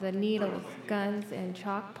the Needles, Guns, and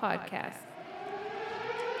Chalk podcast.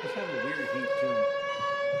 It's have a weird heat to it.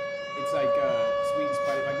 It's like sweet and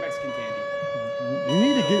spicy, like Mexican candy. We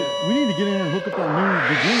need to get in and hook up that new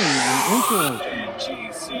beginning and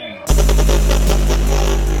intro.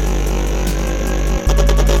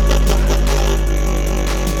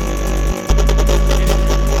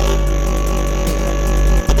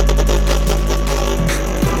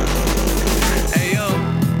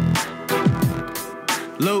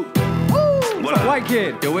 Luke. What up? White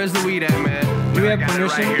kid. Yo, where's the weed at, man? Do we have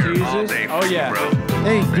permission to use this? Oh, yeah.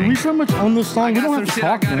 Hey, do we pretty much own this song? We I got don't have to some shit I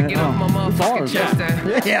talk, gotta man. get off my It's motherfucking ours.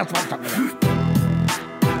 chest. Yeah, that's what I'm talking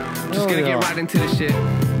about. Just gonna get right into the shit.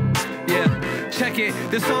 Yeah, check it.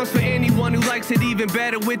 This song's for anyone who likes it even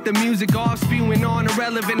better with the music off, spewing on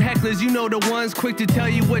irrelevant hecklers. You know the ones quick to tell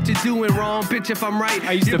you what you're doing wrong. Bitch, if I'm right.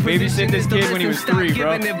 I used to babysit this kid when he was 3,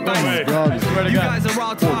 bro. Oh my God. I swear to You God. guys are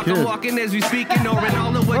all talk. kid. I'm walking as we speak, ignoring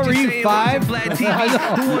all of what What you're were you, saying. 5? Vlad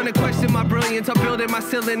TV. Who wanna question my brilliance? I'm building my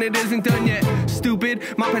ceiling, it isn't done yet. Stupid,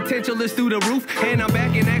 my potential is through the roof, and I'm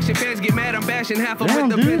back in action. Fans get mad, I'm bashing half of Damn,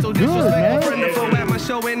 with the dude, pencil. good, Disrespectful man. friend of foe at my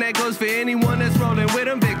show, and that goes for anyone that's rolling with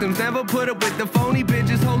them. Victims never put up with the phony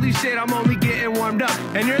bitches. Holy shit, I'm only getting warmed up.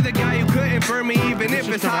 And you're the guy who couldn't burn me even if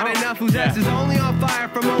it's hot enough. Whose ass is only on fire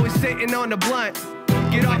from always sitting on the blunt.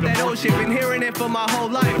 Get off that old shit, been hearing it for my whole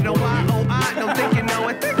life. No, I don't think you know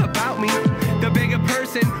a thing about me. The bigger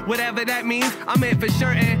person, whatever that means, I'm in for sure,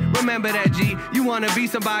 and remember that, G. You wanna be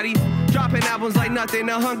somebody, dropping albums like nothing,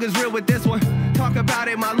 the hunger's real with this one. Talk about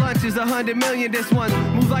it, my lunch is 100 million, this one.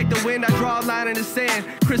 Move like the wind, I draw a line in the sand.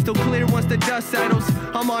 Crystal clear once the dust settles.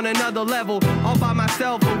 I'm on another level, all by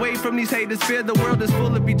myself, away from these haters. Fear the world is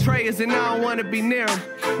full of betrayers, and I don't wanna be near them.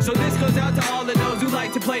 So this goes out to all of those who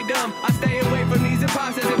like to play dumb. I stay away from these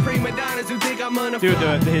imposters and prima donnas who think I'm unafraid.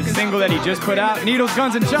 Dude, his single that he just put out, Needles,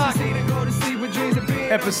 Guns, and Chalk.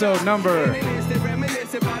 Episode number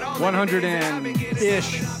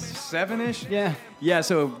 100-ish. 7-ish? Yeah. Yeah,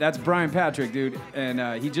 so that's Brian Patrick, dude.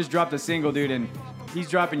 And he just dropped a single, dude, and he's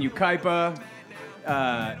dropping Ukaipa,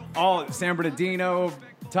 all San Bernardino,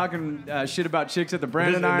 talking shit about chicks at the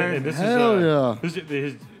Brandon Iron. Hell yeah.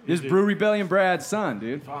 This Brew Rebellion Brad's son,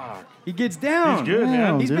 dude. Fuck. He gets down. He's good,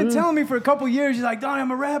 man. He's been Dude. telling me for a couple years, he's like, Donnie, I'm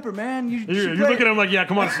a rapper, man. You You're should play." looking at him like, yeah,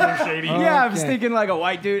 come on, Slim Shady. Yeah, I was Okay. thinking like a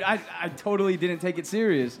white dude. I totally didn't take it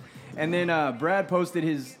serious. And then Brad posted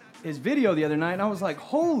his video the other night, and I was like,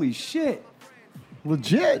 holy shit.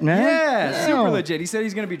 Legit, man. Yeah, Damn. super legit. He said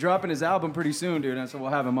he's going to be dropping his album pretty soon, dude. And so we'll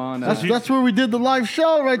have him on. That's where we did the live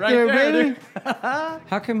show right there, baby. dude.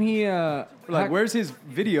 How come he? We're like, where's his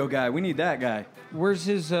video guy? We need that guy. Where's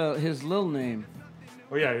his little name?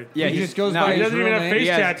 Oh, yeah. Yeah, He he's- just goes no, by he his doesn't real even have name. face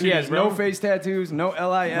tattoos, He has bro. no face tattoos, no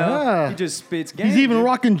LIL. Yeah. He just spits game. He's even dude.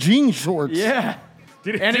 rocking jean shorts. Yeah.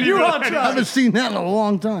 Did And a did he U-Haul really- I truck. haven't seen that in a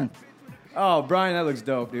long time. Oh, Brian, that looks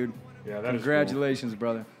dope, dude. Yeah, that is Congratulations,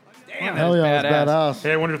 brother. Damn, Hell yeah, that's badass. cool.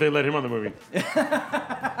 Hey, I wonder if they let him on the movie.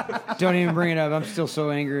 Don't even bring it up. I'm still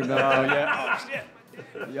so angry about Oh, it. yeah. Oh,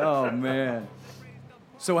 shit. Yo, man.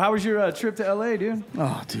 So how was your trip to LA, dude?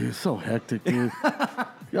 Oh, dude, so hectic, dude.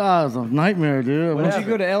 God, it's a nightmare, dude. What'd you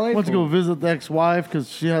go to LA I went to for? go visit the ex-wife because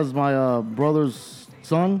she has my brother's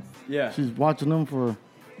son. Yeah. She's watching them for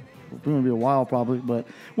going to be a while probably, but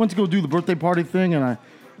went to go do the birthday party thing, and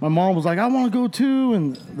my mom was like, I want to go too,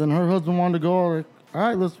 and then her husband wanted to go. Like, all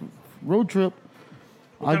right, let's road trip.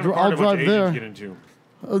 What kind of car I'll do a bunch drive of there. Asians get into?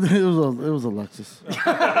 It was a Lexus.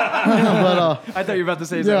 but I thought you were about to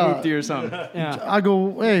say it's Yeah. a hoopty or something. Yeah. I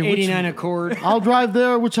go, hey, 89 Accord. I'll drive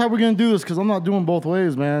there. Which how we gonna do this? Because I'm not doing both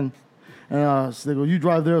ways, man. And so they go, you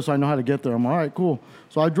drive there, so I know how to get there. I'm all right, cool.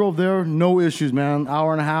 So I drove there, no issues, man.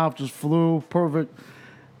 Hour and a half, just flew, perfect.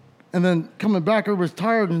 And then coming back, everybody's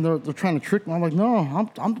tired, and they're trying to trick me. I'm like, no,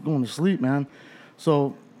 I'm going to sleep, man.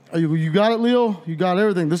 So you got it, Leo. You got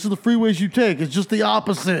everything. This is the freeways you take. It's just the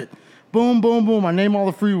opposite. Boom, boom, boom. I name all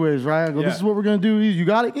the freeways, right? I go, this is what we're gonna do. You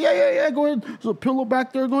got it? Yeah. Go ahead. There's a pillow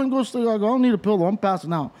back there. Go ahead and go sleep. I go, I don't need a pillow. I'm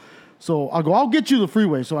passing out. So I go, I'll get you the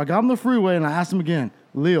freeway. So I got him the freeway, and I asked him again,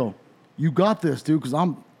 Leo, you got this, dude, because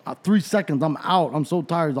I'm 3 seconds. I'm out. I'm so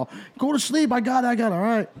tired. I'll go to sleep. I got it. All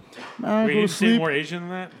right. Man, Wait, go you to say sleep. more Asian than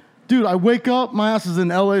that? Dude, I wake up. My ass is in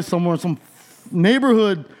LA somewhere, some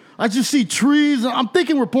neighborhood. I just see trees. I'm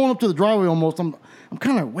thinking we're pulling up to the driveway almost. I'm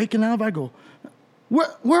kind of waking up. I go,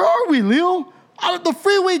 where are we, Leo? The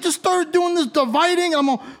freeway just started doing this dividing. I'm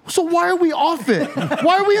all, so why are we off it?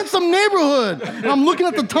 Why are we in some neighborhood? And I'm looking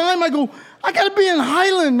at the time. I go, I gotta be in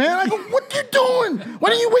Highland, man. I go, what you doing? Why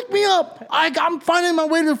didn't you wake me up? I'm finding my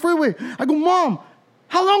way to the freeway. I go, Mom,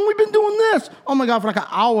 how long we been doing this? Oh my God, for like an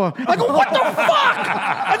hour. I go, what the fuck?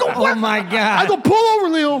 I go, what? Oh my God. I go, pull over,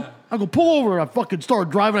 Leo. I go, pull over. I fucking start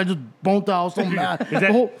driving. I just boned out. I was so mad. that-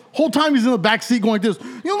 The whole time he's in the back seat going like this.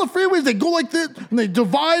 You know, the freeways, they go like this and they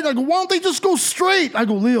divide. I go, why don't they just go straight? I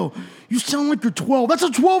go, Leo, you sound like you're 12. That's a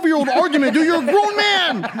 12-year-old argument, dude. You're a grown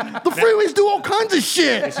man. The freeways do all kinds of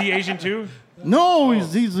shit. Is he Asian too? No,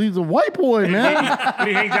 he's a white boy, man. But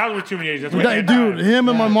he hangs out with too many Asians. That's why he Dude, died. him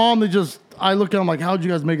and my mom, I look at them like, how'd you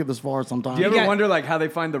guys make it this far sometimes? Do you ever wonder like how they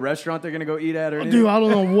find the restaurant they're gonna go eat at or anything? Dude, I don't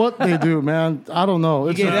know what they do, man. I don't know. You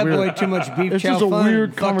It's gave just that weird. boy too much beef It's chow just a fun weird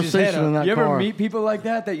and fucked his head conversation in up. that You ever car. meet people like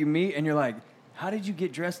that you meet and you're like, how did you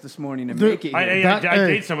get dressed this morning and Dude, make it I here?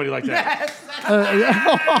 date somebody like that.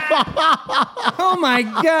 Oh my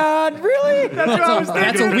God, really?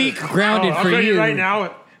 That's a week grounded I'll for tell you. you right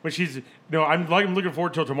now. When she's I'm looking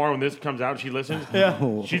forward till tomorrow when this comes out and she listens.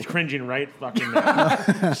 Yeah. She's cringing right fucking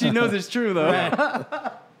now. She knows it's true though.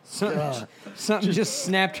 Something just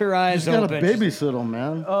snapped her eyes You gotta open. babysit them,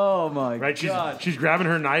 man. Oh my Right? god. She's grabbing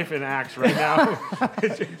her knife and axe right now.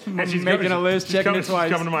 And she's Making a list, she's checking coming, it twice.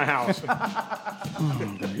 She's coming to my house.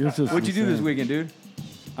 It's just What'd you do this insane. weekend, dude?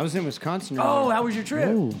 I was in Wisconsin. Oh, earlier. how was your trip?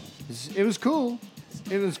 Ooh. It was cool.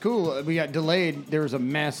 It was cool. We got delayed. There was a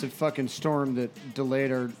massive fucking storm that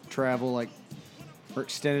delayed our travel, or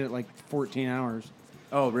extended it 14 hours.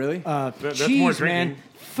 Oh, really? That's Cheese, more man. drinking.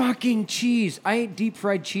 Fucking cheese. I ate deep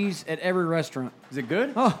fried cheese at every restaurant. Is it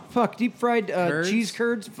good? Oh, fuck. Deep fried Curds? cheese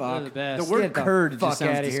curds? They're Fuck. the best. The word Get the curd fuck just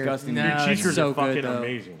sounds outta here. disgusting. No. Your cheese it's curds so are fucking good, though.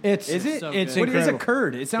 amazing. It's Is it? So it's good. What is a incredible.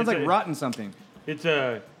 curd? It sounds It's like a- rotten something, It's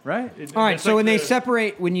a right? All right, it's so like when they the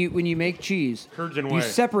separate, when you make cheese, curds and you whey.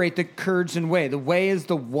 separate the curds and whey. The whey is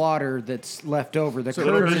the water that's left over. The So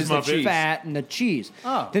curds curds is the Muppets. fat and the cheese.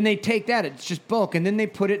 Oh. Then they take that, it's just bulk, and then they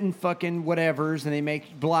put it in fucking whatevers, and they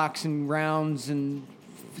make blocks and rounds and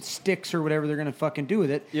sticks or whatever they're gonna fucking do with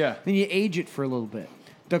it. Yeah. Then you age it for a little bit.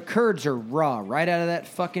 The curds are raw, right out of that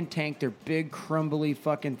fucking tank. They're big, crumbly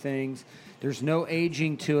fucking things. There's no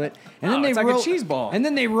aging to it. And Oh, then they it's like a roll, cheese ball. And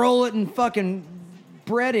then they roll it in fucking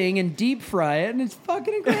breading and deep fry it, and it's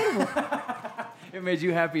fucking incredible. It made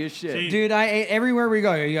you happy as shit. See, Dude, I ate everywhere we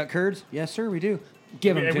go. You got curds? Yes, sir, we do.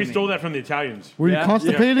 Give them and to we me. stole that from the Italians. Were you Yeah?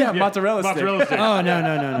 constipated? Yeah, mozzarella stick. Mozzarella stick. Oh, no.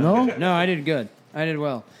 No? No, I did good. I did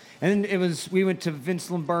well. And then we went to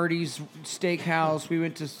Vince Lombardi's steakhouse. We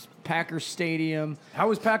went to Packer Stadium. How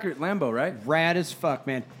was Packard Lambeau, right? Rad as fuck,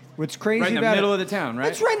 man. What's crazy Right in the about middle it, of the town, right?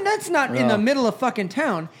 That's right. That's not in the middle of fucking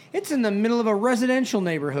town. It's in the middle of a residential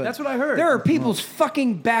neighborhood. That's what I heard. There are people's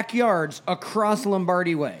fucking backyards across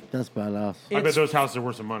Lombardi Way. That's badass. I bet those houses are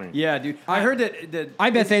worth some money. Yeah, dude. I heard that. I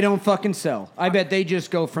bet they don't fucking sell. I bet they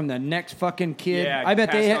just go from the next fucking kid. Yeah, I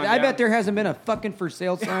bet passed on I down. bet there hasn't been a fucking for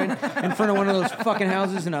sale sign in front of one of those fucking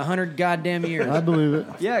houses in 100 goddamn years. I believe it.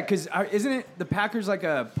 Yeah, because isn't it the Packers like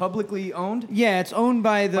a publicly owned? Yeah, it's owned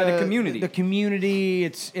by the community. The community.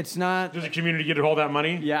 It's not. Does the community get all that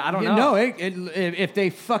money? Yeah, I don't Yeah, know. no, if they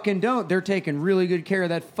fucking don't, they're taking really good care of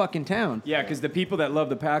that fucking town. Yeah, because the people that love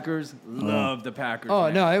the Packers love the Packers. Oh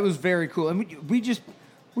man. no, it was very cool. And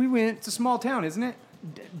we went. It's a small town, isn't it?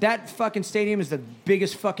 That fucking stadium is the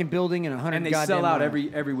biggest fucking building in 100 And they goddamn sell out miles.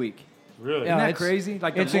 every week. Really? Yeah, Isn't that it's- crazy?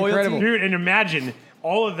 Like the it's loyalty? incredible. Dude, and imagine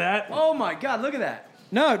all of that. Oh my God! Look at that.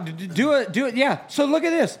 No, do it. Yeah. So look at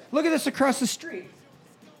this. Look at this across the street.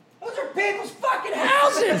 Those are people's fucking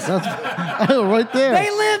houses. Right there.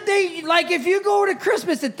 They like if you go to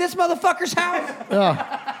Christmas at this motherfucker's house,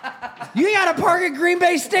 you got to park at Green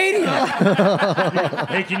Bay Stadium.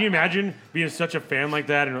 Hey, can you imagine being such a fan like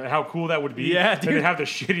that and how cool that would be? Yeah, And to dude. have the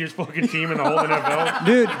shittiest fucking team in the whole NFL.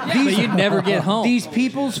 Dude, But you'd never get home. These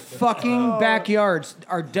people's fucking backyards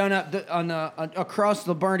are done up across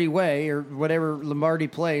Lombardi Way or whatever Lombardi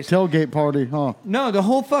place. Tailgate party, huh? No, the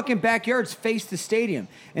whole fucking backyards face the stadium.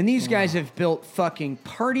 And these guys have built fucking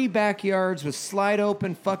party backyards with slide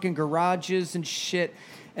open fucking garages and shit.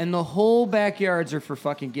 And the whole backyards are for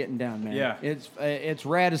fucking getting down, man. Yeah. It's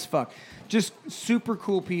rad as fuck. Just super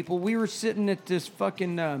cool people. We were sitting at this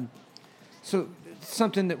fucking so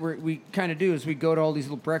something that we kind of do is we go to all these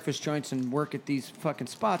little breakfast joints and work at these fucking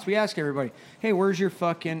spots. We ask everybody, "Hey, where's your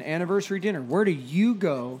fucking anniversary dinner? Where do you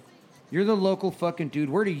go? You're the local fucking dude.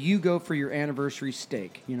 Where do you go for your anniversary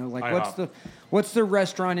steak? You know, like IHOP. what's the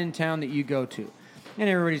restaurant in town that you go to?" And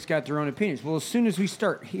everybody's got their own opinions. Well, as soon as we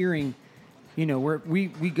start hearing, you know, we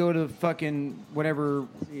go to fucking whatever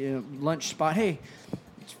lunch spot. Hey,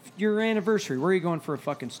 it's your anniversary. Where are you going for a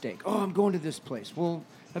fucking steak? Oh, I'm going to this place. Well,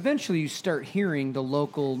 eventually you start hearing the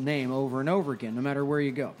local name over and over again, no matter where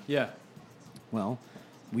you go. Yeah. Well,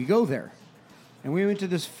 we go there. And we went to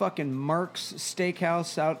this fucking Mark's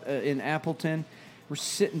Steakhouse out in Appleton. We're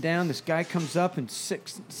sitting down. This guy comes up and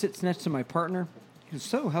sits next to my partner. He goes,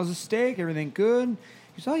 "So, how's the steak? Everything good?"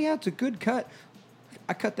 He goes, "Oh, yeah, it's a good cut."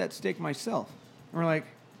 I cut that steak myself. And we're like,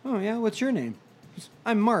 oh, yeah, what's your name?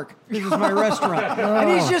 I'm Mark. This is my restaurant.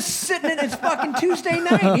 And he's just sitting in his fucking Tuesday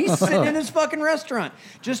night. He's sitting in his fucking restaurant,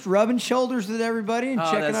 just rubbing shoulders with everybody and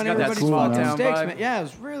checking on everybody's fucking steaks, man. Yeah, it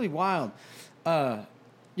was really wild.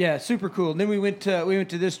 Yeah, super cool. And then we went to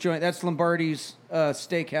this joint. That's Lombardi's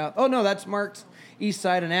Steakhouse. Oh no, that's Mark's East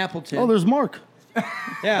Side in Appleton. Oh, there's Mark.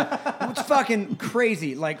 Yeah, it's fucking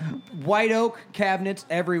crazy. Like white oak cabinets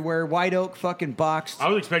everywhere, white oak fucking boxed. I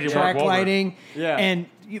was expecting track Mark Wahlberg. lighting, Yeah. and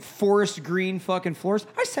forest green fucking floors.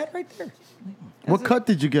 I sat right there. What cut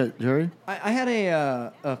did you get, Jerry? I had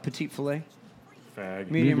a petite fillet,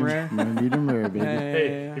 Fag. medium rare. Medium rare, baby.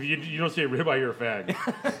 Hey, if you don't say ribeye, you're a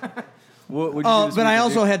fag. What would you do Oh, this but I weekend,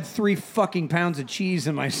 also dude? had 3 fucking pounds of cheese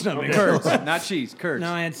in my stomach. Curds, not cheese. Curds. No,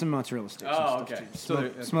 I had some mozzarella sticks. Oh, and stuff, okay. too. So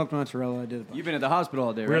there- Smoked mozzarella. I did. You've been at the hospital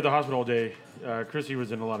all day, We were right? at the hospital all day. Chrissy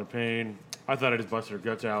was in a lot of pain. I thought I just busted her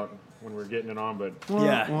guts out when we were getting it on, but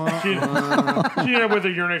Yeah. she ended up with a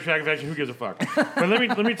urinary tract infection. Who gives a fuck? But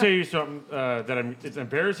let me tell you something it's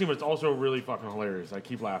embarrassing, but it's also really fucking hilarious. I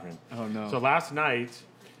keep laughing. Oh, no. So last night,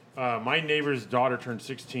 my neighbor's daughter turned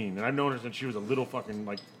 16, and I've known her since she was a little fucking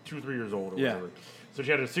like 2 or 3 years old or Yeah. whatever. So she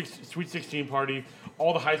had a sweet 16 party.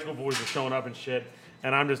 All the high school boys were showing up and shit,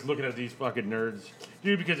 and I'm just looking at these fucking nerds,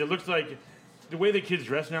 dude, because it looks like the way the kids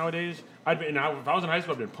dress nowadays. If I was in high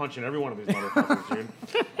school, I'd been punching every one of these motherfuckers,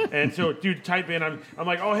 dude. And so, dude, type in. I'm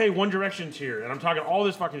like, oh hey, One Direction's here, and I'm talking all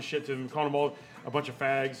this fucking shit to them, calling them all a bunch of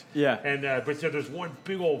fags. Yeah. And but so there's one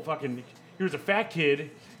big old fucking. He was a fat kid,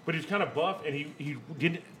 but he was kind of buff, and he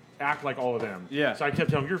didn't act like all of them. Yeah. So I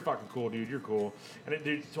kept telling him, you're fucking cool, dude. You're cool.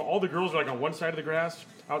 And so all the girls are like on one side of the grass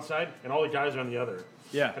outside, and all the guys are on the other.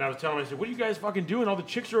 Yeah. And I was telling them, I said, what are you guys fucking doing? All the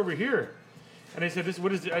chicks are over here. And they said, I said,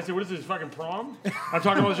 what is this, fucking prom? I'm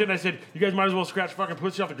talking all this shit, and I said, you guys might as well scratch fucking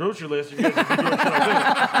pussy off the grocery list if you guys are doing shit like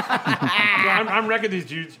this. So I'm wrecking these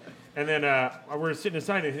dudes. And then we're sitting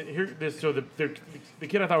inside, and here this. So the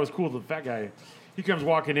kid I thought was cool, the fat guy, he comes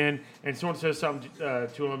walking in, and someone says something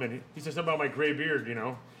to him, and he says something about my gray beard, you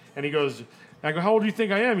know. And he goes, I go, how old do you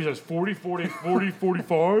think I am? He says, 40,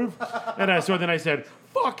 45. And so then I said,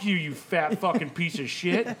 fuck you, you fat fucking piece of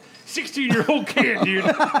shit. 16-year-old kid, dude.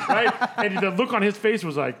 Right? And the look on his face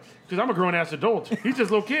was like, because I'm a grown-ass adult. He's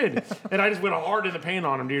just a little kid. And I just went hard in the paint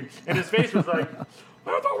on him, dude. And his face was like,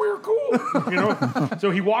 I thought we were cool. You know?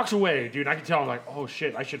 So he walks away, dude. I can tell, I'm like, oh,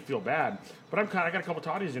 shit, I should feel bad. But I got a couple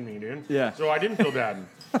toddies in me, dude. Yeah. So I didn't feel bad.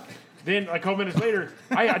 Then, a couple minutes later,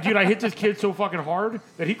 I hit this kid so fucking hard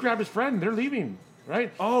that he grabbed his friend. They're leaving,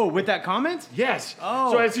 right? Oh, with that comment? Yes.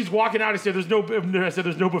 Oh. So as he's walking out, I said, "There's no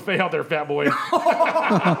buffet out there, fat boy."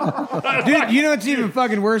 Dude, you know what's even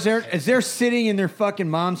fucking worse, Eric? Is they're sitting in their fucking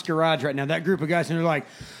mom's garage right now, that group of guys, and they're like,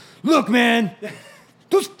 look, man,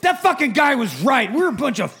 that fucking guy was right. We're a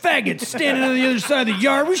bunch of faggots standing on the other side of the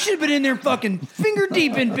yard. We should have been in there fucking finger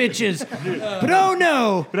deep in bitches. But oh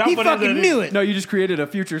no, he fucking knew it. No, you just created a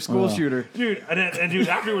future school shooter. Dude, and dude,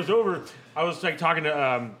 after it was over, I was like talking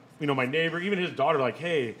to my neighbor, even his daughter, like,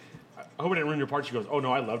 "Hey, I hope I didn't ruin your party." She goes, "Oh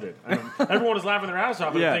no, I loved it." And everyone was laughing their ass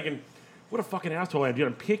off. And Yeah. I'm thinking, what a fucking asshole I am,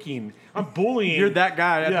 dude. I'm bullying. You're that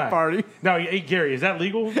guy at the party. No, hey Gary, is that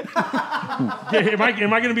legal? Am I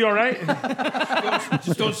going to be all right?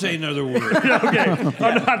 Just don't say another word. Okay,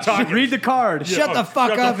 I'm not talking. Read the card. Shut the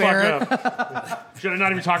fuck up, Eric. Should I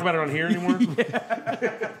not even talk about it on here anymore?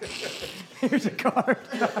 Here's a card.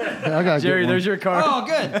 I gotta Jerry, get one. there's your card. Oh,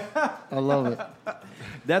 good. I love it.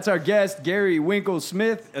 That's our guest, Gary Winkle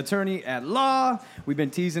Smith, attorney at law. We've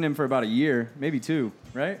been teasing him for about a year, maybe 2,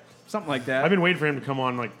 right? Something like that. I've been waiting for him to come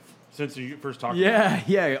on, like, since you first talked.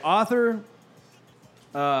 Yeah. Author,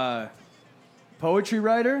 poetry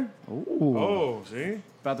writer, Oh, see?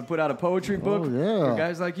 about to put out a poetry book yeah. for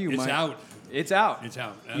guys like you, It's Mike. out. It's out. It's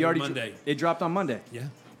out. You already Monday. It dropped on Monday. Yeah.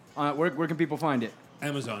 Where can people find it?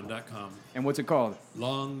 Amazon.com. And what's it called?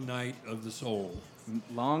 Long Night of the Soul.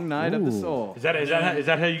 Long Night of the Soul. Is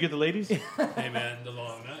that how you get the ladies? Hey, man, the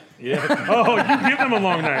long night. Yeah. Oh, you give them a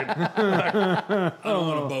long night. I don't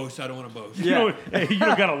want to boast. I don't want to boast. You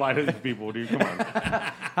don't gotta lie to these people, dude. Come on.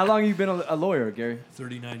 How long have you been a lawyer, Gary?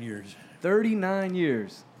 39 years. 39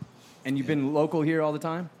 years. And you've been local here all the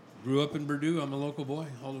time? Grew up in Purdue. I'm a local boy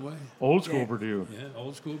all the way. Old school Purdue. Yeah,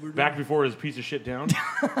 old school Purdue. Back before his piece of shit down.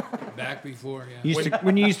 Back before, yeah.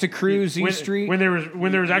 When you used to cruise East Street. When there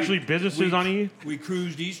was actually businesses on E. We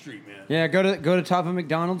cruised East Street, man. Yeah, go to top of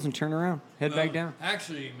McDonald's and turn around. Head back down.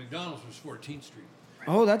 Actually, McDonald's was 14th Street.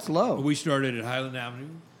 Oh, that's low. We started at Highland Avenue.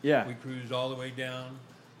 Yeah. We cruised all the way down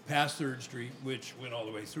past 3rd Street, which went all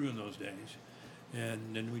the way through in those days.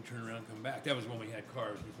 And then we turned around and come back. That was when we had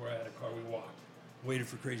cars. Before I had a car, we walked. waited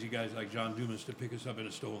for crazy guys like John Dumas to pick us up in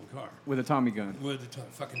a stolen car With a Tommy gun. with the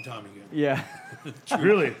fucking Tommy gun. Yeah.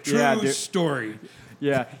 Really? True Yeah, dude. story.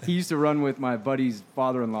 Yeah. He used to run with my buddy's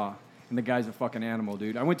father-in-law, and the guy's a fucking animal,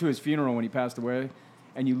 dude. I went to his funeral when he passed away,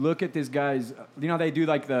 and you look at this guy's, you know how they do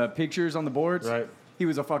like the pictures on the boards? Right. He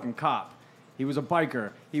was a fucking cop. He was a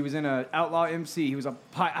biker. He was in an outlaw MC. He was a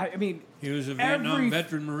I mean, He was a Vietnam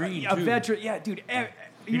veteran Marine, A too. veteran, yeah, dude.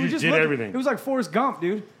 He were just did looking- everything. It was like Forrest Gump,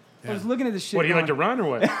 dude. I was looking at this shit. What, he liked to going, run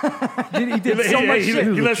or what? He did so much shit.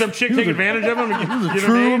 He let some chick take advantage of him? He was a Give him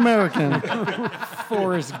true AIDS? American.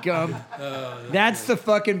 Forrest Gump. That's the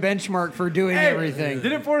fucking benchmark for doing everything.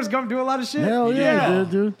 Didn't Forrest Gump do a lot of shit? Hell yeah, he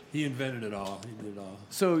did, dude. He invented it all. He did it all.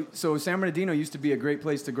 So San Bernardino used to be a great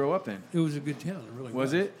place to grow up in. It was a good town. It really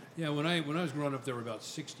was. Was it? Yeah. When I was growing up, there were about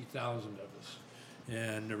 60,000 of us,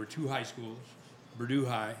 and there were 2 high schools: Purdue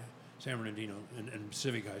High, San Bernardino, and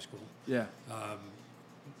Pacific High School. Yeah.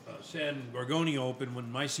 San Gorgonio opened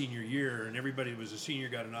when my senior year, and everybody who was a senior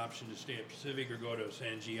got an option to stay at Pacific or go to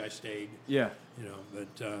San G. I stayed. Yeah. You know,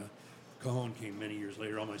 but Cajon came many years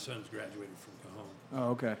later. All my sons graduated from Cajon. Oh,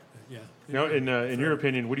 okay. Yeah. Now, in your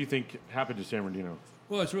opinion, what do you think happened to San Bernardino?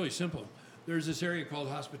 Well, it's really simple. There's this area called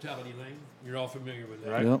Hospitality Lane. You're all familiar with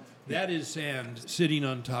that. Right. Yep. That is sand sitting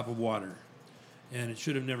on top of water, and it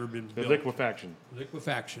should have never been The built. liquefaction.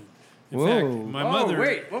 Liquefaction. In Whoa. fact, my mother.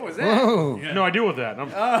 what was that? Whoa. Yeah. No, I deal with that.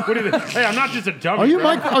 What do you think? Hey, I'm not just a dummy. Are you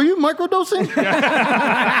bro. are you microdosing?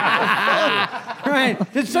 Right.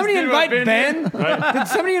 Did somebody do a invite bend Ben? Did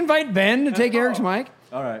somebody invite Ben to take Eric's mic?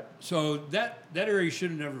 All right. So that area should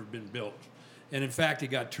have never been built, and in fact, it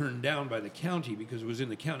got turned down by the county because it was in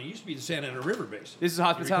the county. It used to be the Santa Ana River Basin. This is You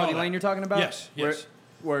Hospitality recall Lane that? you're talking about? Yes. Yes.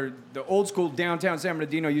 Where the old school downtown San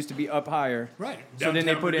Bernardino used to be up higher. Right. So Downtown then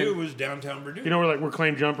they put Purdue in. was downtown Purdue. You know, we're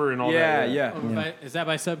Claim Jumper and all Yeah, that. yeah. Is that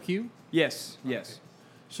by Sub Q? Yes, yes.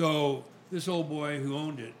 So this old boy who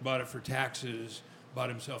owned it bought it for taxes, bought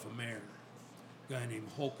himself a mayor, a guy named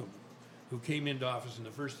Holcomb, who came into office, and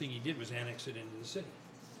the first thing he did was annex it into the city.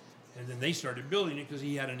 And then they started building it because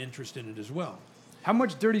he had an interest in it as well. How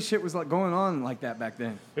much dirty shit was like going on like that back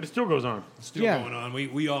then? But it still goes on. It's still Yeah. going on.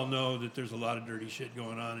 We all know that there's a lot of dirty shit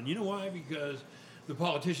going on. And you know why? Because the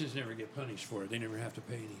politicians never get punished for it. They never have to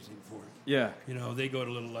pay anything for it. Yeah. You know, they go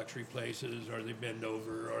to little luxury places, or they bend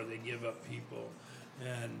over, or they give up people.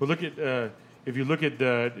 And But look at, if you look at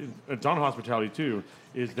it's on hospitality too,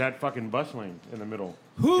 is that fucking bus lane in the middle.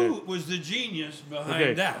 who Okay. was the genius behind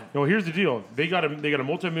Okay. that? No, here's the deal. They got a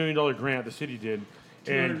multi-million-dollar grant. The city did.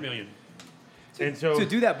 200 million. And so To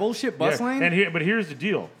do that bullshit bus yeah, lane? And but here's the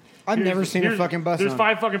deal. I've never seen a fucking bus There's on.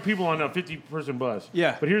 5 fucking people on a 50-person bus.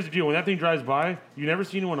 Yeah. But here's the deal. When that thing drives by, you never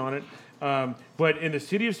see anyone on it. But in the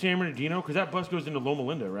city of San Bernardino, because that bus goes into Loma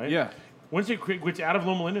Linda, right? Yeah. Once it gets out of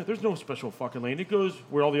Loma Linda, there's no special fucking lane. It goes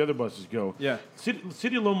where all the other buses go. Yeah.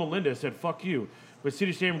 City of Loma Linda said, fuck you. But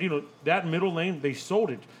City of San Bernardino, that middle lane, they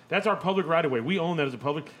sold it. That's our public right-of-way. We own that as a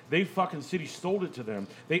public. They fucking city sold it to them.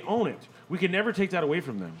 They own it. We can never take that away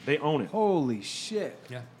from them. They own it. Holy shit.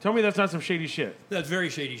 Yeah. Tell me that's not some shady shit. That's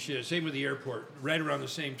very shady shit. Same with the airport. Right around the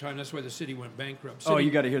same time. That's why the city went bankrupt. Oh, City-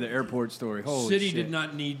 you got to hear the airport story. Holy City shit. did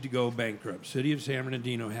not need to go bankrupt. City of San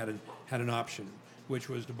Bernardino had an option, which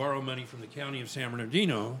was to borrow money from the county of San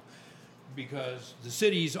Bernardino, because the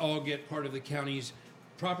cities all get part of the county's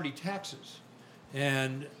property taxes.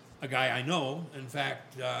 And a guy I know, in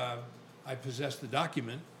fact, I possess the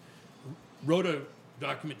document, wrote a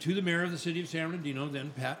document to the mayor of the city of San Bernardino,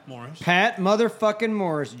 then Pat Morris. Pat motherfucking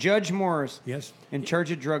Morris, Judge Morris, Yes, in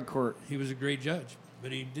charge of drug court. he was a great judge,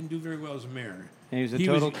 but he didn't do very well as a mayor. And he was a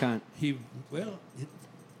total cunt.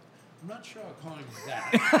 I'm not sure I'll call him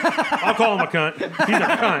that. I'll call him a cunt. He's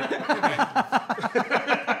a cunt.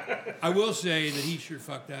 I will say that he sure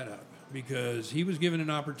fucked that up, because he was given an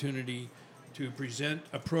opportunity to present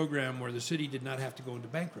a program where the city did not have to go into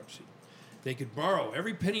bankruptcy. They could borrow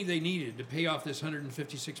every penny they needed to pay off this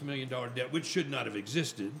 $156 million debt, which should not have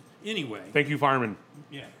existed anyway. Thank you, firemen.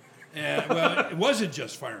 Yeah. Well, it wasn't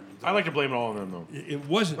just firemen. though. I like to blame it all on them, though. It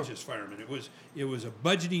wasn't just firemen. It was a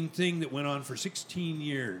budgeting thing that went on for 16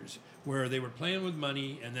 years, where they were playing with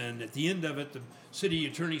money, and then at the end of it, the city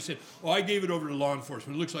attorney said, "Oh, I gave it over to law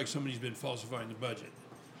enforcement. It looks like somebody's been falsifying the budget."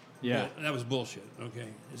 Yeah. Well, that was bullshit. Okay,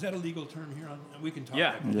 is that a legal term here? We can talk.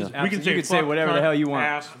 Yeah. about this. Yeah. We can You say can say fuck, whatever the cunt, hell you want.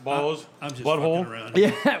 Ass, balls, I'm just butthole. fucking around.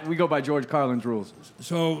 Yeah, we go by George Carlin's rules.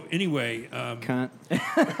 So anyway, Cunt.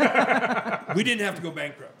 we didn't have to go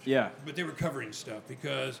bankrupt. Yeah. But they were covering stuff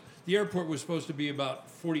because the airport was supposed to be about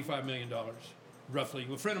 $45 million, roughly.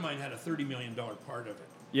 Well, a friend of mine had a $30 million part of it.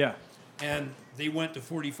 Yeah. And they went to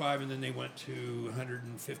 45, and then they went to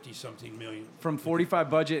 150 something million. From 45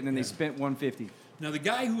 budget, and then they spent 150. Now, the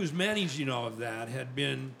guy who was managing all of that had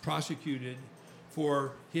been prosecuted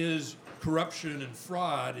for his corruption and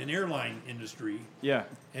fraud in airline industry. Yeah.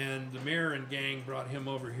 And the mayor and gang brought him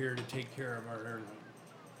over here to take care of our airline,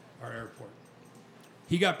 our airport.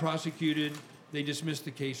 He got prosecuted. They dismissed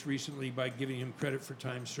the case recently by giving him credit for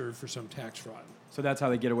time served for some tax fraud. So that's how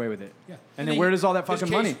they get away with it. Yeah. And then where does all that fucking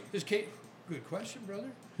money? His case, good question,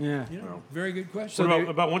 brother. Yeah. You know, very good question. So So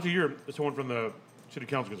about once a year, someone from the city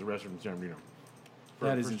council gets arrested in San Bernardino.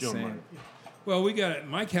 That is stealing insane. money. Well, we got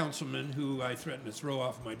my councilman, who I threatened to throw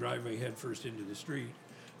off my driveway head first into the street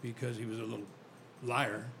because he was a little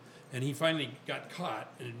liar. And he finally got caught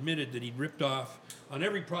and admitted that he'd ripped off on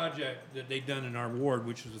every project that they'd done in our ward,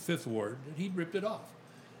 which was the 5th ward, that he'd ripped it off.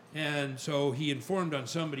 And so he informed on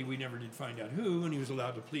somebody, we never did find out who, and he was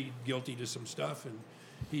allowed to plead guilty to some stuff, and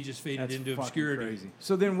he just faded That's into fucking obscurity. crazy.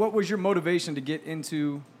 So then what was your motivation to get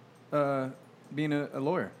into being a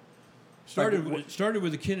lawyer? Started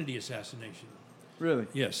with the Kennedy assassination. Really?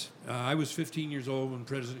 Yes. I was 15 years old when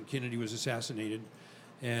President Kennedy was assassinated,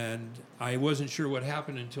 and I wasn't sure what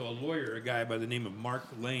happened until a lawyer, a guy by the name of Mark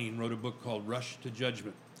Lane, wrote a book called Rush to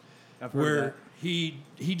Judgment, I've heard where that.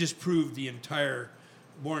 he disproved the entire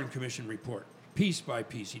Warren Commission report, piece by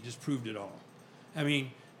piece. He disproved it all. I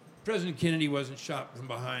mean, President Kennedy wasn't shot from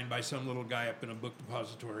behind by some little guy up in a book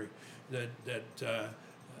depository that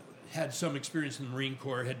had some experience in the Marine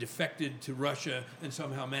Corps, had defected to Russia, and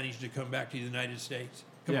somehow managed to come back to the United States.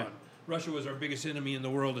 Come Yeah. on. Russia was our biggest enemy in the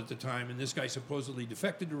world at the time, and this guy supposedly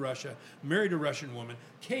defected to Russia, married a Russian woman,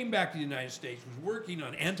 came back to the United States, was working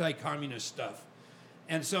on anti-communist stuff,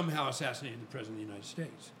 and somehow assassinated the President of the United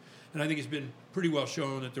States. And I think it's been pretty well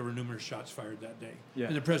shown that there were numerous shots fired that day. Yeah.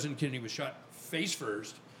 And the President Kennedy was shot face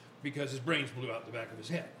first because his brains blew out the back of his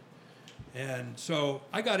head. And so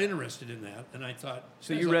I got interested in that, and I thought...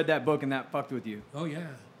 So you read that book and that fucked with you? Oh, yeah.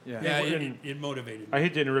 Yeah. Yeah, And- it motivated me. I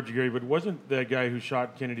hate to interrupt you, Gary, but wasn't the guy who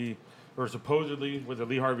shot Kennedy, or supposedly, was it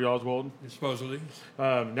Lee Harvey Oswald? Supposedly.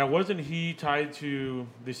 Now, wasn't he tied to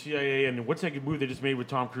the CIA? And what's that movie they just made with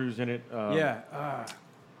Tom Cruise in it? Yeah.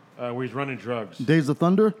 Where he's running drugs. Days of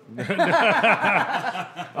Thunder?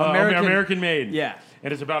 American Made. Yeah.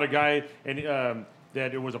 And it's about a guy and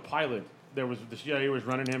that it was a pilot. There was the CIA was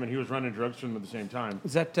running him, and he was running drugs for him at the same time.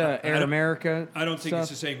 Is that Air don't- America? I don't think stuff?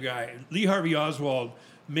 it's the same guy. Lee Harvey Oswald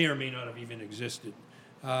may or may not have even existed.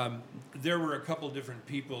 There were a couple different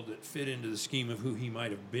people that fit into the scheme of who he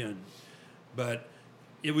might have been. But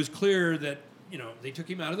it was clear that, they took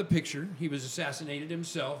him out of the picture. He was assassinated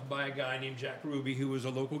himself by a guy named Jack Ruby, who was a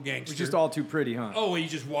local gangster. It's just all too pretty, huh? Oh, he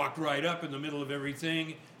just walked right up in the middle of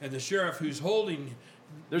everything, and the sheriff who's holding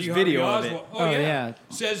There's Lee Harvey video of it. Oswald, Oh, yeah.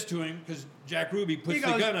 says to him, because Jack Ruby puts He the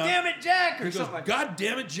goes, gun up. "Damn it, Jack," or He goes, something like that. God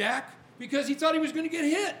damn it, Jack, because he thought he was going to get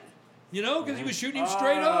hit, because he was shooting him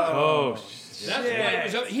straight up. Oh, That's why it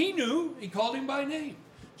was up. He knew. He called him by name.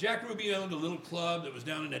 Jack Ruby owned a little club that was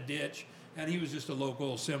down in a ditch, and he was just a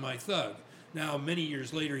local semi-thug. Now, many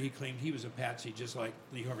years later, he claimed he was a patsy, just like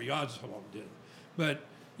Lee Harvey Oswald did. But,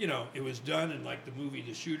 it was done, and like the movie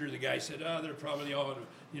The Shooter, the guy said, they're probably all,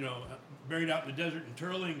 buried out in the desert in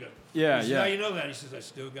Terlinga. Yeah, He said, yeah. how you know that? He says, I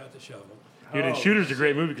still got the shovel. dude, and Shooter's a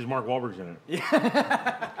great movie because Mark Wahlberg's in it. He's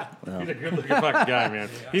a good-looking fucking guy, man.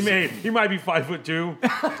 He might be 5'2",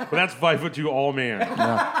 but that's 5'2" all man.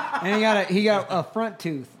 And he got a front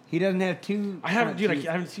tooth. He doesn't have two. I haven't, front dude. teeth.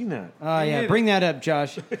 I haven't seen that. Yeah, bring that up,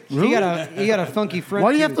 Josh. He got a funky front.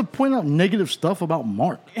 Why do you have to tooth. point out negative stuff about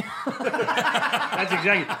Mark? That's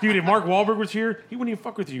exactly, dude. If Mark Wahlberg was here, he wouldn't even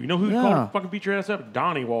fuck with you. You know who Yeah. fucking beat your ass up?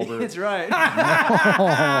 Donnie Wahlberg. That's right.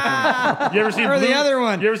 You ever seen Or the other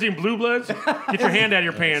one. You ever seen Blue Bloods? Get your hand out of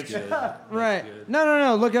your pants. Right?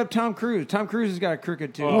 No. Look up Tom Cruise. Tom Cruise has got a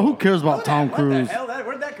crooked tooth. Well, who cares about Tom What the Cruise? hell?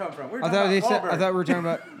 Where'd that come from? I thought we were talking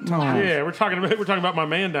about Tom Cruise. Yeah, we're talking about my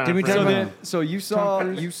man down. Did we there. talk So about- then, so you saw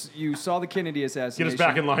you saw the Kennedy assassination.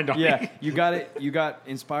 back in line, Donnie. Yeah, you got it. You got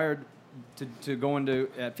inspired to go into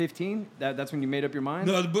at 15. That's when you made up your mind.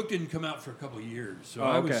 No, the book didn't come out for a couple of years. So Oh,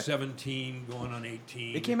 I okay. was 17, going on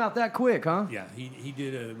 18. It came out that quick, huh? Yeah, he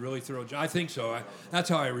did a really thorough job. I think so. That's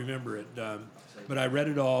how I remember it. But I read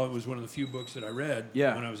it all. It was one of the few books that I read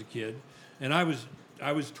Yeah. when I was a kid. And I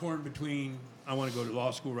was torn between, I want to go to law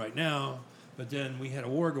school right now, but then we had a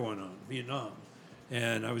war going on, Vietnam.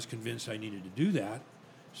 And I was convinced I needed to do that.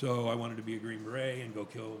 So I wanted to be a Green Beret and go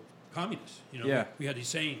kill communists. Yeah. We had these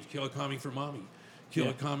sayings: kill a commie for mommy, kill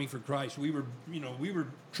Yeah. a commie for Christ. We were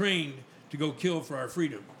trained to go kill for our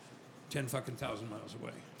freedom, 10,000 miles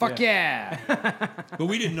away. Fuck yeah! But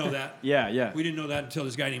we didn't know that. Yeah. We didn't know that until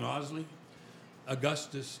this guy named Osley,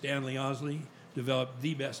 Augustus Stanley Osley, developed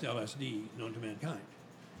the best LSD known to mankind.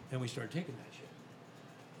 And we started taking that shit.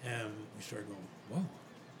 And we started going, whoa,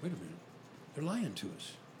 wait a minute. They're lying to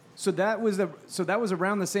us. So that was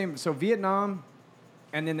around the same. So Vietnam,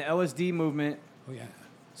 and then the LSD movement. Oh, yeah.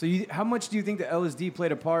 So how much do you think the LSD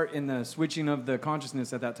played a part in the switching of the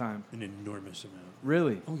consciousness at that time? An enormous amount.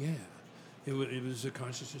 Really? Oh, yeah. It was a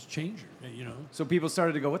consciousness changer, you know. So people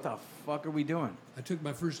started to go, what the fuck are we doing? I took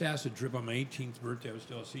my first acid trip on my 18th birthday. I was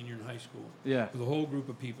still a senior in high school. Yeah. With a whole group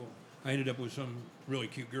of people. I ended up with some really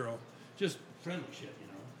cute girl. Just friendly shit, you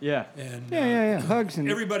know. Yeah. And Yeah. Hugs and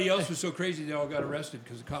everybody else was so crazy they all got arrested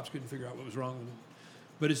because the cops couldn't figure out what was wrong with them.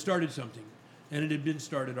 But it started something. And it had been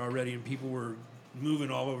started already, and people were moving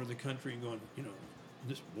all over the country and going, you know,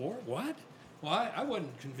 this war? What? Well, I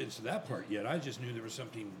wasn't convinced of that part yet. I just knew there was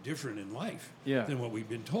something different in life than what we'd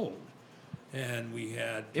been told. And we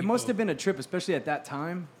had... It must have been a trip, especially at that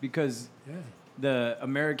time, because the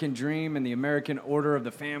American dream and the American order of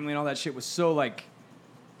the family and all that shit was so, like,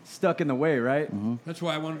 stuck in the way, right? Mm-hmm. That's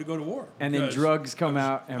why I wanted to go to war. And then drugs come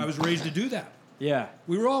out. And I was raised to do that. Yeah.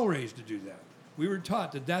 We were all raised to do that. We were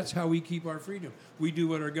taught that that's how we keep our freedom. We do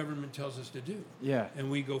what our government tells us to do. Yeah. And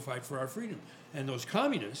we go fight for our freedom. And those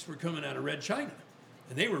communists were coming out of Red China.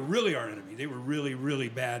 And they were really our enemy. They were really, really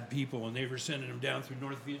bad people. And they were sending them down through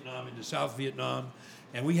North Vietnam into South Vietnam.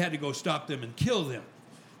 And we had to go stop them and kill them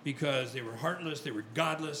because they were heartless, they were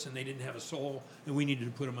godless, and they didn't have a soul. And we needed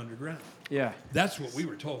to put them underground. Yeah. That's what we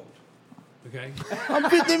were told. Okay? I'm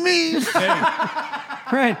Vietnamese.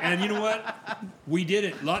 right. And you know what? We did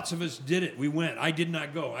it. Lots of us did it. We went. I did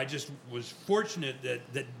not go. I just was fortunate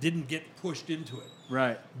that didn't get pushed into it.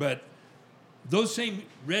 Right. But those same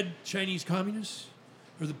red Chinese communists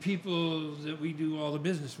are the people that we do all the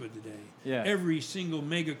business with today. Yeah. Every single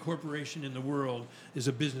mega corporation in the world is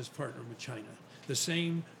a business partner with China. The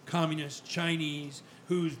same communist Chinese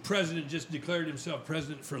whose president just declared himself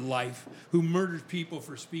president for life, who murders people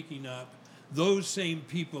for speaking up. Those same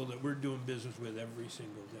people that we're doing business with every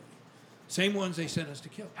single day. Same ones they sent us to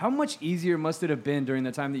kill. How much easier must it have been during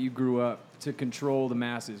the time that you grew up to control the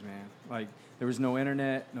masses, man? Like, there was no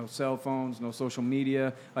internet, no cell phones, no social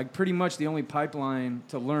media. Like, pretty much the only pipeline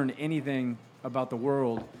to learn anything about the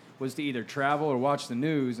world was to either travel or watch the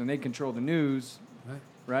news, and they controlled the news,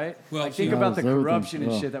 right? Well, like, think see, about the everything. corruption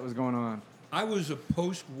and Yeah. shit that was going on. I was a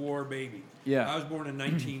post-war baby. Yeah. I was born in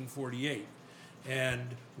 1948. And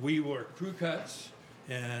we wore crew cuts,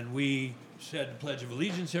 and we said the Pledge of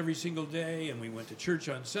Allegiance every single day, and we went to church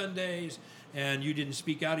on Sundays, and you didn't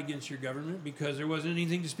speak out against your government because there wasn't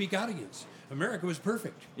anything to speak out against. America was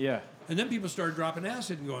perfect. Yeah. And then people started dropping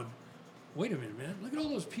acid and going, wait a minute, man, look at all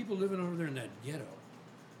those people living over there in that ghetto.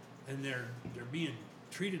 And they're being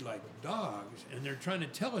treated like dogs, and they're trying to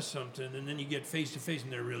tell us something, and then you get face to face,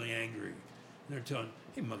 and they're really angry. And they're telling,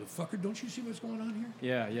 hey, motherfucker, don't you see what's going on here?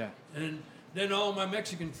 Yeah, yeah. And then all my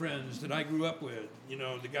Mexican friends that I grew up with, you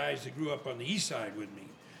know, the guys that grew up on the east side with me,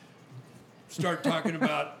 start talking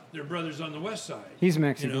about their brothers on the west side. He's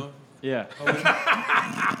Mexican. You know? Yeah.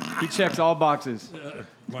 He checks all boxes.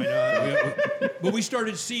 Why not? But we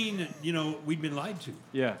started seeing that, you know, we'd been lied to.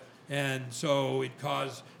 Yeah. And so it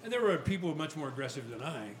caused, and there were people much more aggressive than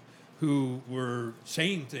I who were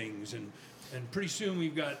saying things, and pretty soon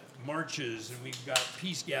we've got marches and we've got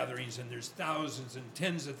peace gatherings, and there's thousands and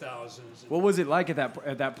tens of thousands. What was it like at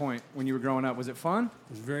that point when you were growing up? Was it fun?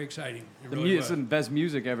 It was very exciting. It The really it's the was. best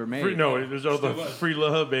music ever made. There's all the Still was. free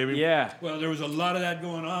love, baby. Yeah. Well, there was a lot of that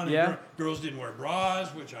going on. And Yeah. girls didn't wear bras,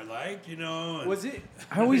 which I liked, you know. And Was it?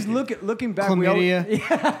 I always looking back. We always,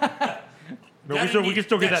 Chlamydia. No, that we can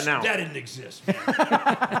still get that that's- now. That didn't exist. Man.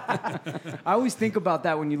 I always think about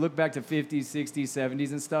that when you look back to 50s, 60s,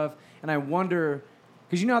 70s and stuff, and I wonder,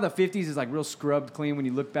 because you know how the 50s is like real scrubbed clean when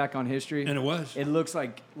you look back on history? And it was. It looks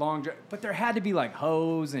like long, but there had to be like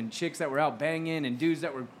hoes and chicks that were out banging and dudes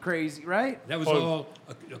that were crazy, right? That was all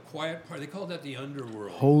a quiet part. They called that the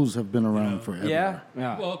underworld. Hoes have been around You know? forever. Yeah?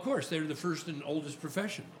 Yeah. Well, of course, they're the first and oldest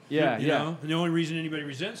profession. Yeah, You yeah. know? And the only reason anybody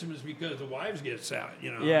resents them is because the wives get sad,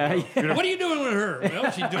 you know. Yeah, yeah. What are you doing with her?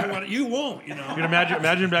 Well, she's doing what you won't, you know. You can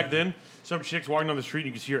imagine back then, some chicks walking down the street and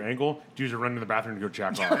you can see her ankle. Dudes are running to the bathroom to go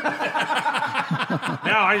jack off.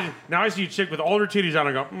 now I see a chick with all her titties out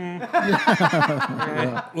and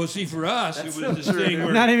I go, Well, see, for us, it was this thing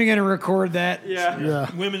where Not even going to record that.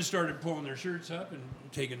 Yeah. women started pulling their shirts up and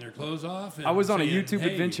taking their clothes off. And I was on a saying, YouTube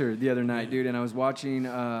 "Hey." adventure the other night, dude, and I was watching.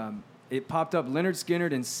 It popped up Leonard Skinner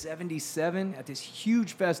in '77 at this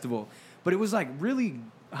huge festival, but it was like really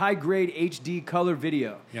high grade HD color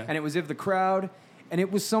video, Yeah. and it was of the crowd, and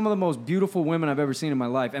it was some of the most beautiful women I've ever seen in my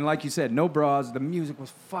life. And like you said, no bras. The music was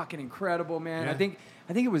fucking incredible, man. Yeah.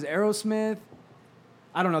 I think it was Aerosmith.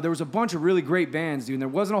 I don't know. There was a bunch of really great bands, dude. And there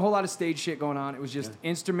wasn't a whole lot of stage shit going on. It was just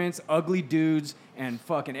instruments, ugly dudes, and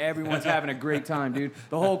fucking everyone's having a great time, dude.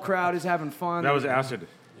 The whole crowd is having fun. That was acid.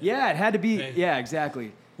 Yeah, it had to be. Hey. Yeah,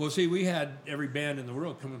 exactly. Well, see, we had every band in the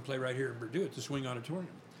world come and play right here in Purdue at the Swing Auditorium.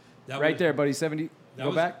 That Right was- there, buddy. 70. That Go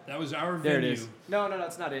was, back. That was our There venue. it is. No,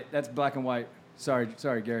 that's not it. That's black and white. Sorry,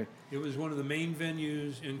 Gary. It was one of the main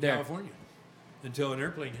venues in There. California until an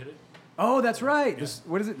airplane hit it. Oh, that's right.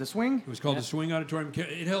 What is it? The Swing? It was called the Swing Auditorium.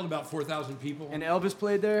 It held about 4,000 people. And Elvis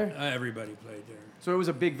played there. Everybody played there. So it was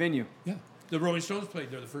a big venue. Yeah. The Rolling Stones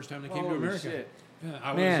played there the first time they came to Holy America. shit. Yeah,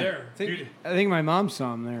 I Man. was there. I think my mom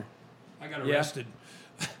saw him there. I got Yeah. arrested.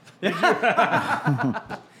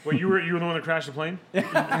 Well, you were the one that crashed the plane? No,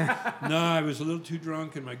 I was a little too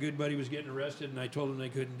drunk, and my good buddy was getting arrested, and I told him they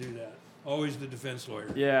couldn't do that. Always the defense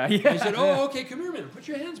lawyer. Yeah. He said, "Oh, okay, come here, man. Put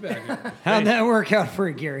your hands back." How'd that work out for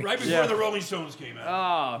you, Gary? Right before the Rolling Stones came out.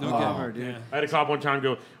 Oh, No bummer, kidding. dude. Yeah. I had a cop one time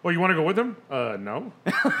go, "Oh, you want to go with him?" No.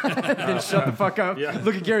 Then shut the fuck up. Yeah.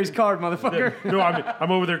 Look at Gary's card, motherfucker. No,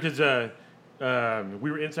 I'm over there because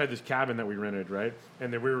we were inside this cabin that we rented, right?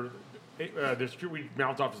 And then we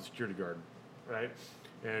mounted off the security guard, right?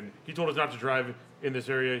 And he told us not to drive in this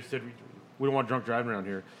area. He said, we don't want drunk driving around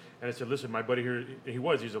here. And I said, listen, my buddy here,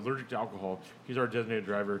 he's allergic to alcohol. He's our designated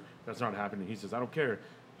driver. That's not happening. He says, I don't care.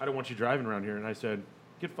 I don't want you driving around here. And I said,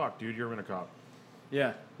 get fucked, dude. You're a rent-a-cop.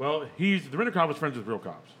 Yeah. Well, the rent-a-cop was friends with real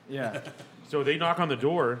cops. Yeah. So they knock on the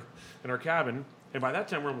door in our cabin, and by that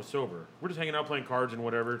time we're almost sober. We're just hanging out playing cards and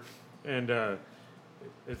whatever. And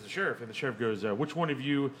it's the sheriff, and the sheriff goes, which one of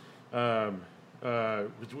you, it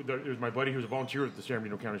was my buddy who was a volunteer with the San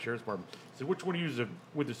Bernardino County Sheriff's Department. He said, which one of you is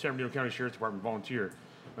with the San Bernardino County Sheriff's Department volunteer?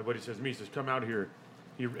 My buddy says, me. He says, come out here.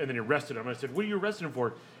 And then he arrested him. I said, what are you arresting him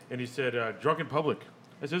for? And he said, drunk in public.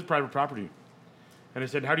 I said, it's private property. And I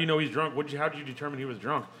said, how do you know he's drunk? How did you determine he was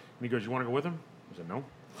drunk? And he goes, you want to go with him? I said, no.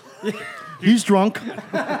 He's drunk.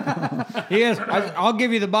 He is. I'll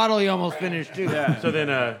give you the bottle he almost finished, too. Yeah. So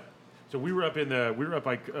then, so we were up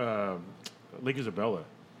like Lake Isabella,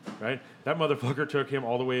 right? That motherfucker took him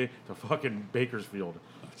all the way to fucking Bakersfield.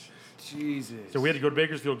 Jesus. So we had to go to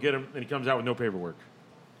Bakersfield, get him, and he comes out with no paperwork.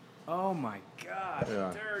 Oh my God.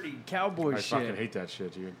 Yeah. Dirty cowboy I shit. fucking hate that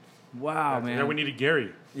shit, dude. Wow, man. Now we needed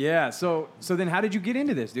Gary. Yeah. So then, how did you get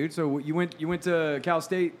into this, dude? So you went to Cal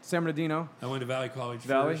State, San Bernardino. I went to Valley College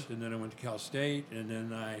first, and then I went to Cal State, and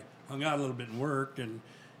then I hung out a little bit and worked, and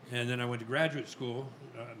then I went to graduate school.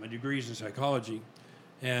 My degree's in psychology,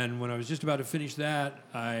 and when I was just about to finish that,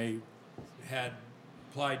 I had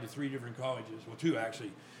applied to 3 different colleges. Well, 2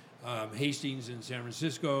 actually. Hastings in San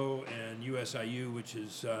Francisco and USIU, which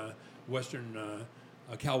is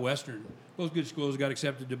Cal Western. Both good schools. Got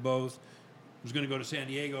accepted to both. Was going to go to San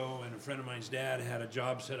Diego, and a friend of mine's dad had a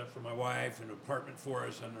job set up for my wife, an apartment for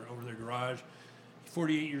us over their garage.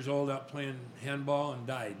 48 years old, out playing handball, and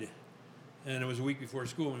died. And it was a week before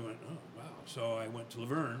school, and we went, oh, wow. So I went to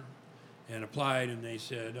Laverne and applied, and they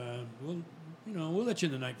said, we'll let you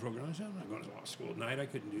in the night program. I said, I'm not going to law school at night. I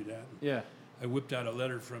couldn't do that. Yeah. I whipped out a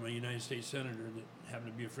letter from a United States senator that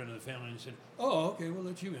happened to be a friend of the family, and he said, oh, okay, we'll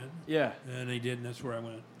let you in. Yeah. And they did, and that's where I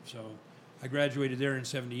went. So I graduated there in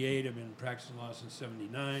 78. I've been practicing law since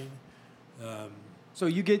 79. So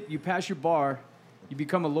you pass your bar, you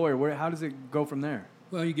become a lawyer. How does it go from there?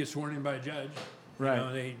 Well, you get sworn in by a judge. Right. You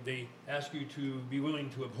know, they ask you to be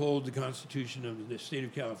willing to uphold the Constitution of the state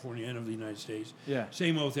of California and of the United States. Yeah.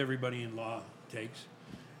 Same oath everybody in law takes,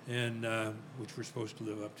 and which we're supposed to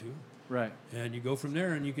live up to. Right. And you go from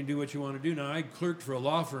there, and you can do what you want to do. Now, I clerked for a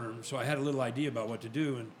law firm, so I had a little idea about what to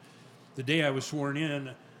do. And the day I was sworn in,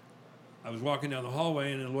 I was walking down the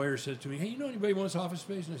hallway, and a lawyer said to me, hey, you know anybody who wants office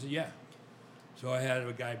space? And I said, yeah. So I had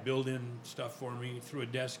a guy build in stuff for me, threw a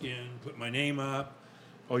desk in, put my name up.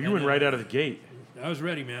 Oh, you went right out of the gate. I was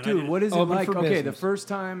ready, man. Dude, what is it Open like? for Okay, the business. first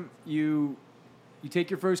time you take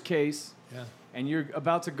your first case, Yeah. and you're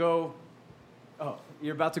about to go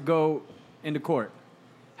into court.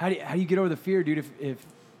 How do you get over the fear, dude? If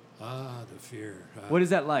The fear. what is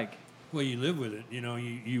that like? Well, you live with it. You know,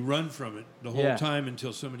 you run from it the whole Yeah. time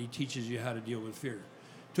until somebody teaches you how to deal with fear.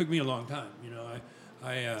 Took me a long time. You know,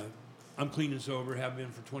 I'm clean and sober, have been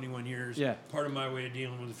for 21 years. Yeah. Part of my way of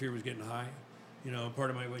dealing with the fear was getting high. You know, part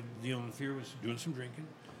of my way of dealing with fear was doing some drinking.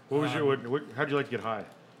 How'd you like to get high?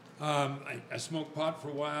 I smoked pot for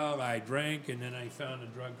a while. I drank, and then I found a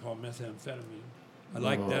drug called methamphetamine. I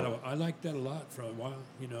liked that. I liked that a lot for a while.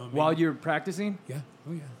 You know, I mean, While you're practicing? yeah,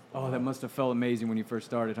 oh yeah. Oh, that must have felt amazing when you first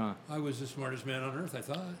started, huh? I was the smartest man on earth, I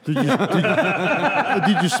thought.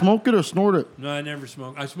 Did you smoke it or snort it? No, I never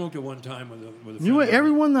smoked. I smoked it one time with a friend. You know what? of mine.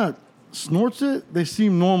 Everyone that snorts it, they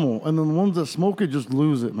seem normal, and then the ones that smoke it just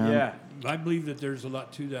lose it, man. Yeah. I believe that there's a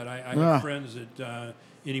lot to that. I Yeah. have friends that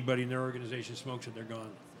anybody in their organization smokes it, they're gone.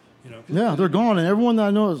 You know. 'Cause Yeah, they're gone, and everyone that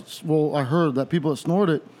I know is, well, I heard that people that snort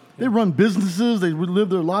it, they run businesses, they would live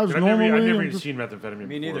their lives I've normally. never and even just- seen methamphetamine.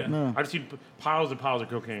 Me before. neither. No. I've seen piles and piles of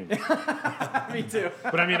cocaine. Me too.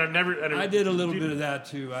 But I mean, I've never. I did a little bit of that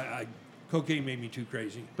too. Cocaine made me too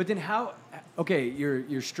crazy. But then how? Okay,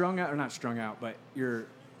 you're strung out or not strung out, but you're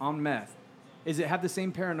on meth. Is it have the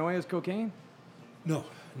same paranoia as cocaine? No.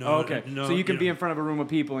 Oh, okay. No, so you can be know. in front of a room of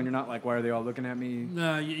people and you're not like, why are they all looking at me?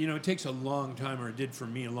 No, you know, it takes a long time, or it did for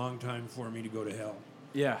me, a long time for me to go to hell.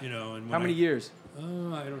 Yeah. You know, and How when many years? I don't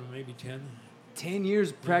know, maybe 10. 10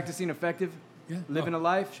 years practicing effective, Yeah. living Oh, a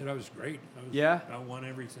life. Shit, I was great. I won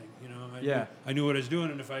everything. You know. I knew what I was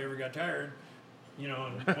doing, and if I ever got tired, you know,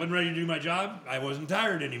 and wasn't ready to do my job, I wasn't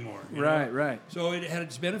tired anymore. you know? Right. So it had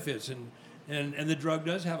its benefits, and the drug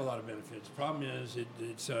does have a lot of benefits. The problem is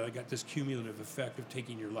it's got this cumulative effect of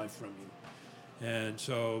taking your life from you. And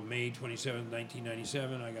so May 27th,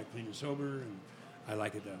 1997, I got clean and sober, and I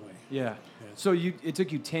like it that way. Yeah. So it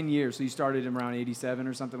took you 10 years. So you started in around 87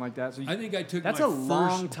 or something like that. So I think I took that's my a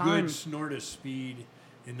long first time. good snort of speed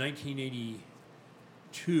in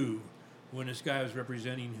 1982 when this guy I was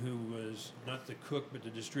representing, who was not the cook but the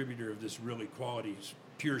distributor of this really quality,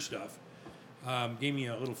 pure stuff, gave me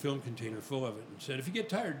a little film container full of it and said, if you get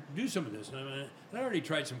tired, do some of this. And I already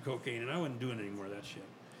tried some cocaine, and I wasn't doing any more of that shit.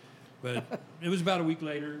 But it was about a week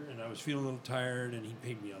later, and I was feeling a little tired, and he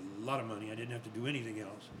paid me a lot of money. I didn't have to do anything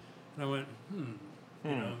else. And I went, you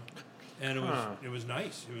know, and it was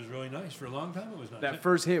nice. It was really nice. For a long time, it was nice. That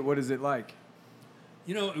first hit, what is it like?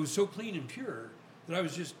 You know, it was so clean and pure that I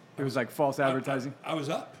was just... It was like false advertising? I was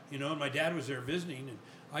up, you know, and my dad was there visiting, and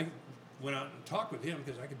I went out and talked with him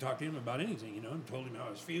because I could talk to him about anything, you know, and told him how I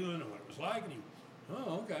was feeling and what it was like, and he,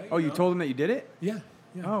 okay. Oh, you know. told him that you did it? Yeah.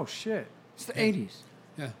 Oh, shit. It's the 80s.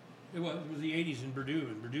 Yeah. It was the 80s in Purdue,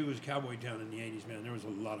 and Purdue was cowboy town in the 80s, man. There was a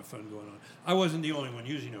lot of fun going on. I wasn't the only one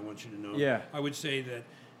using, I want you to know. Yeah. I would say that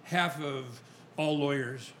half of all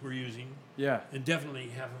lawyers were using. Yeah. And definitely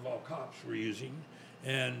half of all cops were using.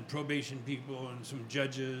 And probation people and some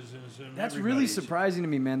judges and some That's really everybody's. surprising to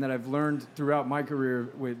me, man, that I've learned throughout my career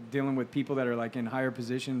with dealing with people that are like in higher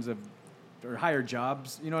positions or higher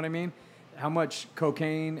jobs, you know what I mean? How much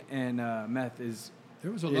cocaine and meth is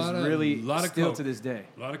There was a is lot of really lot of still coke. to this day.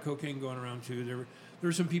 A lot of cocaine going around too. There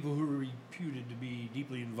were some people who were reputed to be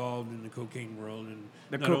deeply involved in the cocaine world, and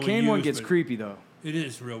The not only cocaine one used, gets but creepy though. It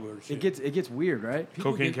is real weird. Shit. It gets weird, right?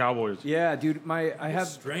 People Cocaine get- cowboys. Yeah, dude. I have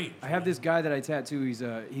strange, I have man. this guy that I tattoo.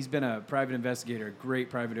 He's been a private investigator, a great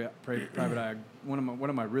private eye, one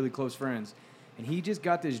of my really close friends, and he just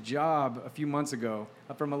got this job a few months ago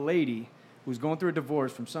from a lady who's going through a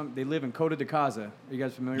divorce from some. They live in Costa de Casa. Are you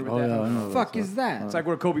guys familiar with Oh, that? yeah, I know. Fuck is that? It's like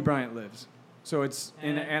where Kobe Bryant lives. So it's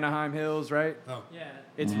in the Anaheim Hills, right? Oh. Yeah.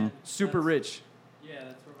 It's super That's- rich. Yeah,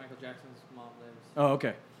 that's where Michael Jackson's mom lives. Oh,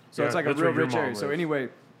 okay. So Yeah, it's like a that's real where your rich mom area. So lives. anyway,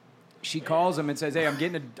 she calls him and says, "Hey, I'm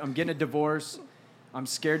getting a divorce. I'm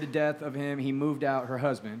scared to death of him. He moved out, her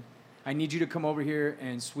husband. I need you to come over here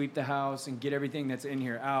and sweep the house and get everything that's in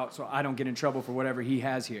here out so I don't get in trouble for whatever he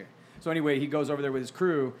has here." So anyway, he goes over there with his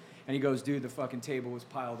crew and he goes, "Dude, the fucking table was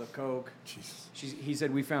piled of coke." He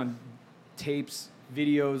said, "We found tapes,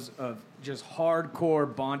 videos of just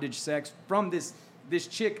hardcore bondage sex from this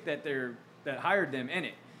chick that hired them in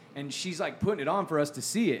it. And she's like putting it on for us to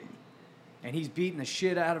see it. And he's beating the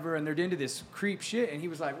shit out of her and they're into this creep shit. And he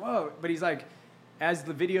was like, whoa. But he's like, as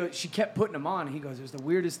the video, she kept putting him on. And he goes, it was the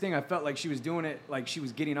weirdest thing. I felt like she was doing it, like she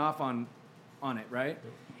was getting off on it, right?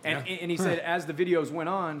 And he said, as the videos went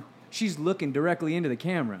on, she's looking directly into the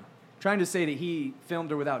camera, trying to say that he filmed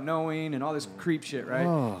her without knowing and all this creep shit, right?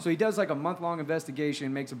 Oh. So he does like a month-long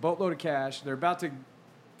investigation, makes a boatload of cash. They're about to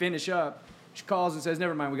finish up. She calls and says,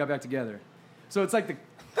 never mind, we got back together. So it's like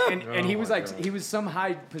and he was my like, God. he was some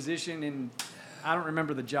high position in, I don't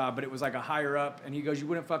remember the job, but it was like a higher up. And he goes, you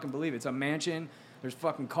wouldn't fucking believe it. It's a mansion. There's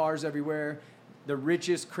fucking cars everywhere. The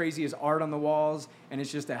richest, craziest art on the walls. And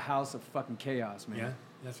it's just a house of fucking chaos, man. Yeah,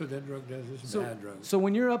 that's what that drug does. It's a bad drug. So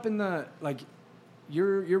when you're up in the, like,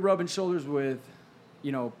 you're rubbing shoulders with,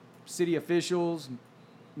 you know, city officials,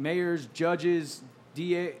 mayors, judges,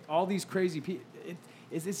 DA, all these crazy people.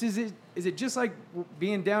 Is it just like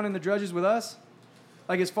being down in the drudges with us?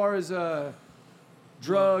 Like as far as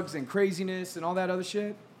drugs and craziness and all that other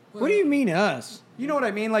shit? What do you mean us? You know what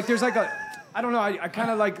I mean? Like there's like a, I don't know, I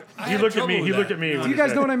kind of like, He looked at me. He looked at me. do when you he guys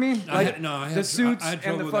said- know what I mean? I Like had- no, I had- the suits I had and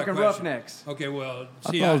trouble the with that fucking question. roughnecks. Okay, well,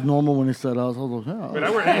 I see, thought it was normal when he said I was like, yeah.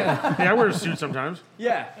 But I wear a suit sometimes.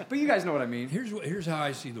 Yeah, but you guys know what I mean. here's how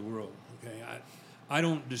I see the world. Okay, I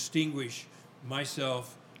don't distinguish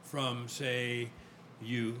myself from, say,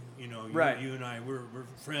 you know, Right. you and I, we're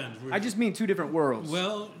friends. I just mean two different worlds.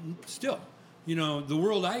 Well, still, you know, the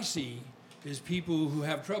world I see is people who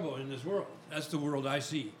have trouble in this world. That's the world I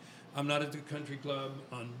see. I'm not at the country club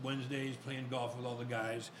on Wednesdays playing golf with all the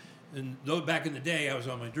guys. And though back in the day, I was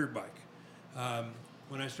on my dirt bike.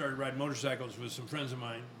 When I started riding motorcycles with some friends of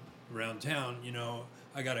mine around town, you know,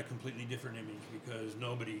 I got a completely different image because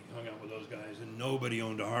nobody hung out with those guys and nobody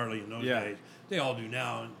owned a Harley in those days. They all do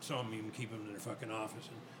now, and some of them even keep them in their fucking office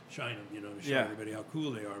and shine them, you know, to show everybody how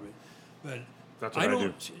cool they are. But That's what I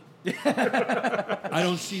do. I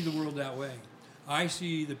don't see the world that way. I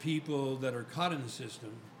see the people that are caught in the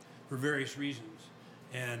system for various reasons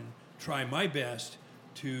and try my best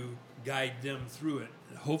to guide them through it,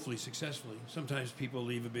 hopefully successfully. Sometimes people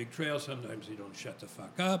leave a big trail. Sometimes they don't shut the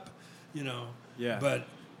fuck up, you know. Yeah. But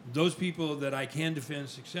those people that I can defend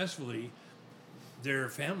successfully, they're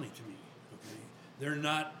family to me. Okay, they're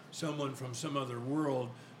not someone from some other world.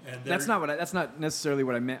 And that's not necessarily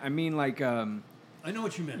what I meant. I mean, like, I know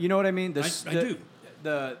what you meant. you know what I mean? I do.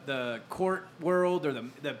 The court world or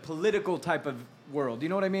the political type of world. You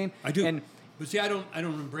know what I mean? I do. And but see, I don't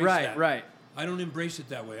embrace that. Right. I don't embrace it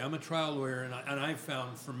that way. I'm a trial lawyer, and I've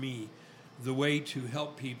found for me, the way to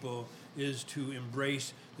help people is to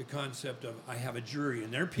embrace the concept of I have a jury,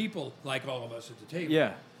 and they're people like all of us at the table.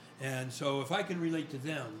 Yeah. And so if I can relate to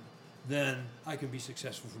them, then I can be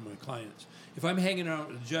successful for my clients. If I'm hanging out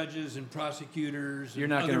with judges and prosecutors, You're and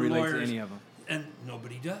not going to other relate to lawyers, any of them. and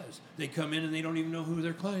nobody does. They come in and they don't even know who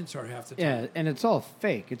their clients are half the time. Yeah, and it's all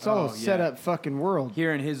fake. It's all a set up fucking world.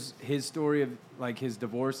 Hearing his story of like his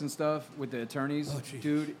divorce and stuff with the attorneys,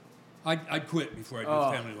 dude. I'd quit before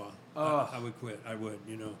I do family law. I would quit. I would,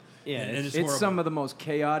 you know. Yeah, and it's It's horrible. some of the most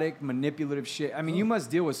chaotic, manipulative shit. I mean, you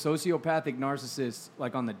must deal with sociopathic narcissists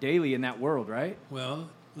like on the daily in that world, right? Well,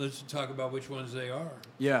 let's talk about which ones they are.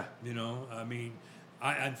 Yeah. You know, I mean,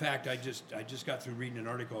 in fact, I just got through reading an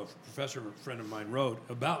article a professor friend of mine wrote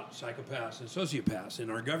about psychopaths and sociopaths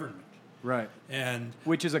in our government. Right. And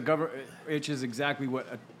Which is exactly what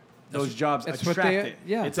those jobs that's attract. what they- it.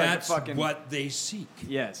 yeah. It's that's like fucking, what they seek.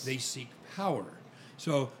 Yes. They seek power.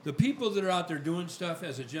 So the people that are out there doing stuff,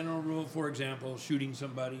 as a general rule, for example, shooting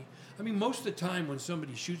somebody. I mean, most of the time when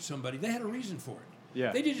somebody shoots somebody, they had a reason for it.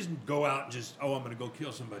 Yeah. They didn't just go out and just, I'm going to go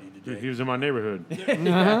kill somebody today. He was in my neighborhood.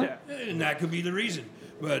 And that could be the reason.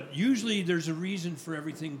 But usually there's a reason for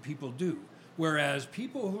everything people do. Whereas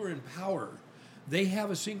people who are in power, they have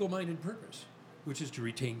a single-minded purpose, which is to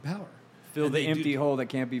retain power. Fill And the they empty do- hole that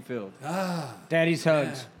can't be filled. Daddy's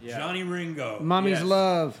hugs. Yeah. Johnny Ringo. Mommy's Yes.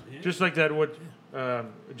 love. Just like that,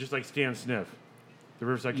 just like Stan Sniff, the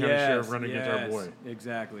Riverside County Sheriff running against our boy.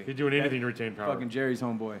 Exactly. He's doing anything to retain power. Fucking Jerry's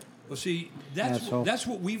homeboy. Well, see, Asshole. that's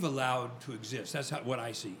what we've allowed to exist. That's what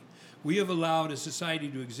I see. We have allowed a society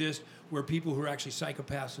to exist where people who are actually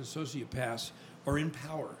psychopaths and sociopaths are in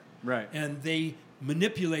power. Right. And they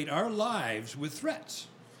manipulate our lives with threats.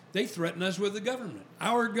 They threaten us with the government,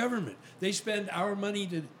 our government. They spend our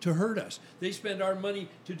money to hurt us. They spend our money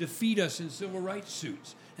to defeat us in civil rights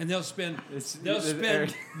suits. And they'll spend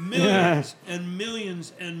millions and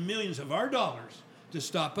millions and millions of our dollars to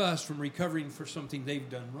stop us from recovering for something they've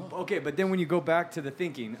done wrong. Okay, but then when you go back to the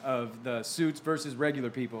thinking of the suits versus regular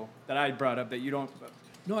people that I brought up that you don't...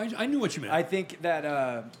 No, I knew what you meant. I think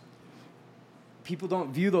that people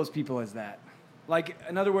don't view those people as that. Like,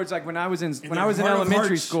 in other words, like when I was in their heart of elementary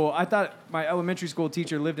hearts. school, I thought my elementary school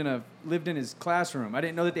teacher lived in his classroom. I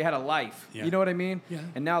didn't know that they had a life. Yeah. You know what I mean? Yeah.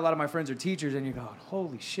 And now a lot of my friends are teachers, and you're going,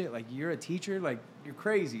 holy shit, like you're a teacher, like you're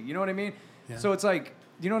crazy. You know what I mean? Yeah. So it's like,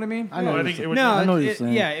 you know what I mean? I know. I what think you're it was- saying. No, I know what you're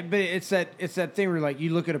saying. yeah, but it's that thing where like you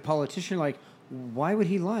look at a politician like, why would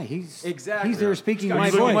he lie? He's Exactly. He's there speaking He's got my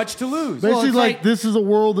so voice. much to lose. Well, Basically, it's like, like- this is the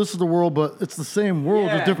world, but it's the same world,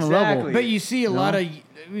 Yeah, just different exactly. level. But you see a lot know? of,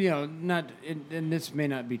 not, and this may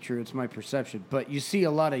not be true, it's my perception, but you see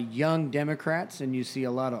a lot of young Democrats and you see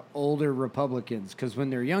a lot of older Republicans because when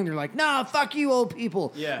they're young, they're like, nah, fuck you, old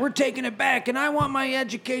people. Yeah. We're taking it back and I want my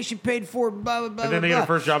education paid for, blah, blah, blah. And then they blah, get a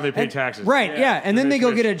blah." first job and they pay And- taxes. Right, yeah. And then they they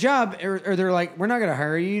go switch. get a job or they're like, we're not going to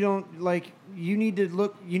hire you. You don't, like, you need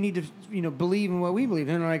to believe in what we believe.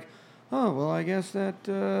 And they're like, oh, well, I guess that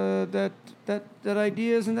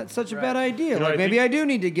idea isn't that such a bad idea. You know, Like, I maybe think- I do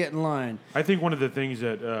need to get in line. I think one of the things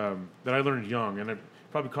that I learned young, and it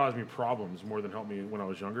probably caused me problems more than helped me when I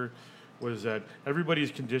was younger, was that everybody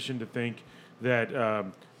is conditioned to think that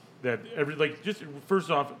just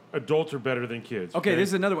first off, adults are better than kids. Okay, this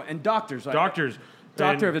is another one. And doctors. Like, doctors.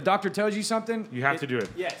 Doctor, if and the doctor tells you something, you have to do it.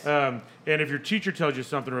 Yes. And if your teacher tells you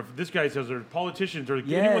something, or if this guy tells, or politicians, or anyone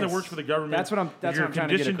that Yes. works for the government, That's what I'm you're trying to get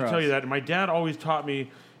conditioned to tell across. you that. And my dad always taught me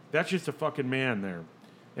that's just a fucking man there.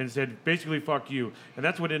 and said, basically, fuck you. And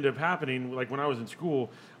that's what ended up happening. Like, when I was in school,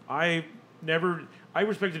 I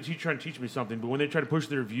respected a teacher trying to teach me something, but when they try to push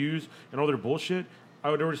their views and all their bullshit, I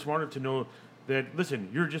would already smarter to know that, listen,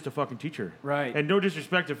 you're just a fucking teacher. Right. And no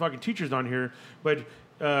disrespect to fucking teachers on here, but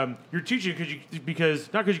you're teaching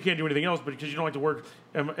because not because you can't do anything else, but because you don't like to work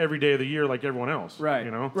every day of the year like everyone else. Right.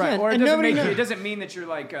 You know? Right. Yeah, Or it and doesn't, nobody make, knows. it doesn't mean that you're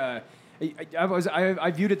like,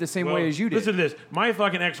 I viewed it the same way as you did. Listen to this. My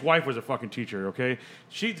fucking ex-wife was a fucking teacher, okay?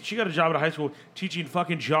 She got a job at a high school teaching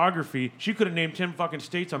fucking geography. She could have named 10 fucking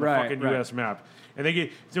states on the Right, fucking right. U.S. map. And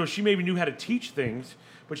so she maybe knew how to teach things,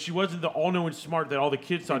 but she wasn't the all-knowing smart that all the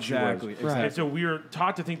kids thought Exactly, she was. exactly. And so we were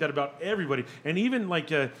taught to think that about everybody. And even like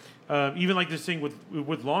this thing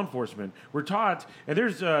with law enforcement, we're taught, and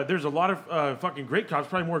there's a lot of fucking great cops,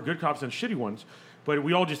 probably more good cops than shitty ones, but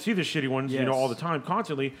we all just see the shitty ones, Yes. all the time,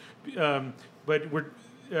 constantly. But we're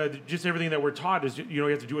just everything that we're taught is you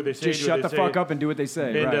have to do what they say. Just do shut what the they fuck say. up and do what they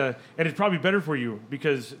say. And right. and it's probably better for you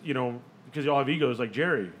because you all have egos like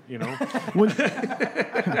Jerry.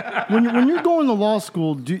 When you're going to law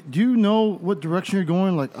school, do you know what direction you're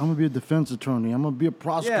going? Like, I'm gonna be a defense attorney. I'm gonna be a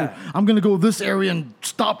prosecutor. Yeah. I'm gonna go this area and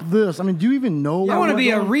stop this. I mean, do you even know? I want to what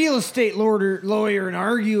be a going- real estate lawyer and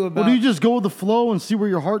argue about. Or do you just go with the flow and see where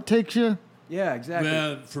your heart takes you? Yeah, exactly.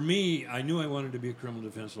 Well, for me, I knew I wanted to be a criminal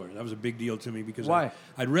defense lawyer. That was a big deal to me because Why?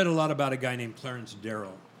 I'd read a lot about a guy named Clarence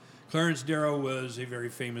Darrow. Clarence Darrow was a very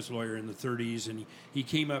famous lawyer in the 30s, and he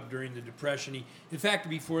came up during the Depression. In fact,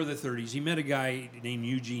 before the 30s, he met a guy named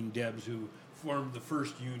Eugene Debs who formed the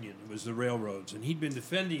first union. It was the railroads, and he'd been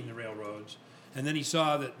defending the railroads. And then he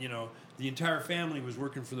saw that, the entire family was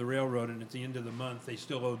working for the railroad, and at the end of the month, they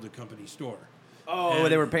still owed the company store. Oh,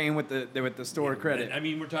 And- they were paying with the store credit. And, I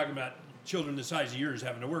mean, we're talking about children the size of yours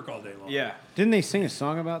having to work all day long. Yeah. Didn't they sing a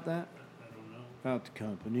song about that? I don't know. About the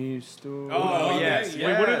company store. Oh, okay, yes. yeah.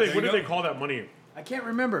 Wait, what yes. did you they go. call that money? I can't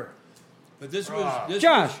remember. But this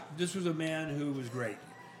Josh. was a man who was great,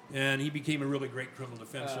 and he became a really great criminal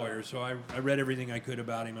defense lawyer. So I read everything I could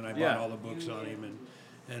about him, and I Yeah. bought all the books on him,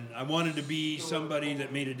 and I wanted to be somebody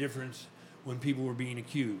that made a difference when people were being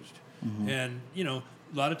accused. And a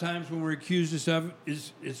lot of times when we're accused of stuff,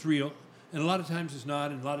 it's real, and a lot of times it's not,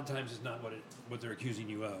 and a lot of times it's not what they're accusing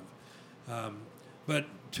you of. But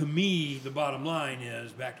to me, the bottom line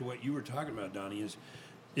is back to what you were talking about, Donnie. Is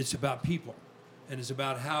it's about people, and it's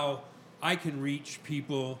about how I can reach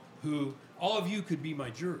people who all of you could be my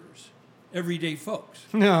jurors, everyday folks,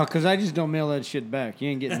 No, because I just don't mail that shit back. You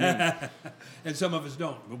ain't getting that. and some of us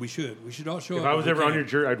don't, but we should. We should all show If up. I was we ever on can. your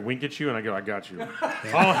jury, I'd wink at you and I'd go, I got you.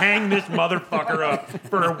 I'll hang this motherfucker up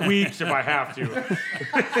for weeks if I have to.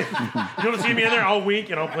 You want to see me in there? I'll wink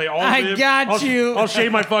and I'll play all I live. got you. I'll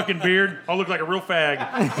shave my fucking beard. I'll look like a real fag.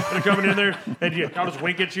 And coming in there, and I'll just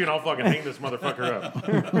wink at you and I'll fucking hang this motherfucker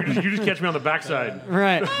up. You just catch me on the backside.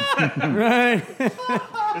 Right. Right.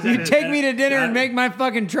 You take me to dinner and make my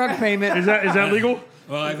fucking truck payment. Is that legal?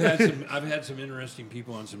 Well, I've had some interesting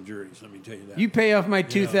people on some juries. Let me tell you that. You pay off my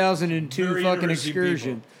 2002 Very fucking interesting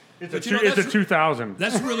excursion. people. It's But a you know, it's a that's- 2000.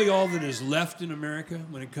 That's really all that is left in America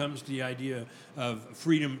when it comes to the idea of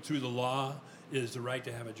freedom through the law is the right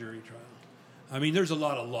to have a jury trial. I mean, there's a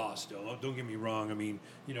lot of law still. Don't get me wrong. I mean,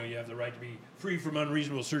 you have the right to be free from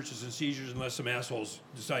unreasonable searches and seizures unless some assholes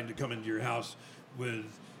decide to come into your house with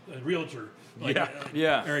a realtor. Like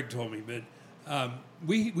Yeah. Eric told me. But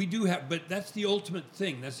we do have, but that's the ultimate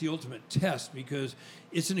thing. That's the ultimate test because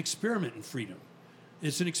it's an experiment in freedom.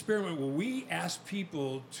 It's an experiment where we ask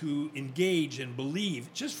people to engage and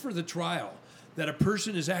believe, just for the trial, that a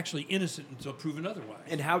person is actually innocent until proven otherwise.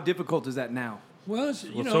 And how difficult is that now? Well, it's,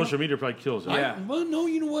 Well, social media probably kills it. Yeah. Well, no,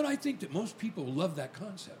 you know what? I think that most people love that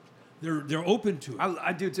concept. They're open to it.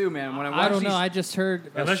 I do too, man. When I watch I don't these, know. I just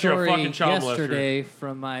heard a Unless you're a story fucking child molester. yesterday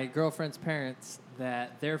from my girlfriend's parents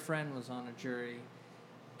that their friend was on a jury.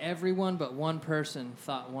 Everyone but one person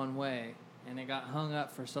thought one way, and it got hung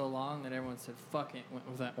up for so long that everyone said, fuck it, went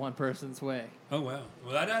with that one person's way. Oh, wow.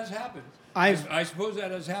 Well, that has happened. I suppose that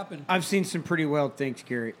has happened. I've seen some pretty wild things,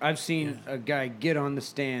 Gary. I've seen a guy get on the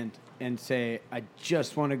stand and say, I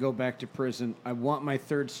just want to go back to prison. I want my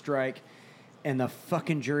third strike. And the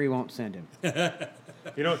fucking jury won't send him.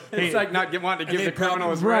 it's like not wanting to give the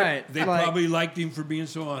criminal his Right. They like- probably liked him for being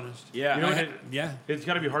so honest. Yeah. You know, Yeah. It's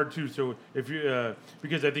got to be hard too. So if you,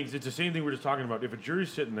 because I think it's the same thing we're just talking about. If a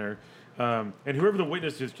jury's sitting there, and whoever the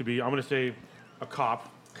witness is could be, I'm going to say, a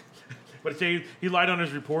cop, but say he lied on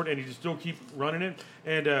his report and he just still keep running it.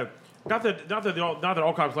 And not that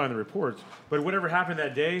all cops lie on the reports, but whatever happened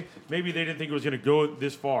that day, maybe they didn't think it was going to go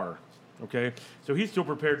this far. Okay, so he's still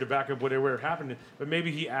prepared to back up whatever happened, but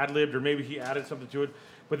maybe he ad-libbed or maybe he added something to it.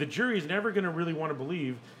 But the jury is never going to really want to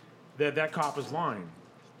believe that cop is lying.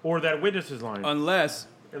 or that witness is lying. Unless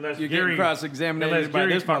you're Gary, getting cross-examinated by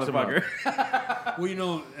Gary this fucks him up. motherfucker. Well, you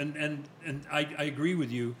know, and I agree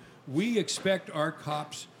with you. We expect our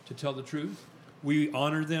cops to tell the truth. We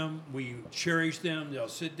honor them. We cherish them. They'll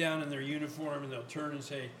sit down in their uniform and they'll turn and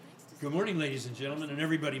say, "Good morning, ladies and gentlemen," and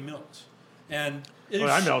everybody melts. And Well,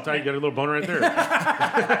 I melt. I get a little boner right there.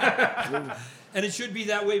 And it should be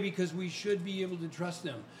that way because we should be able to trust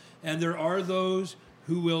them. And there are those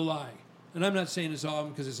who will lie. And I'm not saying it's all of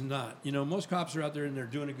them because it's not. You know, most cops are out there and they're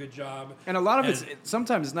doing a good job. And a lot of it's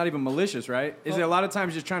sometimes it's not even malicious, right? Is it a lot of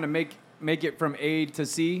times just trying to make it from A to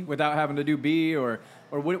C without having to do B, or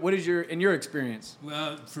what is in your experience?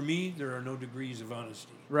 Well, for me, there are no degrees of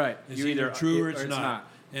honesty. Right. It's You either true or it's not. not.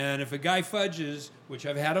 And if a guy fudges, which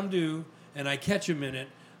I've had him do, and I catch him in it,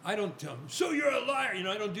 I don't tell him, "So you're a liar." You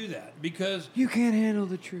know, I don't do that because You can't handle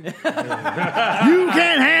the truth. You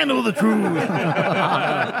can't handle the truth.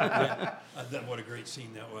 what a great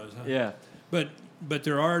scene that was. Huh? Yeah. But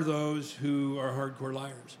there are those who are hardcore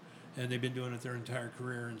liars, and they've been doing it their entire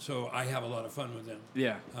career, and so I have a lot of fun with them.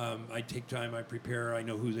 Yeah. I take time, I prepare, I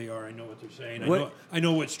know who they are, I know what they're saying, What- I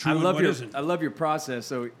know what's true I and love what your isn't. I love your process.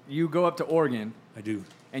 So you go up to Oregon I do.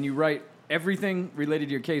 and you write everything related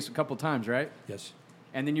to your case a couple times, right? Yes.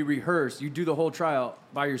 And then you rehearse. You do the whole trial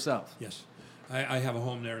by yourself. Yes. I have a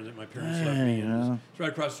home there that my parents left me. And it's right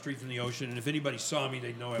across the street from the ocean. And if anybody saw me,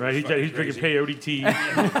 they'd know I was Right, fucking he's drinking crazy. peyote tea.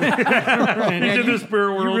 He's in the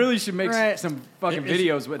spirit world. You really should make Right. some fucking It's-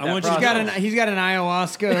 videos with I that want you to process. He's got an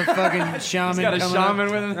ayahuasca fucking shaman. He's got a coming up. shaman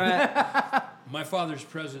with him. Right. My father's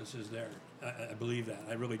presence is there. I believe that.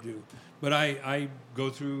 I really do. But I go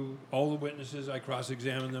through all the witnesses. I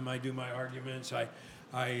cross-examine them. I do my arguments.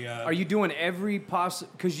 Are you doing every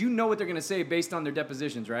possible? Because you know what they're going to say based on their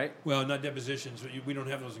depositions, right? Well, not depositions. We don't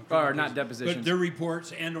have those in Or criminal not cases. depositions. But their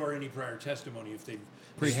reports and/or any prior testimony if they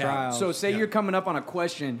have. Trials. So say Yeah. you're coming up on a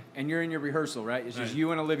question and you're in your rehearsal, right? It's just Right.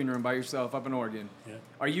 you in a living room by yourself up in Oregon. Yeah.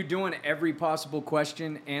 Are you doing every possible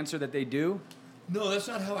question answer that they do? No, that's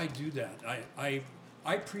not how I do that.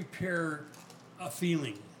 I prepare a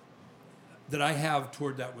feeling that I have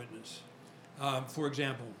toward that witness. For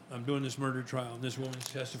example, I'm doing this murder trial, and this woman's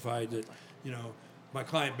testified that, you know, my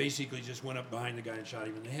client basically just went up behind the guy and shot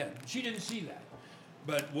him in the head. She didn't see that.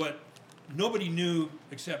 But what nobody knew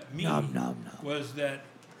except me was that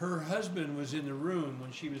her husband was in the room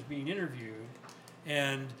when she was being interviewed,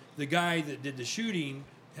 and the guy that did the shooting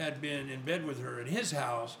had been in bed with her in his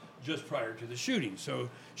house just prior to the shooting. So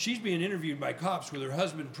she's being interviewed by cops with her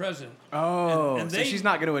husband present. Oh, and so she's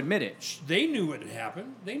not going to admit it. They knew what had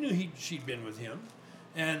happened. They knew she'd been with him.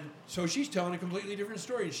 And so she's telling a completely different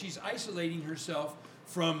story. And she's isolating herself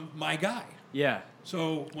from my guy. Yeah.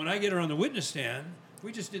 So when I get her on the witness stand,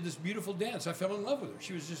 we just did this beautiful dance. I fell in love with her.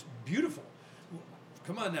 She was just beautiful.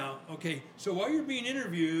 Come on now. Okay, so while you're being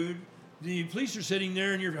interviewed, the police are sitting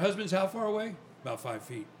there and your husband's how far away? About 5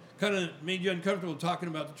 feet. Kind of made you uncomfortable talking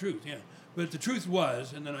about the truth, yeah. But the truth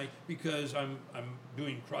was, and then because I'm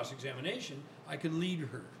doing cross-examination, I can lead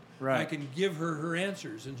her. Right. I can give her her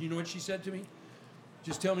answers. And you know what she said to me?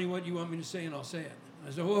 "Just tell me what you want me to say and I'll say it."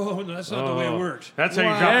 I said, "Whoa, no, that's not the way it works." That's how you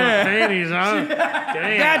drop those panties, huh?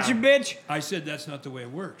 Damn. Gotcha, bitch. I said, "That's not the way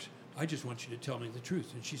it works. I just want you to tell me the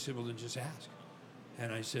truth." And she said, "Well, then just ask."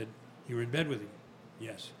 And I said, "You were in bed with him?"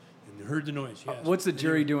 "Yes." "And heard the noise?" "Yes." What's the "And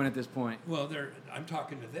jury you- doing at this point? Well, I'm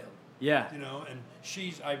talking to them. Yeah. You know, and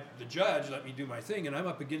the judge let me do my thing, and I'm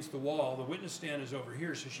up against the wall. The witness stand is over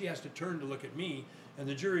here, so she has to turn to look at me, and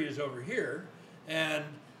the jury is over here, and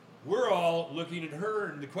we're all looking at her,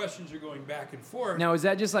 and the questions are going back and forth. Now, is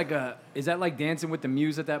that just like is that like Dancing with the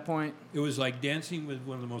Muse at that point? It was like dancing with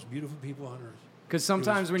one of the most beautiful people on earth. Because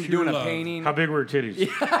sometimes was when you're pure doing a love. painting, How big were her titties?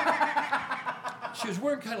 She was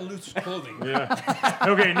wearing kind of loose clothing. Yeah.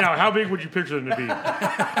 Okay, now how big would you picture them to be?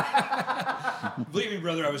 Believe me,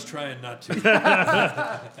 brother, I was trying not to.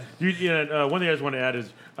 One thing I just want to add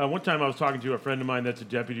is one time I was talking to a friend of mine that's a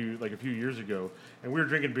deputy like a few years ago, and we were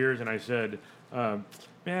drinking beers, and I said,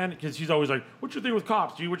 man, because he's always like, "What's your thing with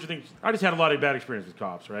cops? What you think?" I just had a lot of bad experience with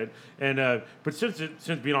cops, right? And but since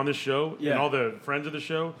being on this show and all the friends of the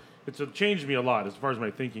show, it's changed me a lot as far as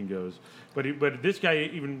my thinking goes. But this guy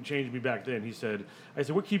even changed me back then. He said, I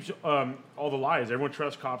said, "What keeps all the lies? Everyone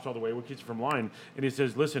trusts cops all the way. What keeps them from lying?" And he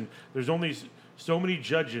says, "Listen, there's only so many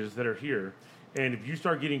judges that are here. And if you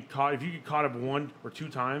start getting caught, if you get caught up 1 or 2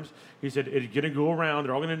 times," he said, "it's going to go around.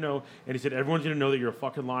 They're all going to know." And he said, "Everyone's going to know that you're a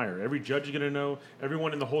fucking liar. Every judge is going to know.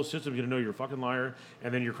 Everyone in the whole system is going to know you're a fucking liar.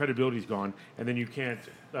 And then your credibility's gone. And then you can't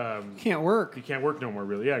work. You can't work no more,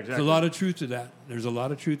 really." Yeah, exactly. There's a lot of truth to that. There's a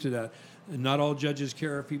lot of truth to that. And not all judges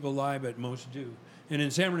care if people lie, but most do. And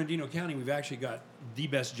in San Bernardino County, we've actually got the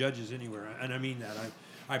best judges anywhere. And I mean that.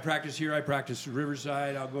 I practice here. I practice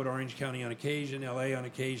Riverside. I'll go to Orange County on occasion, L.A. on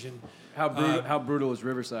occasion. How brutal is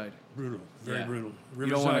Riverside? Brutal, very brutal. You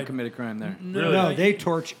don't want to commit a crime there. No, they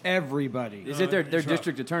torch everybody. Is it their it's rough.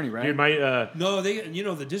 district attorney, right? Dude, my No,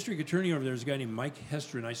 the district attorney over there is a guy named Mike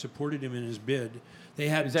Hester, and I supported him in his bid. They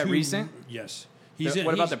had Is that recent? Yes.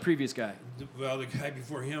 What about the previous guy? Well, the guy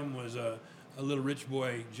before him was a little rich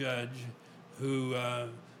boy judge who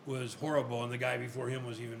was horrible, and the guy before him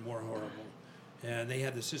was even more horrible. And they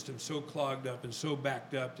had the system so clogged up and so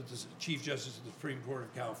backed up that the Chief Justice of the Supreme Court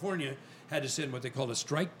of California had to send what they called a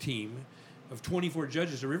strike team of 24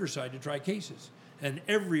 judges to Riverside to try cases. And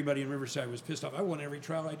everybody in Riverside was pissed off. I won every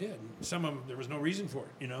trial I did. Some of them, there was no reason for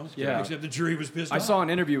it, Yeah. except the jury was pissed off. I saw an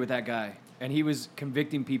interview with that guy, and he was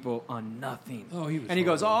convicting people on nothing. Oh, he was And he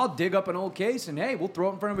goes, horrible. I'll dig up an old case, and hey, we'll throw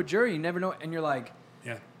it in front of a jury. You never know. And you're like,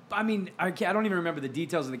 Yeah. I mean, I don't even remember the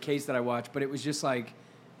details of the case that I watched, but it was just like,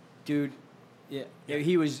 dude,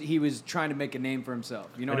 he was trying to make a name for himself.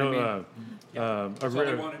 You know what I mean? That's all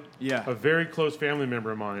they wanted. Yeah. A very close family member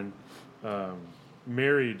of mine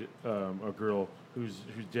married a girl whose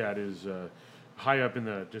dad is high up in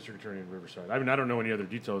the district attorney in Riverside. I mean, I don't know any other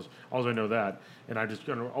details. All I know that, and I just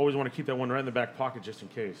always want to keep that one right in the back pocket just in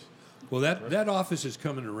case. Well, that office is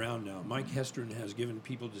coming around now. Mike Hestern has given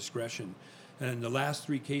people discretion. And the last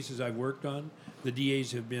 3 cases I've worked on, the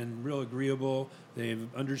DAs have been real agreeable. They've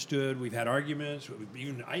understood. We've had arguments.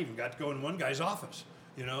 I even got to go in one guy's office.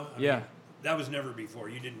 I mean, that was never before.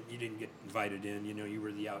 You didn't get invited in. You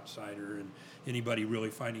were the outsider, and anybody really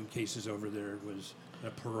fighting cases over there was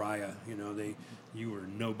a pariah. You were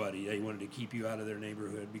nobody. They wanted to keep you out of their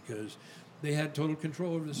neighborhood because they had total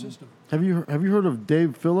control over the system. Have you heard of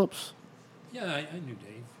Dave Phillips? Yeah, I knew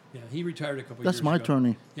Dave. Yeah, he retired a couple That's years my ago.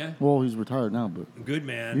 attorney. Yeah. Well, he's retired now, but Good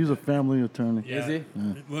man. he's a family attorney. Yeah. Is he?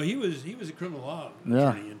 Yeah. Well, he was a criminal law Yeah.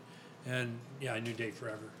 attorney, and I knew Dave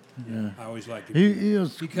forever. Yeah. I always liked him. He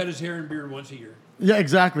He cut his hair and beard once a year. Yeah,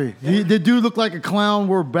 exactly. The dude looked like a clown,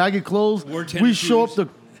 wore baggy clothes. Wore tennis We show up shoes.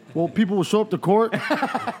 people would show up to court,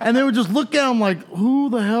 and they would just look at him like, who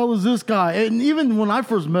the hell is this guy? And even when I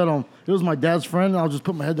first met him, it was my dad's friend, and I'll just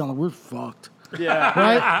put my head down like, we're fucked. Yeah.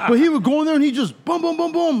 Right? But he would go in there, and he just, boom, boom,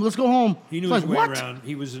 boom, boom, let's go home. He knew It's his like, way what? around.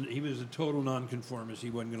 He was a total nonconformist. He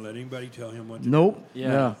wasn't going to let anybody tell him what to do. Nope.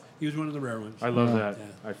 Yeah. He was one of the rare ones. I love that.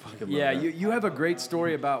 Yeah. I fucking love Yeah, that. you have a great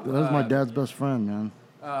story about That's my dad's best friend,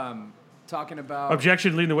 man. talking about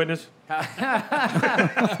Objection, leading the witness.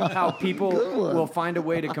 how people will find a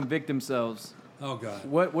way to convict themselves. Oh, God.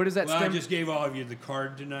 What does that Well, I stem? just gave all of you the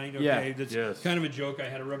card tonight, okay? Yeah. That's Yes. kind of a joke. I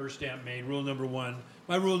had a rubber stamp made. Rule number 1.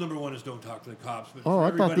 My rule number 1 is don't talk to the cops. But Oh, for I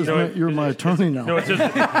thought everybody this else- meant you're my attorney now. No, it says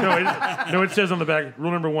it says on the back,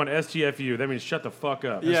 rule number 1, STFU. That means shut the fuck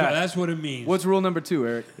up. Yeah. That's what it means. What's rule number 2,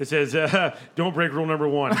 Eric? It says don't break rule number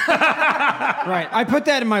 1. Right. I put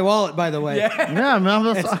that in my wallet, by the way. Yeah,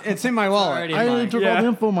 man. It's in my wallet. already I mine. took all the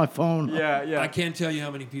info on my phone. Yeah. I can't tell you how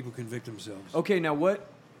many people convict themselves. Okay, now what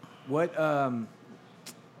oh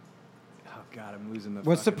God, I'm losing the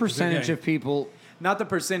What's the fucking- percentage okay. of people? not the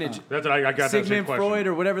percentage. That's what I got. That same Sigmund question. Freud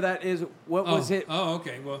or whatever that is. What was it? Oh,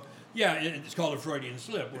 okay. Well, yeah, it's called a Freudian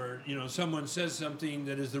slip, where someone says something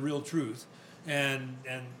that is the real truth, and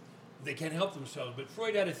they can't help themselves. But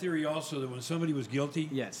Freud had a theory also that when somebody was guilty,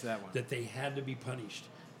 Yes, that one. that they had to be punished.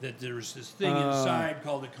 That there was this thing inside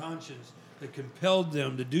called the conscience that compelled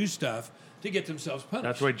them to do stuff to get themselves punished.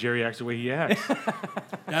 That's why Jerry acts the way he acts.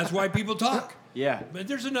 That's why people talk. Yeah. But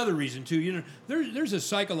there's another reason too. There's a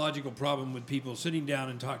psychological problem with people sitting down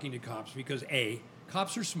and talking to cops because A,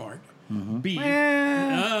 cops are smart. B,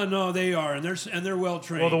 no, they are, and they're well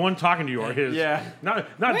trained. Well, the one talking to you are his. Yeah. Not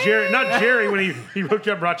Jerry when he hooked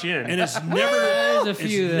you up, brought you in. And it's never There's a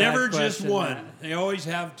few it's that never just question one. that. They always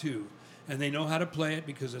have two, and they know how to play it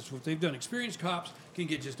because that's what they've done. Experienced cops can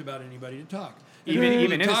get just about anybody to talk. And Even- the people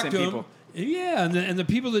even that talk innocent to 'em- people. yeah, and the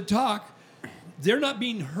people that talk, they're not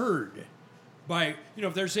being heard by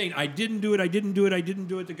if they're saying I didn't do it,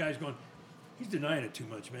 the guy's going, he's denying it too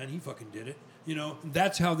much, man. He fucking did it.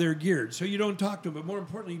 That's how they're geared. So you don't talk to them, but more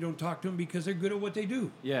importantly, you don't talk to them because they're good at what they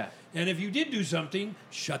do. Yeah. And if you did do something,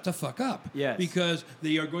 shut the fuck up. Yes. Because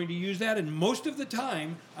they are going to use that. And most of the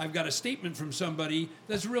time, I've got a statement from somebody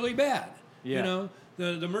that's really bad. Yeah.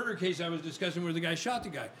 The murder case I was discussing where the guy shot the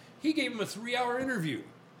guy. He gave him a 3-hour interview.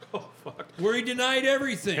 Oh, fuck. Where he denied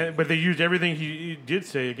everything. But they used everything he did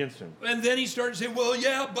say against him. And then he started saying, well,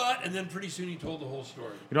 yeah, but. And then pretty soon he told the whole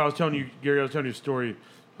story. I was telling you, Gary, a story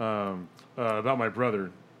about my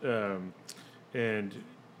brother. And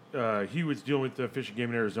he was dealing with the Fish and Game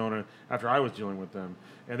in Arizona after I was dealing with them.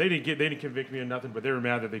 And they didn't convict me of nothing, but they were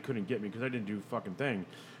mad that they couldn't get me because I didn't do a fucking thing.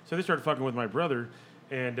 So they started fucking with my brother.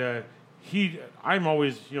 And I'm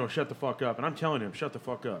always, shut the fuck up. And I'm telling him, shut the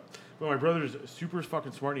fuck up. But my brother's super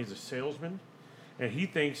fucking smart, and he's a salesman. And he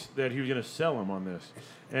thinks that he was going to sell him on this.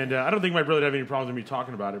 And I don't think my brother would have any problems with me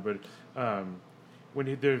talking about it, but when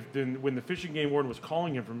the fishing game warden was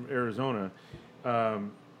calling him from Arizona,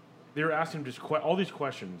 they were asking him just all these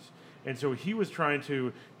questions. And so he was trying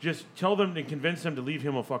to just tell them and convince them to leave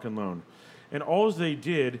him a fucking alone. And all they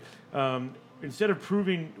did, instead of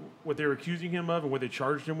proving what they were accusing him of and what they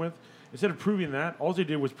charged him with, instead of proving that, all they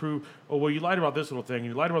did was prove, oh, well, you lied about this little thing, and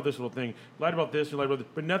you lied about this little thing, you lied about this, you lied about this,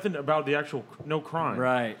 but nothing about the actual, no crime.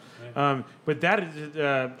 Right. But that is,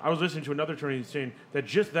 I was listening to another attorney saying that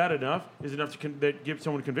just that enough is enough to get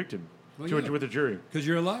someone convicted with a jury. Because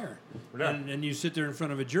you're a liar. Yeah. And you sit there in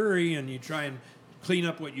front of a jury and you try and clean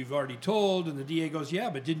up what you've already told, and the DA goes, yeah,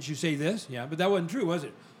 but didn't you say this? Yeah, but that wasn't true, was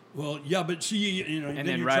it? Well, yeah, but she, and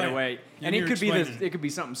then right away, and it could be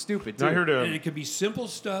something stupid too. I heard and it could be simple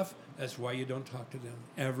stuff. That's why you don't talk to them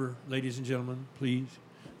ever, ladies and gentlemen. Please,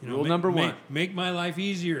 rule number one: make my life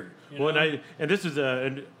easier. Well, and this is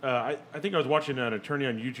I think I was watching an attorney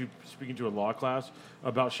on YouTube speaking to a law class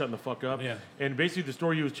about shutting the fuck up. Yeah. And basically, the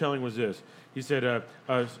story he was telling was this: he said,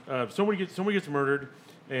 somebody gets murdered,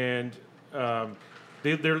 and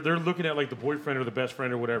they're looking at like the boyfriend or the best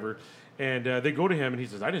friend or whatever. And they go to him, and he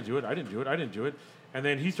says, I didn't do it. And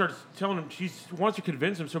then he starts telling him, she wants to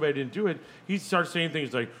convince him somebody didn't do it. He starts saying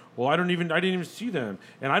things like, well, I didn't even see them.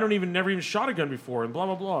 And I never even shot a gun before, and blah,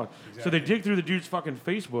 blah, blah. Exactly. So they dig through the dude's fucking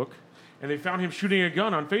Facebook, and they found him shooting a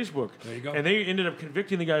gun on Facebook. There you go. And they ended up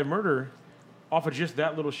convicting the guy of murder off of just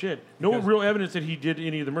that little shit. No real evidence that he did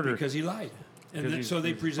any of the murder. Because he lied. And so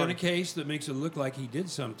they present a case that makes it look like he did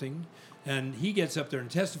something, and he gets up there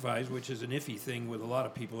and testifies, which is an iffy thing with a lot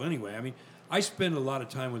of people anyway. I mean, I spend a lot of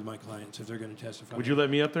time with my clients if they're going to testify. Would you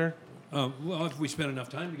let me up there? Well, if we spend enough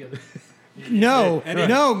time together. No,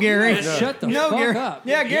 Gary. Shut the fuck up.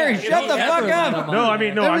 Yeah, Gary, shut the fuck up.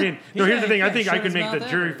 Here's the thing. I think I could make the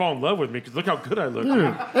jury fall in love with me because look how good I look.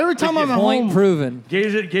 Dude, every time I'm at Point home, proven.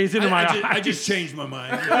 Gaze into my eyes. I just changed my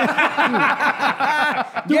mind.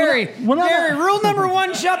 Gary, rule number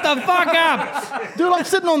one, shut the fuck up. dude, I'm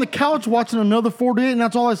sitting on the couch watching another 48, and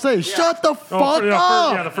that's all I say. Shut the fuck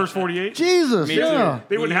up. The first 48. Jesus, yeah.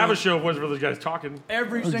 They wouldn't have a show if it wasn't for those guys talking.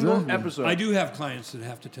 Every single episode. I do have clients that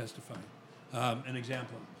have to testify. An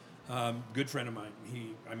example, good friend of mine.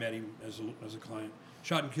 I met him as a client.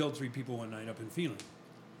 Shot and killed 3 people one night up in Phelan.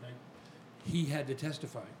 Right? He had to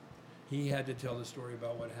testify. He had to tell the story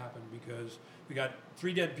about what happened because we got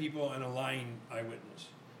 3 dead people and a lying eyewitness.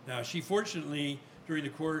 Now, she fortunately, during the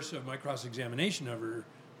course of my cross-examination of her,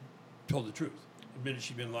 told the truth. Admitted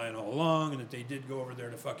she'd been lying all along and that they did go over there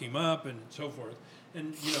to fuck him up and so forth.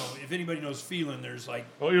 And, if anybody knows Phelan, there's like...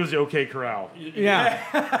 Oh, it was the OK Corral.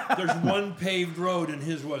 Yeah. There's one paved road and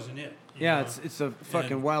his wasn't it. Yeah, it's a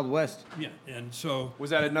fucking Wild West. Yeah, and so... Was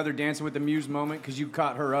that another Dancing with the Muse moment? Because you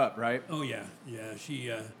caught her up, right? Oh, yeah. Yeah,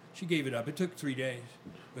 she gave it up. It took 3 days,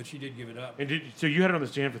 but she did give it up. And so you had it on the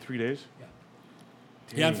stand for 3 days? Yeah.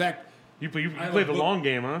 Yeah, in fact... You played the long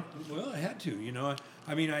game, huh? Well, I had to,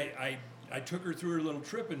 I mean, I took her through her little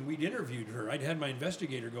trip, and we'd interviewed her. I'd had my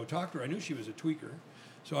investigator go talk to her. I knew she was a tweaker.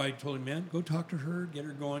 So I told him, man, go talk to her, get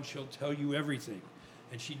her going. She'll tell you everything.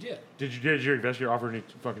 And she did. Did your investigator offer any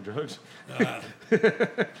fucking drugs?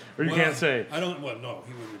 Or you can't say? No, he wouldn't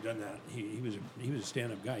have done that. He was a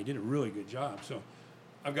stand-up guy. He did a really good job. So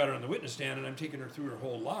I've got her on the witness stand, and I'm taking her through her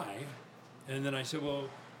whole lie. And then I said, well,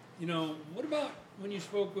 what about when you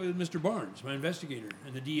spoke with Mr. Barnes, my investigator?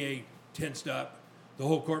 And the DA tensed up. The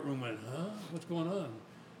whole courtroom went, huh? What's going on?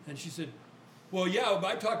 And she said, well, yeah,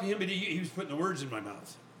 I talked to him, but he was putting the words in my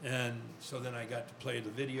mouth. And so then I got to play the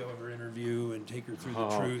video of her interview and take her through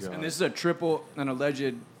the truth. God. And this is an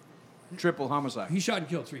alleged triple homicide. He shot and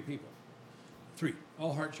killed 3 people. 3.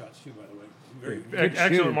 All heart shots, too, by the way. Very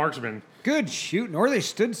excellent marksman. Good shooting. Or they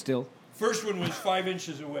stood still. First one was 5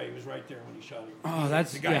 inches away. He was right there when he shot him. Oh,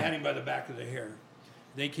 that's... The guy had him by the back of the hair.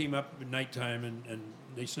 They came up at nighttime, and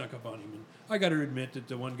they snuck up on him. And I got to admit that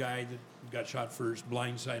the one guy that got shot first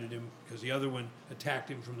blindsided him because the other one attacked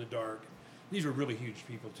him from the dark. These were really huge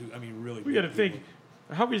people, too. I mean, really We got to think,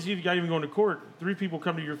 how is the guy even going to court? 3 people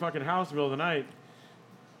come to your fucking house in the middle of the night.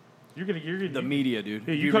 You're the media, dude.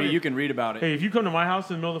 Hey, you can read about it. Hey, if you come to my house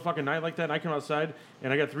in the middle of the fucking night like that and I come outside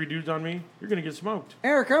and I got 3 dudes on me, you're going to get smoked.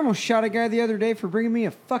 Eric, I almost shot a guy the other day for bringing me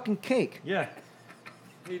a fucking cake. Yeah.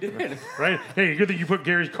 He did. Right? Hey, good that you put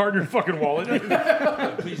Gary's card in your fucking wallet.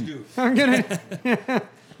 Please do. I'm gonna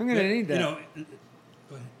need that. Go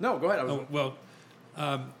ahead. No, go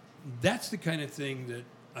ahead. That's the kind of thing that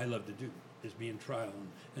I love to do, is be in trial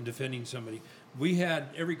and defending somebody. We had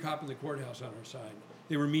every cop in the courthouse on our side.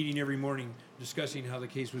 they were meeting every morning discussing how the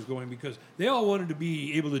case was going because they all wanted to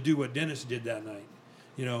be able to do what Dennis did that night.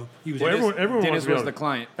 You know, he was Well, everyone Dennis wants to be was able the to-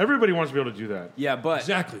 client. Everybody wants to be able to do that. Yeah, but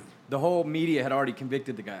exactly. the whole media had already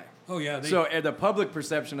convicted the guy. Oh yeah. So the public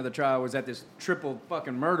perception of the trial was that this triple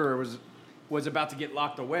fucking murderer was about to get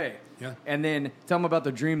locked away. Yeah. And then tell him about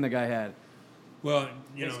the dream the guy had. Well,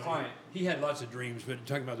 you His know, client. he had lots of dreams, but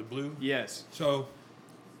talking about the blue. Yes. So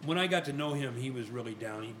when I got to know him, he was really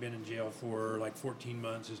down. He'd been in jail for like 14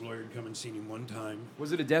 months. His lawyer had come and seen him one time.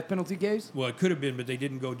 Was it a death penalty case? Well, it could have been, but they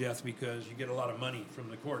didn't go death because you get a lot of money from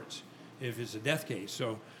the courts if it's a death case.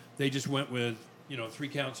 So they just went with, 3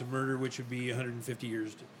 counts of murder, which would be 150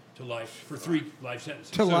 years to life for 3 life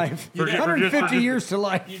sentences. To life. you'd have- 150 years to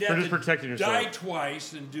life. You'd For have just to protecting yourself. die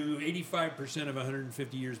twice and do 85% of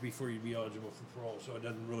 150 years before you'd be eligible for parole. So it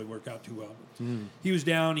doesn't really work out too well. He was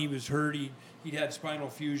down. He was hurt. He'd had spinal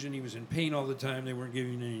fusion. He was in pain all the time. They weren't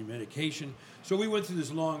giving him any medication. So we went through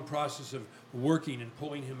this long process of working and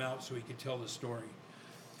pulling him out so he could tell the story.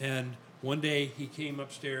 And one day he came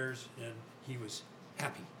upstairs and he was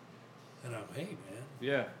happy. And I'm, hey, man.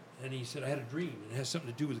 Yeah. And he said, I had a dream, and it has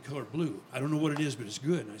something to do with the color blue. I don't know what it is, but it's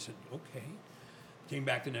good. And I said, okay. Came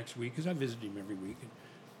back the next week, because I visited him every week. And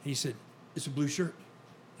he said, it's a blue shirt.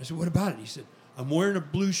 I said, what about it? He said, I'm wearing a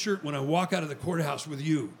blue shirt when I walk out of the courthouse with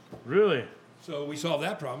you. Really? So we solved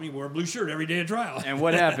that problem. He wore a blue shirt every day of trial. And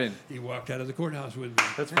what happened? He walked out of the courthouse with me.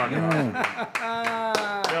 That's fucking awesome.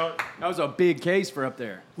 That was a big case for up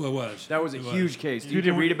there. Well, it was. That was a It huge case. You Dude,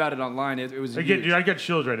 can we- read about it online. It was I huge. get, dude, I got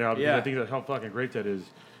chills right now because Yeah. I think that how fucking great that is.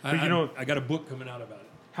 But I got a book coming out about it.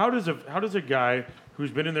 how does a guy who's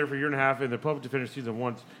been in there for a year and a half and the public defender sees him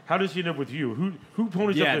once, how does he end up with you? Who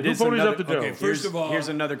ponies Yeah, up the, who this ponies another- up the dough? Okay, first of all, here's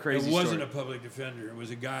another crazy It wasn't story. a public defender. It was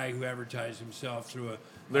a guy who advertised himself through a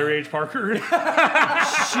Larry H. Parker. Shit.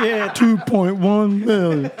 2.1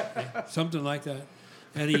 million. something like that.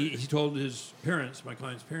 And he told his parents, my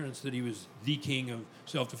client's parents, that he was the king of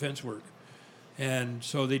self-defense work. And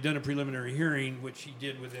so they'd done a preliminary hearing, which he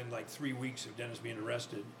did within like 3 weeks of Dennis being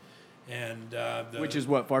arrested. And Which is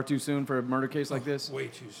what, far too soon for a murder case like this? way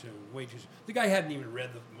too soon. Way too soon. The guy hadn't even read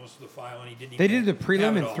most of the file, and he didn't. They even did the prelim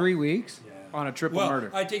have it in all. 3 weeks? Yeah. On a triple well,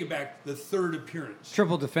 murder. I take it back. The third appearance.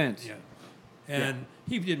 Triple defense. Yeah. And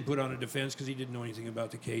he didn't put on a defense because he didn't know anything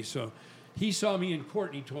about the case. So he saw me in court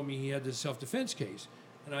and he told me he had this self-defense case.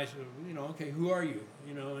 And I said, okay, who are you?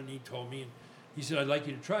 And he told me, and he said, I'd like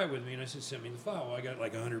you to try it with me. And I said, send me the file. Well, I got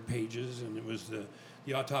like 100 pages, and it was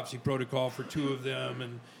the autopsy protocol for 2 of them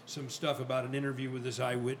and some stuff about an interview with this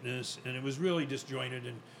eyewitness. And it was really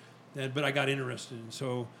disjointed, but I got interested. And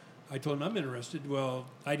so I told him I'm interested. Well,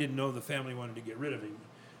 I didn't know the family wanted to get rid of him.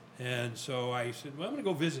 And so I said, well, I'm going to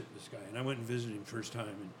go visit this guy. And I went and visited him first time.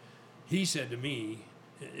 And he said to me,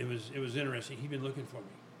 it was interesting. He'd been looking for me.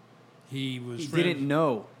 He didn't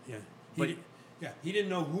know. Yeah. But- He didn't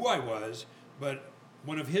know who I was, but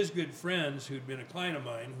one of his good friends, who'd been a client of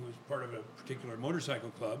mine, who was part of a particular motorcycle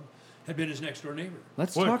club, had been his next door neighbor.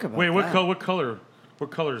 Let's talk about that. What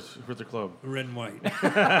colors was the club? Red and white.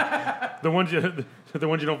 The ones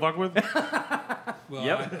you don't fuck with? Well,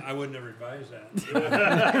 Yep. I would never advise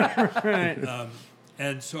that. Right.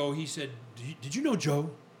 And so he said, did you know Joe?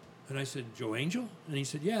 And I said, Joe Angel? And he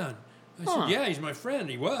said, yeah. I said, yeah, he's my friend.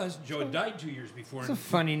 He was. Joe had died 2 years before. It's a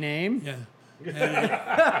funny name. Yeah. And he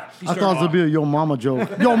I started thought it would be a Yo Mama joke.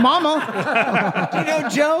 Yo Mama! Do you know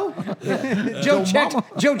Joe?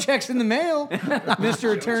 Joe checks in the mail,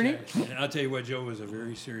 Mr. Attorney. And I'll tell you what, Joe was a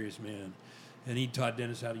very serious man. And he taught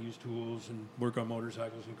Dennis how to use tools and work on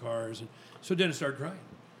motorcycles and cars. And so Dennis started crying.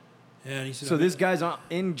 And he said, So this guy's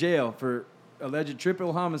in jail for alleged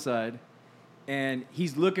triple homicide, and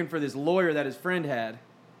he's looking for this lawyer that his friend had.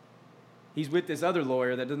 He's with this other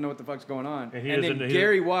lawyer that doesn't know what the fuck's going on. And he And doesn't- then he-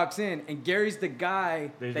 Gary walks in, and Gary's the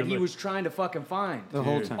guy He's that been he look- was trying to fucking find. The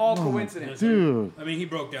whole time. All coincidence. Dude. I mean, he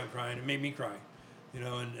broke down crying. It made me cry.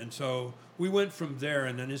 And so we went from there,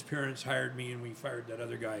 and then his parents hired me, and we fired that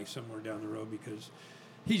other guy somewhere down the road because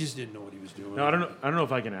he just didn't know what he was doing. No, I don't know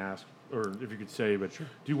if I can ask or if you could say, but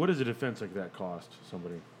dude, what does a defense like that cost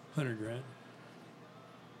somebody? $100,000.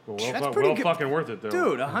 Well, That's pretty good. fucking worth it though.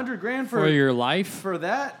 Dude, $100,000 For your life? for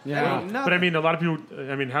that? Yeah. That ain't nothing. But I mean, a lot of people.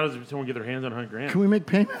 I mean, how does someone get their hands on $100,000? Can we make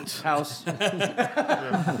payments? house. Hey,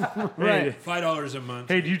 $5 a month.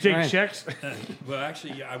 hey, do you take Right. checks? Well,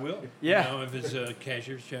 actually, yeah, I will. Yeah. If it's a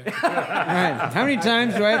cashier's check. Right. How many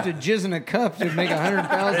times do I have to jizz in a cup to make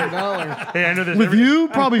 $100,000? Hey, I know this. With you,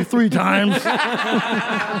 probably 3 times.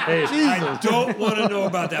 Hey, Don't want to know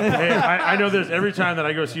about that part. hey, I know this. Every time that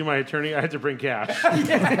I go see my attorney, I have to bring cash.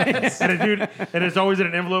 and it's always in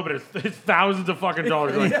an envelope, and it's thousands of fucking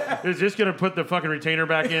dollars. Like, is this gonna put the fucking retainer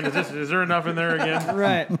back in? Is there enough in there again?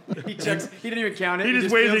 Right. He checks. He didn't even count it. He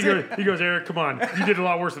just waits. He goes, Eric, come on, you did a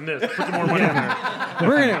lot worse than this. Put some more money in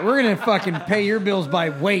there. We're gonna fucking pay your bills by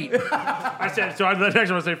weight. I said, so the next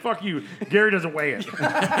one I say, fuck you. Gary doesn't weigh it.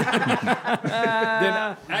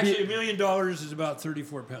 Actually, $1 million is about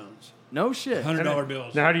 34 pounds. No shit. $100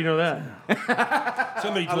 bills. Now, how do you know that?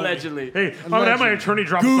 Somebody told me. Allegedly. Hey, I'm gonna have my attorney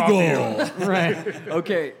drop this off to you. Right.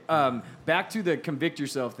 Okay. Back to the convict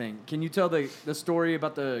yourself thing. Can you tell the story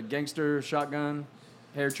about the gangster shotgun,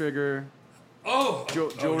 hair trigger, Oh,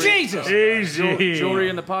 jewelry? Jesus. Easy. Jewelry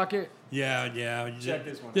in the pocket. yeah. Check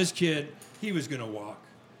this one. This kid, he was going to walk.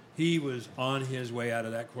 He was on his way out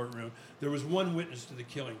of that courtroom. There was one witness to the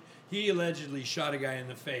killing. He allegedly shot a guy in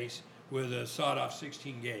the face with a sawed-off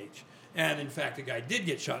 16 gauge. And in fact, the guy did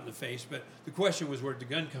get shot in the face, but the question was, where'd the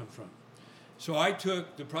gun come from? So I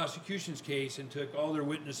took the prosecution's case and took all their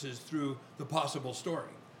witnesses through the possible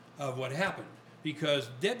story of what happened, because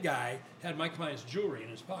dead guy had my client's jewelry in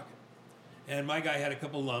his pocket. And my guy had a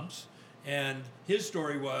couple lumps, and his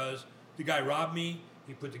story was, the guy robbed me,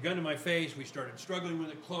 he put the gun in my face, we started struggling with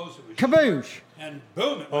it close, it was Kaboosh. and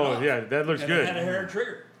boom, it went Oh, off. yeah, that looks and good. It had a hair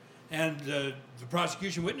trigger. And the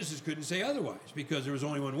prosecution witnesses couldn't say otherwise because there was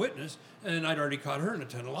only one witness, and I'd already caught her in a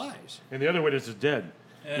ton of lies. And the other witness is dead.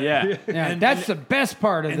 And- Yeah. Yeah, that's the best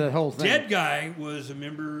part of the whole thing. Dead guy was a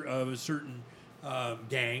member of a certain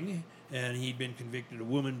gang, and he'd been convicted of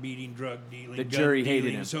woman beating, drug dealing, The gun jury dealing,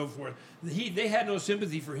 hated him. and so forth. They had no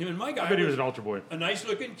sympathy for him, and my guy I bet he was an altar boy. a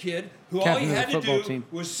nice-looking kid who all Captain he of the had to football do team.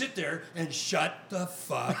 was sit there and shut the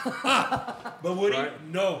fuck up. But Woody, Right.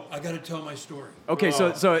 no, I got to tell my story. Okay, so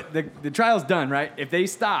the trial's done, right? If they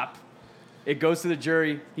stop, it goes to the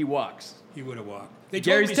jury. He walks. He would have walked. They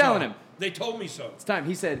Gary's told me telling so. him. They told me so. It's time.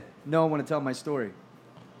 He said, "No, I want to tell my story."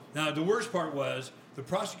 Now, the worst part was the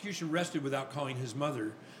prosecution rested without calling his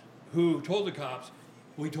mother, who told the cops,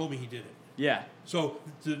 well, he told me he did it. Yeah. So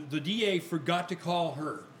the DA forgot to call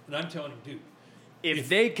her. And I'm telling him, dude. If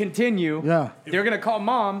they continue, Yeah. they're gonna call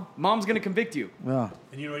mom. Mom's gonna convict you. Yeah.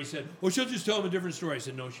 And you know what he said? Well, she'll just tell him a different story. I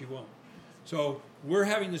said, no, she won't. So we're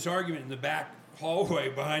having this argument in the back hallway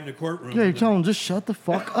behind the courtroom. Yeah, you tell him, just shut the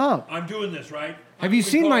fuck up. I'm doing this, right? Have I'm you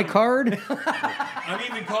even seen my calling him- card? I'm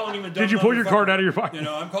even calling him a dumb Did you pull your motherfucker. card out of your pocket? You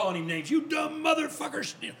know, I'm calling him names. You dumb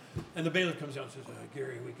motherfuckers. And the bailiff comes out and says,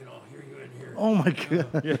 Gary, we can all hear you in here. Oh my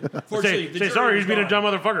god. Fortunately, Say the jury sorry, was he's being a gone.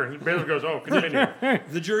 dumb motherfucker. The bailiff goes, oh, continue.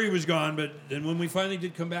 The jury was gone, but then when we finally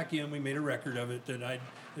did come back in, we made a record of it that I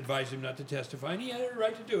advised him not to testify, and he had a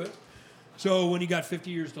right to do it. So when he got 50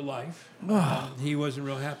 years to life, he wasn't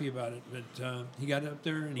real happy about it, but he got up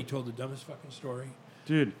there and he told the dumbest fucking story.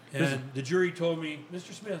 Dude, And the jury told me,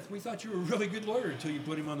 Mr. Smith, we thought you were a really good lawyer until you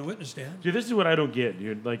put him on the witness stand. Dude, this is what I don't get,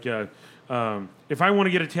 dude. Like, if I want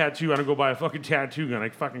to get a tattoo, I don't go buy a fucking tattoo gun. I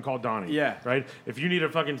fucking call Donnie. Yeah. Right? If you need a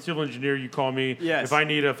fucking civil engineer, you call me. Yes. If I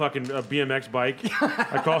need a fucking BMX bike,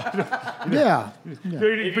 I call. Yeah.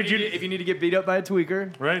 If you need to get beat up by a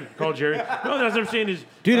tweaker, Right? Call Jerry. No, that's what I'm saying is.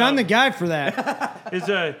 Dude, I'm the guy for that.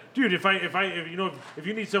 Dude, if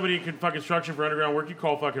you need somebody in construction for underground work, you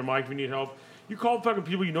call fucking Mike. If you need help, you call fucking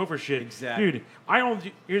people you know for shit. Exactly. Dude, I don't.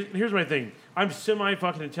 Here's my thing. I'm semi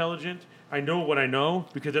fucking intelligent. I know what I know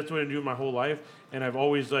because that's what I do my whole life, and I've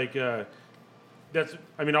always like. I'll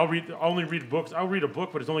only read books. I'll read a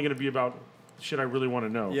book, but it's only going to be about shit I really want to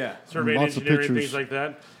know. Yeah. Survey and Lots of engineering, pictures. things like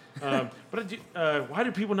that. Why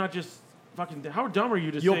do people not just fucking? How dumb are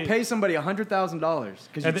you to you'll say? pay somebody $100,000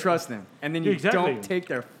 because you And trust them, and then you Exactly. don't take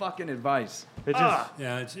their fucking advice. It just,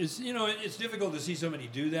 Yeah, it's it's difficult to see somebody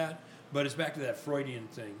do that, but it's back to that Freudian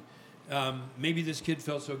thing. Maybe this kid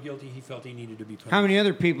felt so guilty he felt he needed to be punished. How many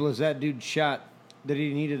other people has that dude shot that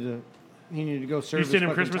he needed to go serve you his send him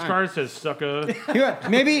fucking Christmas time? cards says sucker. Yeah,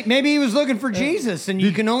 maybe he was looking for Jesus, and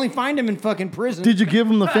you can only find him in fucking prison. Did you give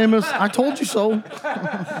him the famous "I told you so"?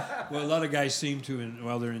 Well, a lot of guys seem to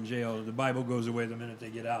while they're in jail. The Bible goes away the minute they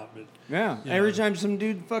get out. But Yeah. You Every know. time some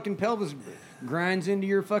dude fucking pelvis grinds into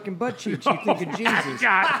your fucking butt cheeks, you think of Jesus.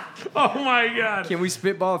 God. Oh my God. Can we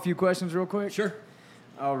spitball a few questions real quick? sure.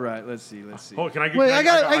 All right, let's see. Oh, can I get? Wait, can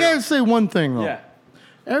I gotta say one thing though. Yeah.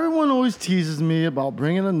 Everyone always teases me about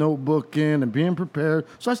bringing a notebook in and being prepared,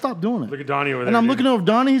 so I stopped doing it. Look at Donnie over there. And I'm dude. looking over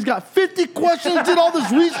Donnie. He's got 50 questions, did all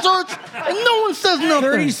this research, and no one says nothing.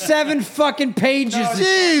 37 fucking pages of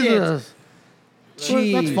shit. Jesus.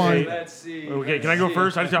 Jeez. That's fine. Let's see. Okay, can I go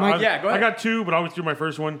first? Mike, yeah, go ahead. I got two, but I'll do my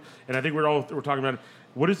first one, and I think we're talking about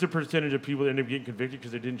what is the percentage of people that end up getting convicted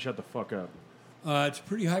because they didn't shut the fuck up? It's a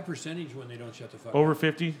pretty high percentage when they don't shut the fuck Over up.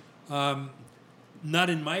 50?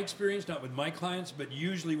 Not in my experience, not with my clients, but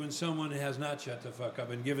usually when someone has not shut the fuck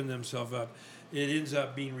up and given themselves up, it ends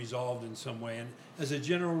up being resolved in some way. And as a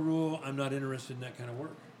general rule, I'm not interested in that kind of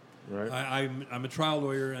work. Right. I'm a trial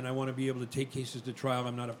lawyer, and I want to be able to take cases to trial.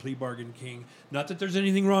 I'm not a plea bargain king. Not that there's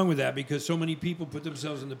anything wrong with that, because so many people put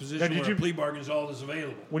themselves in the position where a plea bargain is all that's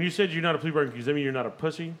available. When you said you're not a plea bargain, does that mean you're not a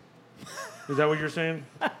pussy? Is that what you're saying?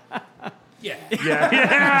 Yeah.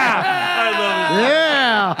 I love it.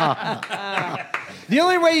 Yeah. The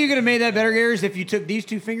only way you could have made that better, Gary, is if you took these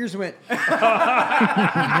two fingers and went, nope.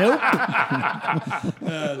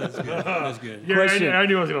 That's good. That's good. Yeah, I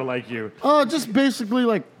knew I was going to like you. Just basically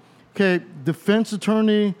like, okay, defense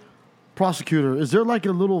attorney, prosecutor. Is there like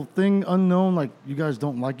a little thing unknown, like you guys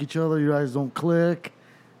don't like each other, you guys don't click?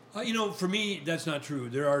 For me, that's not true.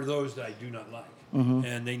 There are those that I do not like.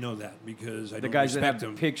 And they know that because I don't guys that respect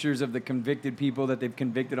have them. pictures of the convicted people that they've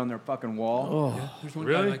convicted on their fucking wall. Yeah, there's one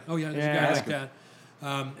Really? guy like, there's a guy like that.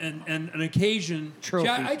 And an occasion, Trophy.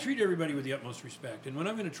 I treat everybody with the utmost respect. And when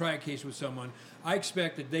I'm going to try a case with someone, I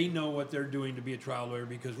expect that they know what they're doing to be a trial lawyer,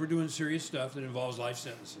 because we're doing serious stuff that involves life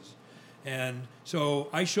sentences. And so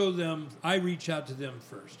I reach out to them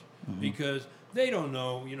first, because they don't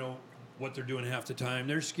know, what they're doing half the time.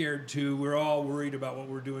 They're scared too. We're all worried about what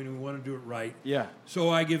we're doing, and we want to do it right. Yeah.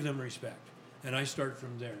 So I give them respect, and I start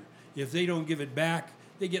from there. If they don't give it back,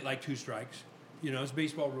 they get like 2 strikes. It's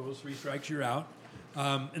baseball rules, 3 strikes, you're out.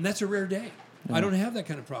 And that's a rare day. I don't have that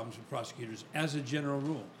kind of problems with prosecutors as a general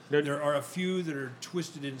rule. There are a few that are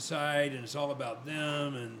twisted inside, and it's all about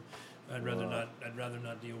them, and I'd rather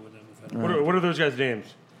not deal with them. If I don't. What are those guys'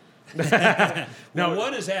 names? Well,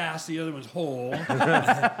 one is ass, the other one's hole.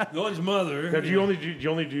 The one's mother. Now, do you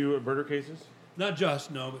only do murder cases? Not just,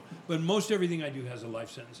 no, but most everything I do has a life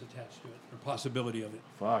sentence attached to it, or possibility of it.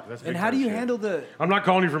 Fuck, that's. And how do you handle the? I'm not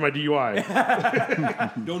calling you for my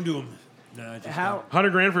DUI. Don't do them. Nah, just How?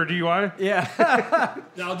 $100,000 for a DUI? Yeah.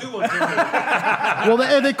 No, I'll do one for you.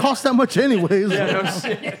 Well, they cost that much anyways.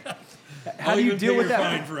 How do you deal with that?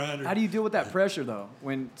 Fine for 100. How do you deal with that pressure though?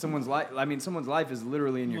 When someone's life, someone's life is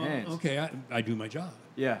literally in your hands. Okay, I do my job.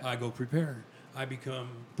 Yeah. I go prepared. I become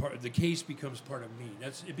part. The case becomes part of me.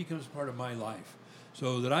 It becomes part of my life,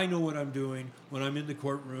 so that I know what I'm doing when I'm in the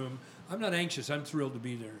courtroom. I'm not anxious. I'm thrilled to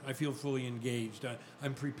be there. I feel fully engaged.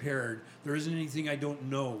 I'm prepared. There isn't anything I don't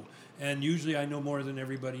know, and usually I know more than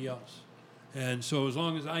everybody else. And so as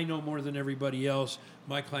long as I know more than everybody else,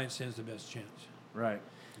 my client stands the best chance. Right.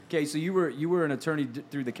 Okay, so you were an attorney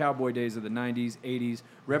through the cowboy days of the 90s, 80s,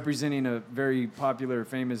 representing a very popular,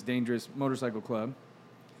 famous, dangerous motorcycle club.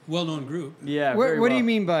 Well-known group. Yeah. What do you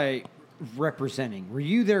mean by representing? Were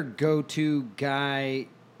you their go-to guy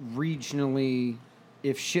regionally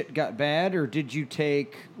if shit got bad, or did you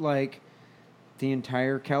take like the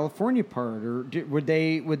entire California part, or would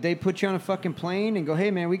they put you on a fucking plane and go, hey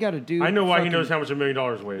man, we got to do? I know why he knows how much $1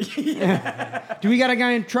 million weighs. Do we got a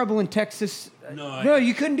guy in trouble in Texas? No,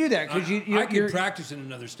 you couldn't do that because I could practice in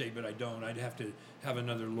another state, but I don't. I'd have to have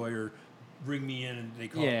another lawyer bring me in, and they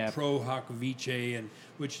call it pro hoc vice, and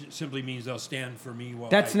which simply means they'll stand for me while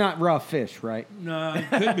That's not raw fish, right? No, it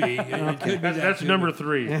could be. It could be That's too, number but-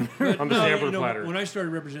 3 on the No, sampler platter. When I started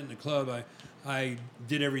representing the club, I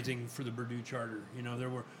did everything for the Purdue charter.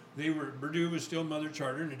 Purdue was still Mother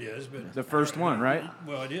Charter, and it is, but The first one, right?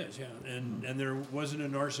 Well, it is, yeah. And there wasn't a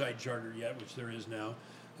Northside charter yet, which there is now.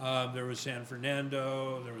 There was San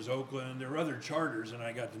Fernando, there was Oakland, there were other charters, and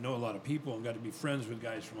I got to know a lot of people and got to be friends with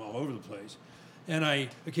guys from all over the place. And I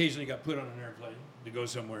occasionally got put on an airplane to go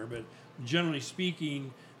somewhere, but generally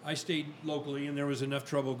speaking, I stayed locally, and there was enough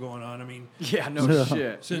trouble going on. I mean, Yeah, no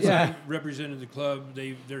shit. since I represented the club,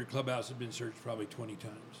 their clubhouse had been searched probably 20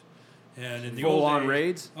 times. And in the old Full-on days-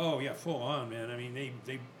 raids? Oh yeah, full on, man. I mean, they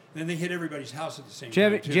hit everybody's house at the same Do you,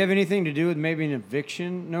 time. have, do you have anything to do with maybe an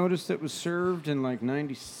eviction notice that was served in like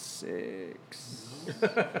 '96?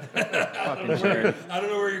 I don't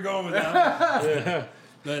know where you're going with that.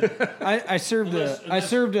 But I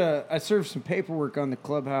served some paperwork on the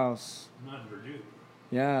clubhouse. not in Purdue.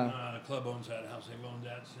 Yeah, The club owns that house. They've owned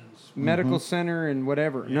that since. medical center and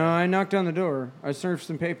whatever. No, I knocked on the door. I served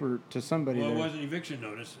some paper to somebody Well, it there. was an eviction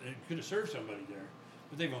notice. It could have served somebody there,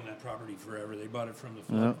 but they've owned that property forever. They bought it from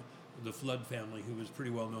the Flood family, who was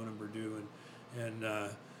pretty well known in Purdue, and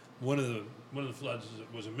one of the Floods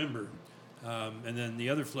was a member, and then the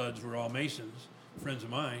other Floods were all Masons, friends of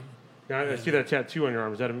mine. Now, I see that tattoo on your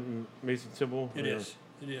arm. Is that a Mason symbol? It is.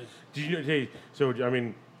 It is. Did you? Hey, so I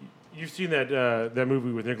mean, you've seen that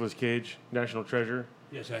movie with Nicolas Cage, National Treasure.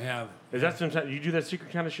 Yes, I have. Is that sometimes you do that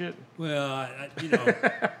secret kind of shit? Well,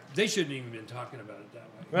 they shouldn't even been talking about it that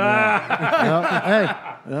way. Yeah, hey,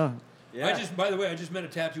 yeah. Yeah. By the way, I just met a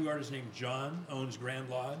tattoo artist named John, owns Grand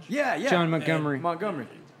Lodge. Yeah. John Montgomery. Montgomery.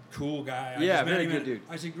 Cool guy. I Yeah, just met very him good and dude.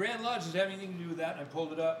 I said, Grand Lodge, does it have anything to do with that? And I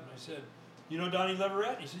pulled it up and I said, you know Donnie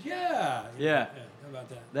Leverett? He says, yeah. Yeah. How about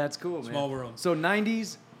that? That's cool, man. Small world. So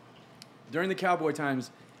 90s, during the cowboy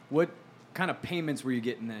times, what kind of payments were you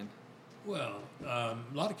getting then? Well, a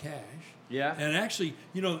lot of cash. Yeah. And actually,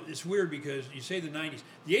 it's weird because you say the 90s.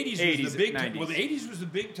 The 80s was 80s, the big time. 90s. Well, the 80s was the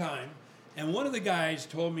big time. And one of the guys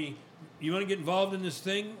told me, you want to get involved in this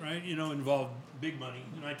thing, right? Involve big money.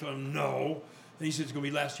 And I told him, no. And he said, it's going to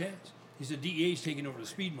be last chance. He said, DEA's taking over the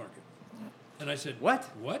speed market. And I said, What?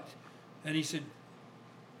 What? And he said,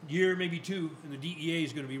 year, maybe two, and the DEA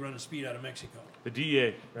is going to be running speed out of Mexico. The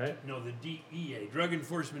DEA, right? No, the DEA, Drug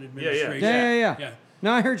Enforcement yeah. Administration. Yeah.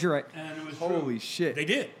 No, I heard you right. And it was Holy true. shit. They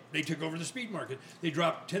did. They took over the speed market. They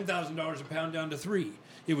dropped $10,000 a pound down to $3.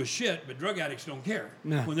 It was shit, but drug addicts don't care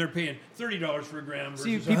when they're paying $30 for a gram versus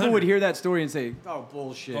See, people 100. would hear that story and say, "Oh,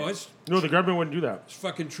 bullshit." Oh, it's No, the government wouldn't do that.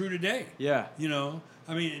 fucking true today. Yeah.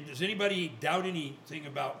 I mean, does anybody doubt anything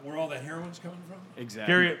about where all that heroin's coming from?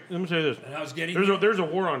 Exactly. Gary, let me say this. And how it's getting There's a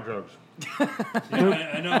war on drugs.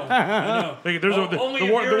 I know. Like, there's Only the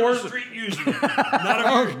if war- you're the in wars- the street using it.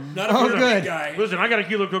 Not a good. guy. Listen, I got a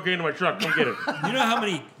kilo of cocaine in my truck. Come get it. You know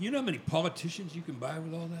how many politicians you can buy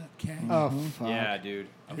with all that cash? Oh, fuck. Yeah, dude.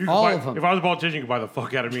 You can All buy- of them. If I was a politician, you could buy the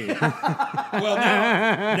fuck out of me. Well,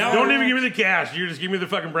 now Don't even give me the cash. You just give me the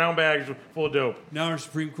fucking brown bags full of dope. Now our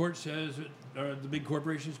Supreme Court says that the big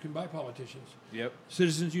corporations can buy politicians. Yep.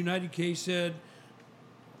 Citizens United case said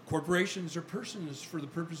corporations are persons for the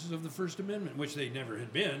purposes of the First Amendment, which they never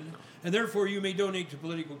had been, and therefore you may donate to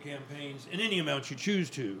political campaigns in any amount you choose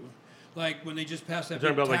to. Like when they just passed that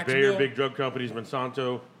You're big talking about like tax Bayer, bill. big drug companies,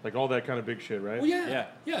 Monsanto, like all that kind of big shit, right? Well,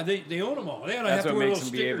 yeah. They own them all. They That's have to what wear makes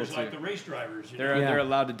little them be able stickers like to. the race drivers. They're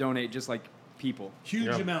allowed to donate just like people. Huge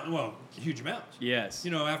Yeah. amount. Well, huge amounts. Yes.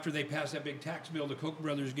 After they passed that big tax bill, the Koch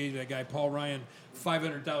brothers gave that guy Paul Ryan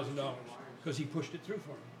 $500,000 because he pushed it through for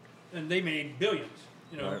them, and they made billions.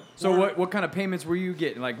 So what kind of payments were you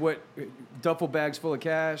getting? Like what duffel bags full of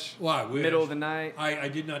cash? Well, I wish. Middle of the night? I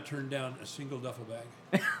did not turn down a single duffel bag.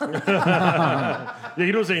 Yeah,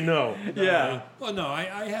 you don't say no. Yeah. Well, no,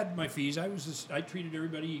 I had my fees. I treated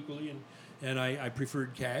everybody equally, and I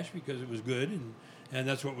preferred cash because it was good, and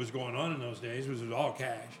that's what was going on in those days. Was all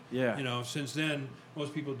cash. Yeah. Since then,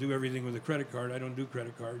 most people do everything with a credit card. I don't do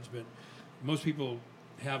credit cards, but most people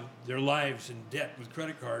have their lives in debt with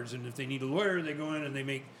credit cards, and if they need a lawyer, they go in and they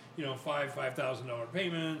make $5,000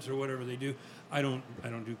 payments or whatever they do. I don't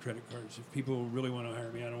do credit cards. If people really want to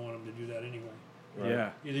hire me, I don't want them to do that anyway.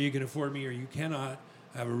 Yeah. Either you can afford me or you cannot.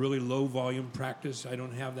 I have a really low volume practice. I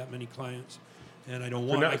don't have that many clients, and I don't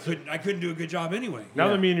want. now- I couldn't do a good job anyway. Now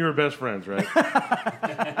that me and you are best friends, right?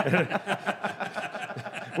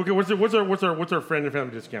 Okay, what's our friend and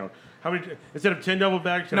family discount? How many instead of 10 double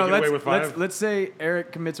bags, can I get away with 5? let's say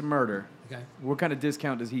Eric commits a murder. Okay. What kind of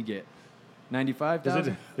discount does he get?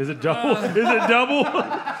 95,000? Is it double? Is it double?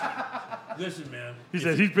 Listen, man. He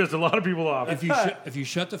says he's pissed a lot of people off. If you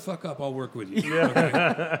shut the fuck up, I'll work with you.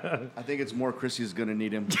 I think it's more Chrissy's gonna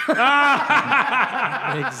need him.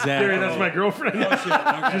 Gary, that's my girlfriend. Oh, shit.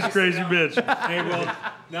 Okay. She's a crazy bitch. Hey, well,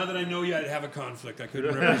 now that I know you, I'd have a conflict. I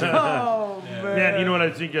couldn't represent. Oh, Man, you know what I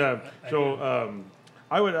think?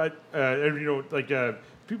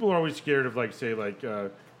 People are always scared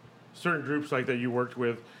of certain groups like that you worked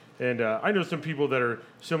with. And I know some people that are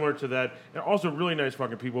similar to that, and also really nice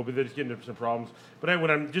fucking people, but they just get into some problems. But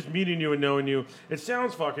when I'm just meeting you and knowing you, it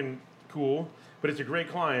sounds fucking cool, but it's a great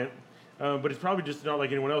client. But it's probably just not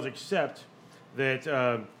like anyone else, except that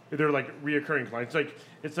they're like reoccurring clients.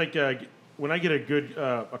 It's like when I get a good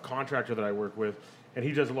a contractor that I work with, and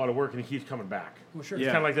he does a lot of work and he keeps coming back. Well, sure. It's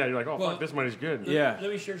kind of like that. You're like, oh, Well, fuck, this money's good. Yeah. Let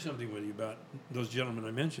me share something with you about those gentlemen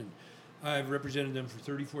I mentioned. I've represented them for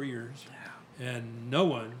 34 years, and no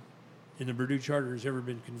one in the Purdue Charter has ever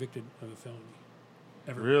been convicted of a felony.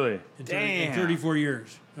 Ever. Really? In 34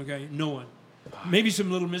 years. Okay? No one. Maybe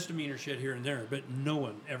some little misdemeanor shit here and there, but no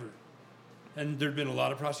one ever. And there have been a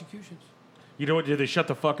lot of prosecutions. You know what? Did they shut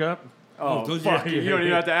the fuck up? Oh, those fuck. You don't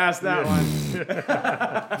even have to ask that one.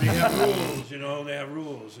 They have rules, they have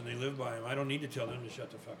rules, and they live by them. I don't need to tell them to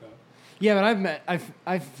shut the fuck up. Yeah, but I'm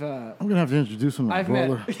gonna have to introduce him to my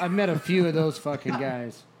brother. I've met a few of those fucking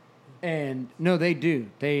guys, and no, they do.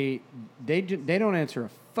 They don't answer a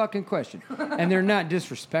fucking question, and they're not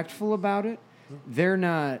disrespectful about it. They're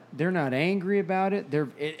not angry about it.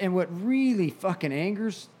 And what really fucking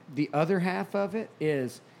angers the other half of it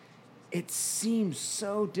is, it seems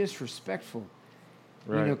so disrespectful.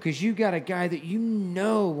 Right. Because you got a guy that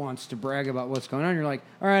wants to brag about what's going on. You're like,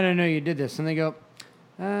 all right, I know you did this, and they go,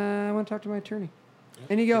 I want to talk to my attorney.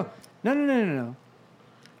 And you go, no. You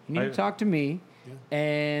need to talk to me,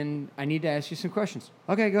 and I need to ask you some questions.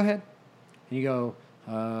 Okay, go ahead. And you go,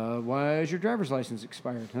 why is your driver's license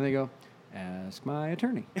expired? And they go, ask my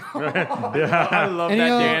attorney. I love that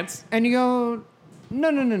dance. And you go,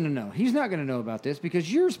 no. He's not going to know about this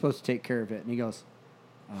because you're supposed to take care of it. And he goes,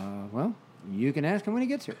 well, you can ask him when he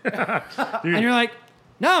gets here. And you're like,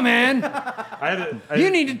 no, man. You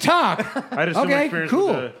need to talk. I had a similar experience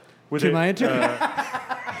cool. with my attorney.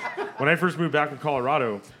 When I first moved back from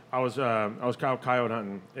Colorado, I was coyote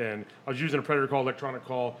hunting, and I was using a predator call, electronic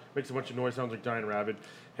call, makes a bunch of noise, sounds like giant rabbit.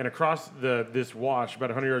 And across this wash, about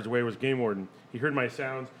 100 yards away, was a game warden. He heard my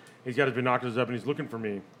sounds. He's got his binoculars up, and he's looking for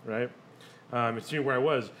me, right? And seeing where I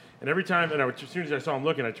was. And every time, as soon as I saw him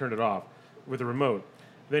looking, I turned it off with the remote.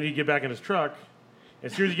 Then he'd get back in his truck.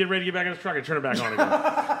 As soon as he get ready to get back in his truck, I turn it back on again.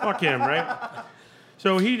 Fuck him, right?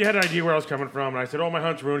 So he had an idea where I was coming from, and I said, "Oh, my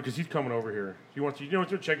hunt's ruined because he's coming over here. He wants to,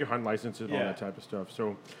 to check your hunt licenses and all that type of stuff."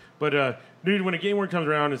 So, but dude, when a game warden comes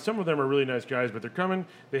around, and some of them are really nice guys, but they're coming,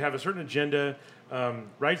 they have a certain agenda.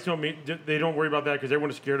 Rights don't mean they don't worry about that because everyone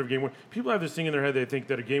is scared of game warden. People have this thing in their head; they think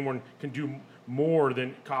that a game warden can do more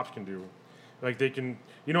than cops can do. Like they can,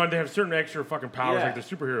 they have certain extra fucking powers, like they're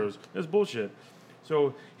superheroes. That's bullshit.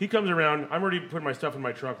 So he comes around. I'm already putting my stuff in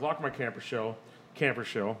my truck, lock my camper shell,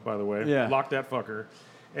 by the way. Yeah. Lock that fucker.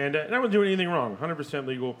 And I wasn't doing anything wrong, 100%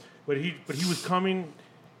 legal. But he was coming,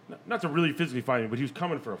 not to really physically fight me, but he was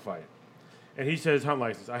coming for a fight. And he says, hunt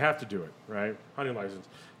license. I have to do it, right? Hunting license.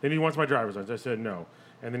 Then he wants my driver's license. I said, no.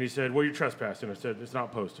 And then he said, well, you're trespassing. I said, it's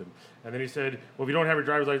not posted. And then he said, well, if you don't have your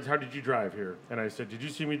driver's license, how did you drive here? And I said, did you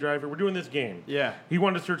see me drive here? We're doing this game. Yeah. He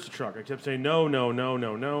wanted to search the truck. I kept saying, no.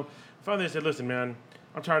 Finally, I said, listen, man,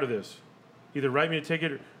 I'm tired of this. Either write me a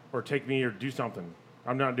ticket or take me or do something.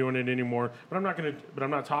 I'm not doing it anymore, but I'm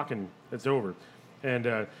not talking. It's over.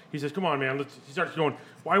 And he says, come on, man. He starts going,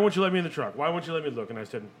 why won't you let me in the truck? Why won't you let me look? And I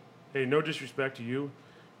said, hey, no disrespect to you,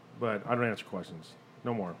 but I don't answer questions.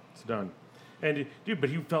 No more. It's done. And dude, but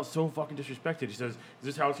he felt so fucking disrespected. He says, is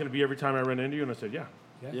this how it's going to be every time I run into you? And I said, yeah.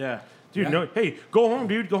 Dude, no, hey, go home,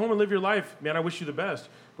 dude. Go home and live your life. Man, I wish you the best.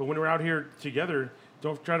 But when we're out here together,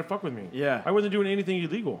 don't try to fuck with me. Yeah. I wasn't doing anything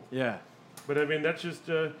illegal. Yeah. But I mean, that's just,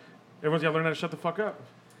 everyone's got to learn how to shut the fuck up.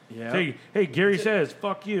 Yeah. Hey, Gary says,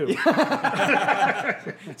 fuck you.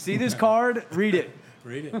 See this card? Read it.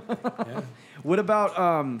 Read it. Yeah. What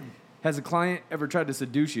about, has a client ever tried to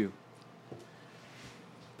seduce you?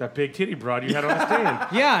 That big titty broad you had on the stand.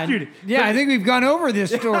 Yeah, dude. Yeah, I think we've gone over this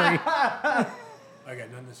story. I got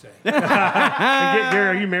nothing to say. Hey,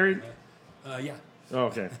 Gary, are you married? Yeah. Oh,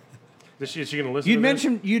 okay. Is she going to listen You'd to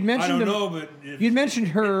mentioned I don't know, but you'd mentioned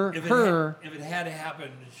her. if it had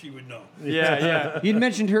happened, she would know. Yeah. You'd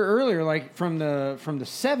mentioned her earlier, like from the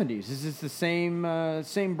 70s. Is this the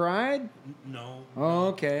same bride? No. Oh,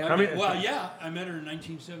 okay. I met her in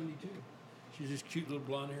 1972. She's this cute little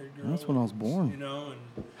blonde-haired girl. That's when I was born. And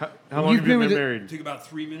How long have you been married? it took about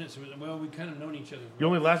 3 minutes. Well, we kind of known each other. You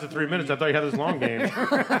only lasted 3 minutes. I thought you had this long game.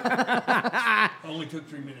 Only took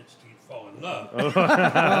 3 minutes to fall in love.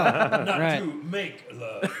 Not to make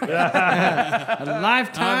love. A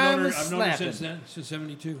lifetime of I've known her slapping. since then, since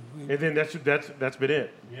 72. And then that's been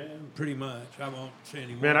it. Yeah, pretty much. I won't say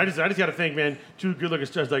anymore. Man, I just got to think, man, two good-looking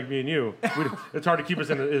studs like me and you, it's hard to keep us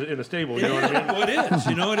in a stable, you know what I mean? Well, it is.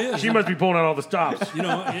 You know, it is. She must be pulling out all the stops. You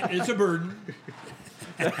know, it's a burden.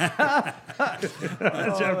 That's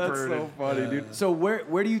so funny, dude. So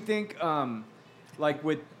where do you think, like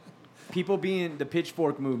with people being the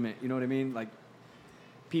pitchfork movement, you know what I mean? Like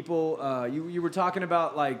people, you were talking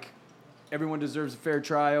about like everyone deserves a fair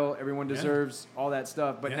trial, everyone deserves all that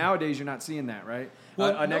stuff, but nowadays you're not seeing that, right?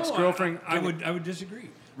 Well, an ex-girlfriend. I would disagree.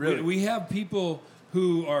 Really? We have people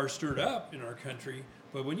who are stirred up in our country,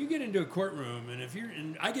 but when you get into a courtroom,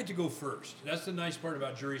 and I get to go first. That's the nice part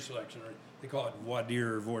about jury selection. Right? They call it voir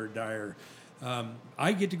dire or voir dire.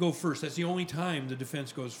 I get to go first. That's the only time the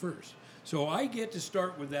defense goes first. So I get to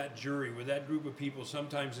start with that jury, with that group of people.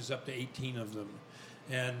 Sometimes it's up to 18 of them.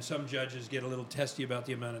 And some judges get a little testy about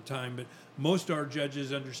the amount of time, but most of our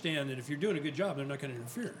judges understand that if you're doing a good job, they're not going to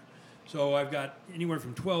interfere. So I've got anywhere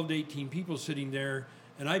from 12 to 18 people sitting there,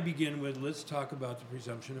 and I begin with, let's talk about the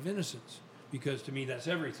presumption of innocence, because to me that's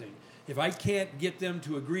everything. If I can't get them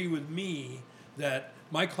to agree with me that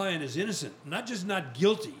my client is innocent, not just not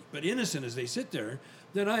guilty, but innocent as they sit there,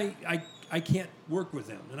 then I can't work with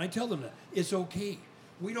them. And I tell them that. It's okay.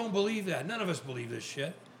 We don't believe that. None of us believe this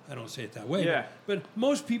shit. I don't say it that way. Yeah. But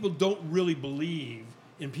most people don't really believe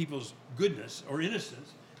in people's goodness or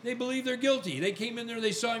innocence. They believe they're guilty. They came in there,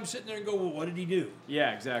 they saw him sitting there and go, well, what did he do?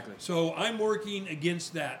 Yeah, exactly. So I'm working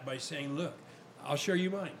against that by saying, look, I'll share you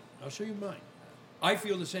mine. I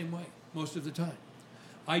feel the same way most of the time.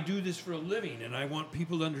 I do this for a living, and I want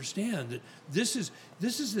people to understand that this is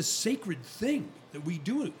the sacred thing that we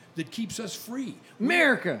do that keeps us free.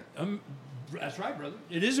 America. That's right, brother.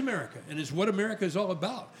 It is America, and it's what America is all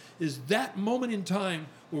about, is that moment in time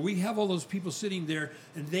where we have all those people sitting there,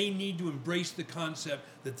 and they need to embrace the concept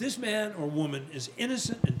that this man or woman is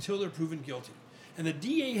innocent until they're proven guilty. And the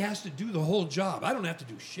DA has to do the whole job. I don't have to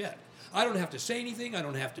do shit. I don't have to say anything. I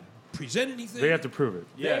don't have to present anything. They have to prove it.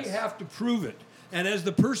 They have to prove it. And as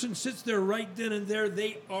the person sits there right then and there,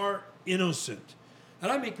 they are innocent.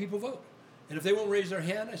 And I make people vote. And if they won't raise their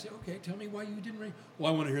hand, I say, okay, tell me why you didn't raise.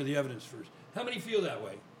 Well, I want to hear the evidence first. How many feel that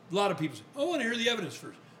way? A lot of people say, I want to hear the evidence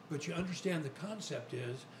first. But you understand the concept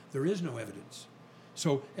is there is no evidence.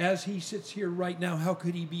 So as he sits here right now, how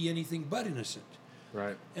could he be anything but innocent?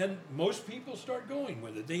 Right. And most people start going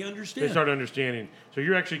with it. They understand. They start understanding. So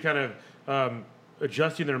you're actually kind of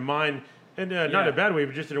adjusting their mind, and not in a bad way,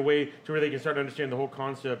 but just in a way to where they can start to understand the whole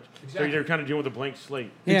concept. Exactly. So you're kind of dealing with a blank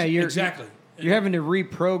slate. Yeah, exactly. You're having to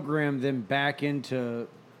reprogram them back into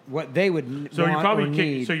what they would So want you're probably or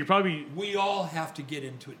need. We all have to get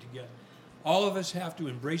into it together. All of us have to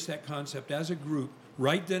embrace that concept as a group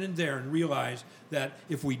right then and there and realize that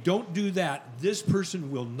if we don't do that, this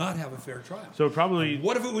person will not have a fair trial. So probably. And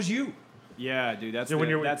what if it was you? Yeah, dude, that's So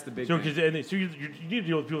that's the big so, thing. So you need to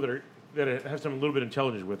deal with people that have some little bit of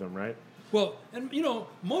intelligence with them, right? Well, and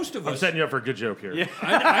most of us. I'm setting you up for a good joke here. Yeah,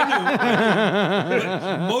 I do.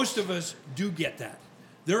 But most of us do get that.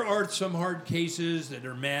 There are some hard cases that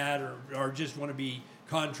are mad or just want to be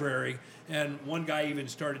contrary. And one guy even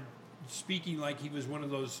started speaking like he was one of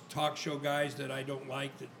those talk show guys that I don't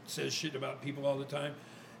like that says shit about people all the time.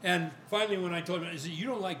 And finally, when I told him, I said, you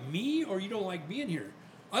don't like me or you don't like being here?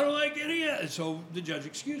 I don't like any of it. So the judge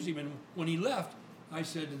excused him. And when he left, I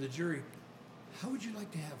said to the jury, how would you like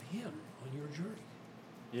to have him on your jury?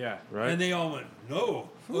 Yeah. Right. And they all went, no.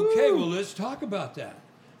 Okay, well, let's talk about that.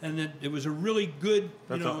 And then it was a really good,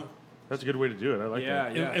 That's a good way to do it. I like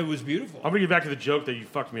that. Yeah. It was beautiful. I'm gonna get back to the joke that you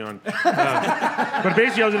fucked me on. But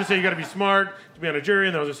basically, I was gonna say you got to be smart to be on a jury,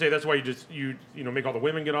 and then I was gonna say that's why you make all the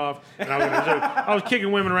women get off. And I was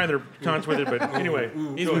kicking women right in their cons with it. But anyway,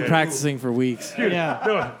 He's go been ahead. practicing for weeks. Dude, Yeah.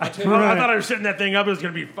 no, I thought I was setting that thing up. It was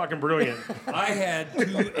gonna be fucking brilliant. I had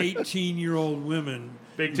two 18-year-old women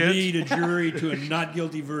Big tits? lead a jury to a not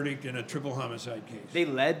guilty verdict in a triple homicide case. They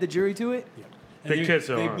led the jury to it? Yeah. Big they, tits,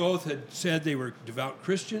 though, They huh? both had said they were devout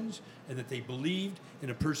Christians and that they believed in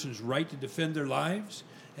a person's right to defend their lives,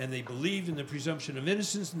 and they believed in the presumption of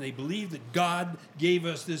innocence, and they believed that God gave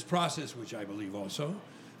us this process, which I believe also.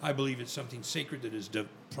 I believe it's something sacred that is the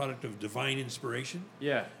product of divine inspiration.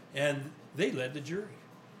 Yeah. And they led the jury.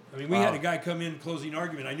 I mean, we had a guy come in closing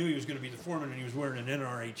argument. I knew he was going to be the foreman, and he was wearing an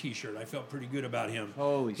NRA T-shirt. I felt pretty good about him.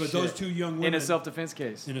 Holy but shit. those two young women In a self-defense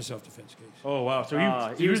case. in a self-defense case. Oh wow! So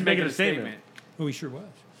he was making a statement. statement. Oh, he sure was.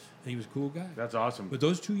 And he was a cool guy. That's awesome. But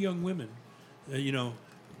those two young women,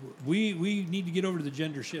 we need to get over to the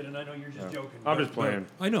gender shit. And I know you're just joking. I'm just playing.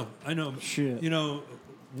 I know. Shit.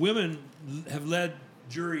 Women have led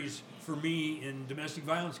juries for me in domestic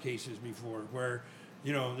violence cases before, where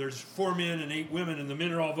there's 4 men and 8 women, and the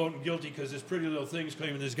men are all voting guilty because this pretty little thing's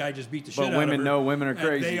claiming this guy just beat the shit out of her. But women know women are And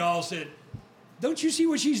crazy. they all said, "Don't you see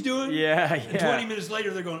what she's doing?" Yeah, And 20 minutes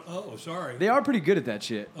later, they're going, "Oh, sorry." They are pretty good at that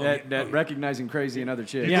shit. Oh, that yeah. recognizing crazy in other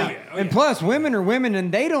chicks. Yeah. Oh, And yeah. plus, women are women,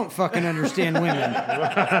 and they don't fucking understand women.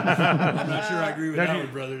 I'm not sure I agree with Now, that do one,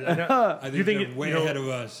 you- brother. I you think think they're it- way you know- ahead of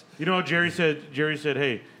us. You know what Jerry said? Jerry said,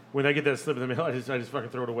 "Hey, when I get that slip in the mail, I just fucking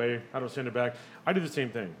throw it away. I don't send it back." I do the same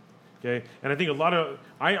thing. Okay, and I think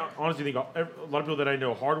I honestly think a lot of people that I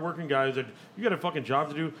know, hardworking guys, that you got a fucking job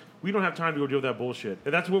to do. We don't have time to go deal with that bullshit,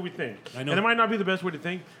 and that's what we think. I know. And it might not be the best way to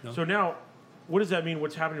think. No. So now, what does that mean?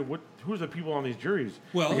 What's happening? Who's the people on these juries?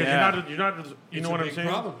 Well, because yeah. you're not. You It's know a what I'm big saying?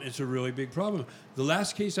 problem. It's a really big problem. The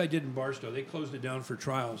last case I did in Barstow, they closed it down for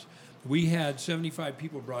trials. We had 75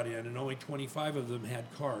 people brought in, and only 25 of them had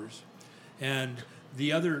cars, and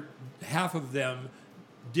the other half of them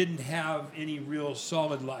didn't have any real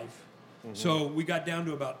solid life. Mm-hmm. So we got down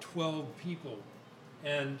to about 12 people,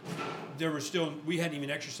 and we hadn't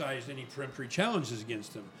even exercised any peremptory challenges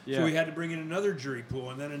against them. Yeah. So we had to bring in another jury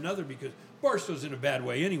pool and then another, because Barstow's in a bad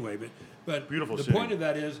way anyway. But Beautiful the city. point of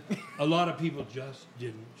that is a lot of people just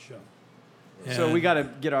didn't show. So we And, got to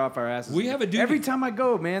get off our asses. We have a duty. Every time I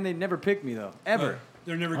go, man, they never pick me though. Ever.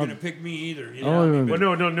 they're never going to pick me either. You Oh, know? I mean,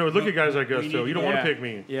 yeah. Well, no. Look at guys like We us, need though. to You don't go. want Yeah. to pick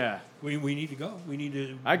me. Yeah. we need to go. We need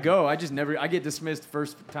to. I go. I just never. I get dismissed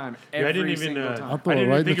first time every I didn't even. single I'll time. throw it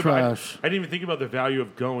right in the trash. I didn't even think about the value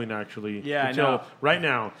of going actually. Yeah, I until know. right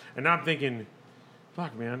now, and now I'm thinking,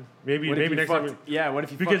 fuck, man. Maybe What if you next fucked- time. yeah, what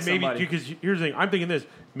if you because fucked maybe somebody? because here's the thing. I'm thinking this.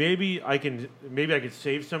 Maybe I could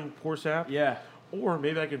save some poor sap. Yeah. Or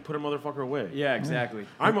maybe I can put a motherfucker away. Yeah, exactly.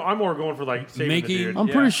 I'm more going for like saving Making- the dude. I'm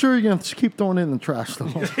pretty sure you're gonna keep throwing it in the trash though.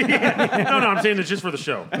 No, I'm saying this just for the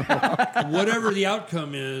show. Whatever the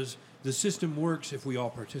outcome is, the system works if we all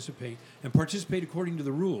participate and participate according to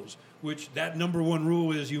the rules, which that number one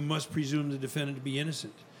rule is you must presume the defendant to be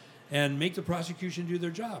innocent and make the prosecution do their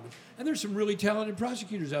job. And there's some really talented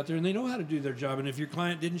prosecutors out there, and they know how to do their job. And if your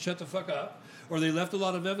client didn't shut the fuck up or they left a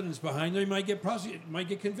lot of evidence behind, they might get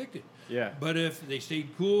convicted. Yeah. But if they stayed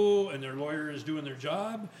cool and their lawyer is doing their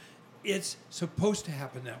job, it's supposed to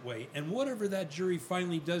happen that way. And whatever that jury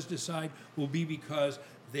finally does decide will be because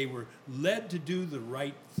they were led to do the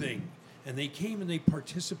right thing. And they came and they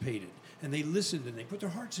participated. And they listened and they put their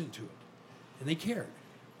hearts into it. And they cared.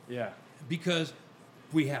 Yeah. Because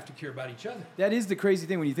we have to care about each other. That is the crazy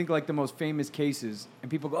thing when you think like the most famous cases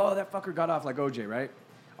and people go, oh, that fucker got off like OJ, right?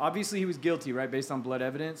 Obviously he was guilty, right, based on blood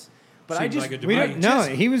evidence. But I Seems just like a We debate. don't,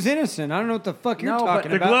 no, he was innocent. I don't know what the fuck you're No, but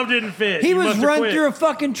talking The about. glove didn't fit. He was must have run quit. through a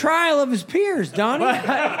fucking trial of his peers, Donnie.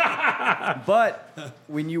 But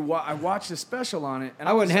when you I watched a special on it, and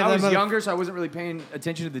I wouldn't have I that was mother- younger, so I wasn't really paying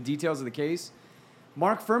attention to the details of the case.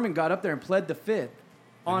 Mark Furman got up there and pled the fifth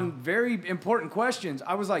on very important questions.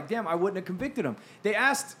 I was like, damn, I wouldn't have convicted him. They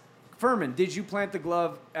asked Furman, did you plant the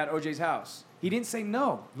glove at OJ's house? He didn't say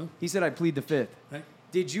no. He said, I plead the fifth. Right?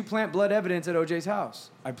 Did you plant blood evidence at OJ's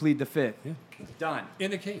house? I plead the fifth. Yeah. Done.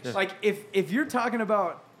 In the case. Like, if you're talking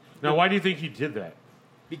about, Now, why do you think he did that?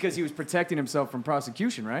 because he was protecting himself from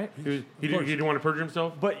prosecution, right? He didn't want to perjure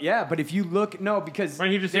himself? But yeah, but if you look, no, because Why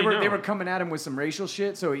didn't he just they say were no? they were coming at him with some racial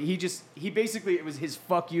shit. So he basically, it was his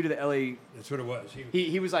fuck you to the LA. That's what it was.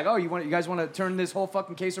 He was like, oh, you guys want to turn this whole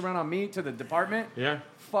fucking case around on me to the department? Yeah.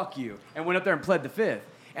 Fuck you, and went up there and pled the fifth.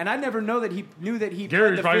 And I never knew that he Gary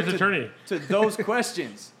pled was the probably fifth his attorney. to those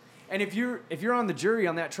questions. And if you're on the jury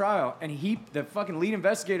on that trial, and the fucking lead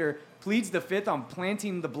investigator pleads the fifth on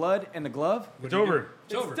planting the blood and the glove, It's over.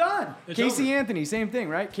 it's done. It's Casey over. Anthony, same thing,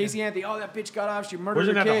 right? Casey Anthony, oh, that bitch got off. She murdered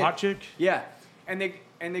Wasn't her that kid. the hot chick? Yeah, and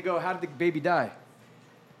they go, how did the baby die?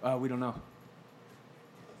 We don't know.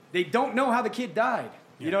 They don't know how the kid died.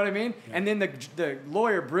 You know what I mean? Yeah. And then the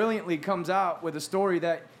lawyer brilliantly comes out with a story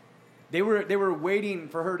that they were waiting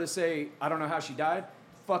for her to say, I don't know how she died.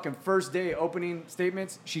 Fucking first day opening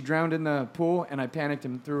statements, she drowned in the pool and I panicked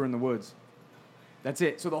and threw her in the woods. That's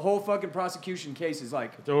it. So the whole fucking prosecution case is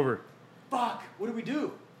like, It's over. fuck, what do we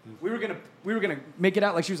do? We were gonna make it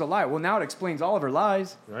out like she was a lie. Well, now it explains all of her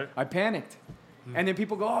lies. Right. I panicked. And then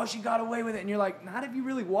people go, oh, she got away with it. And you're like, not if you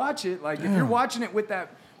really watch it. Like, if you're watching it with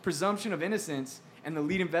that presumption of innocence and the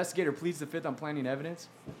lead investigator pleads the fifth on planting evidence,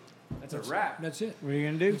 that's a wrap. That's it. What are you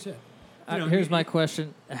going to do? That's it. Here's my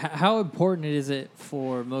question. How important is it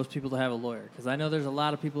for most people to have a lawyer? Because I know there's a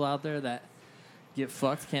lot of people out there that get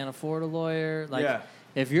fucked, can't afford a lawyer. Like, Yeah.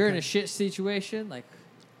 if you're in a shit situation, like,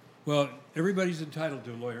 Well, everybody's entitled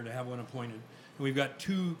to a lawyer to have one appointed. And we've got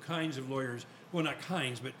two kinds of lawyers. Well, not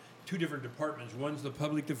kinds, but two different departments. One's the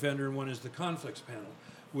public defender and one is the conflicts panel,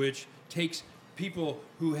 which takes people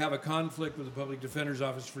who have a conflict with the public defender's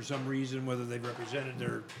office for some reason, whether they've represented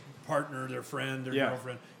their partner, their friend, their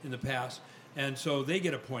girlfriend in the past. And so they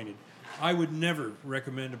get appointed. I would never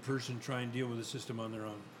recommend a person try and deal with the system on their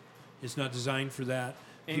own. It's not designed for that.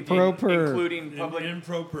 Including public.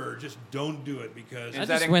 Improper. Just don't do it because I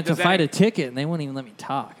just went to fight a ticket and they wouldn't even let me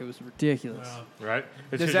talk. It was ridiculous. Right?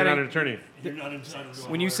 It's Does because that you're not in- an attorney. you're not entitled to a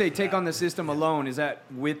When you lawyer say for take that. on the system alone, is that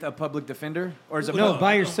with a public defender? Or is it No,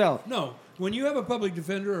 by yourself. No. When you have a public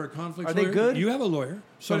defender or a conflict Are they lawyer, good? you have a lawyer.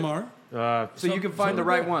 Some are. so you can find the some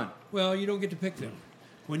right are. one? Well, you don't get to pick them.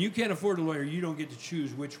 When you can't afford a lawyer, you don't get to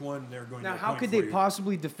choose which one they're going Now, to how appoint could for they you.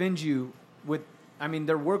 possibly defend you with, I mean,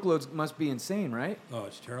 their workloads must be insane, right? Oh,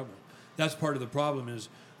 it's terrible. That's part of the problem is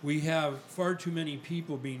we have far too many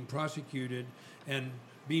people being prosecuted and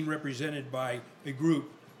being represented by a group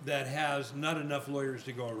that has not enough lawyers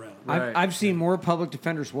to go around. Right. I've seen more public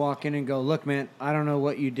defenders walk in and go, "Look, man, I don't know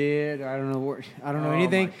what you did. I don't know Oh,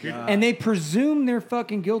 anything," my God. and they presume they're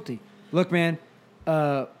fucking guilty. Look, man,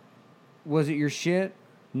 was it your shit?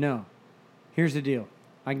 No. Here's the deal.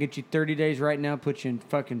 I can get you 30 days right now. Put you in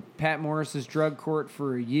fucking Pat Morris's drug court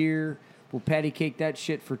for a year. We'll patty cake that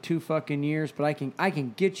shit for 2 fucking years. But I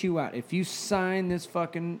can get you out if you sign this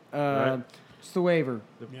fucking what's the waiver?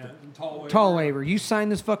 Yeah, tall waiver. Tall waiver. You sign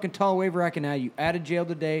this fucking tall waiver, I can have you out of jail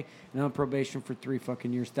today and on probation for 3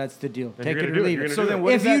 fucking years. That's the deal. And Take you're it gonna or do it. leave You're it. gonna So do then it.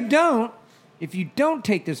 what If is you don't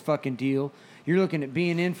take this fucking deal, you're looking at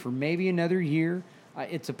being in for maybe another year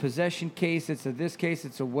It's a possession case. It's a this case.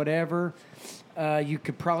 It's a whatever. You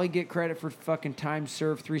could probably get credit for fucking time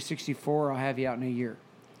served 364. I'll have you out in a year.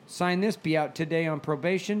 Sign this. Be out today on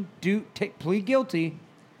probation. Plead guilty.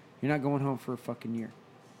 You're not going home for a fucking year.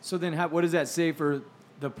 So then, what does that say for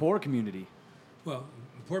the poor community? Well,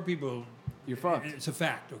 poor people, you're fucked. It's a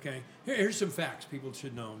fact, okay? Here's some facts people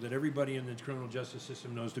should know that everybody in the criminal justice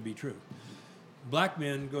system knows to be true. Black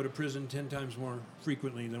men go to prison 10 times more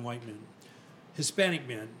frequently than white men. Hispanic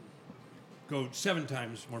men go 7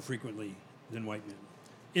 times more frequently than white men.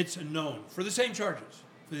 It's a known for the same charges,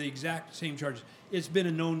 for the exact same charges. It's been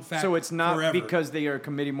a known fact. So it's not forever. because they are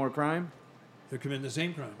committing more crime? They're committing the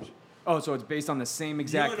same crimes. Oh, so it's based on the same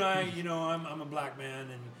exact. You and I, I'm a black man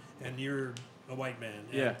and you're a white man.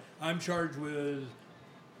 And yeah. I'm charged with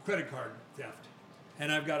credit card theft,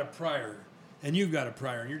 and I've got a prior, and you've got a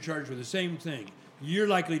prior, and you're charged with the same thing. You're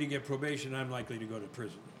likely to get probation. I'm likely to go to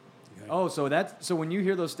prison. Okay? Oh, so when you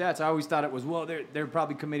hear those stats, I always thought it was they're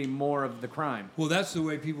probably committing more of the crime. Well, that's the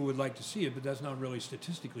way people would like to see it, but that's not really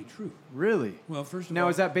statistically true. Really? Well, first of all, all,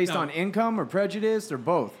 is that based on income or prejudice or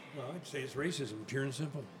both? Well, I'd say it's racism, pure and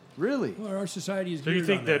simple. Really? Well, our society is. So you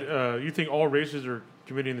think that you think all races are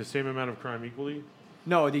committing the same amount of crime equally?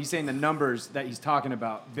 No, he's saying the numbers that he's talking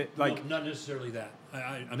about, like not necessarily that.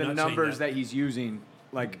 I'm the not numbers saying that he's using,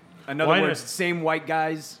 like in other words, same white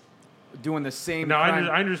guys doing the same. Now crime.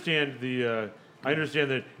 I understand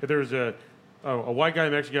that if there's a white guy,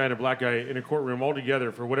 a Mexican guy, and a black guy in a courtroom all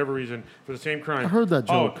together for whatever reason for the same crime. I heard that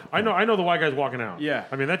joke. Oh, I know the white guy's walking out. Yeah.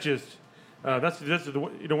 I mean that's just that's the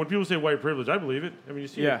when people say white privilege, I believe it. I mean you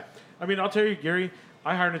see it. I mean I'll tell you, Gary,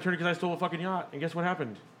 I hired an attorney because I stole a fucking yacht, and guess what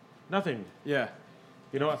happened? Nothing. Yeah.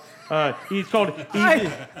 He's called.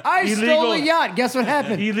 I stole a yacht. Guess what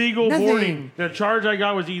happened? Illegal Nothing. boarding. The charge I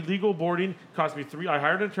got was illegal boarding. Cost me $3. I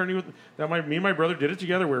hired an attorney me and my brother did it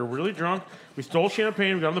together. We were really drunk. We stole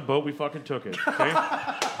champagne. We got on the boat. We fucking took it. Okay.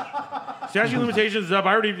 Statute of limitations is up.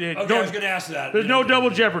 I already. Okay, I was going to ask that. There's no double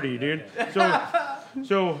jeopardy, dude.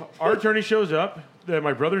 So our attorney shows up that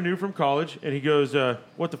my brother knew from college, and he goes,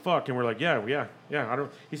 "What the fuck?" And we're like, "Yeah." I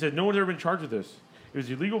don't. He said, "No one's ever been charged with this. It was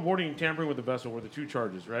illegal boarding and tampering with the vessel were the 2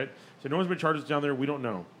 charges, right? So no one's been charged down there. We don't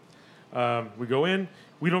know. We go in.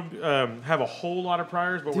 We don't have a whole lot of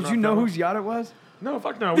priors, but did you know whose yacht it was? No,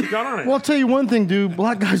 fuck no. We got on it. Well, I'll tell you one thing, dude.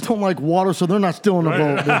 Black guys don't like water, so they're not stealing the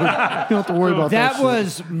boat. Dude. You don't have to worry about that. That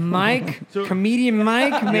was Mike, comedian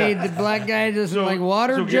Mike, made the black guy doesn't like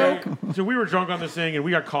water joke. Yeah, so we were drunk on this thing, and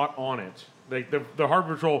we got caught on it. Like the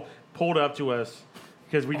harbor patrol pulled up to us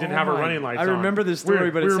because we didn't have our running lights on. I remember this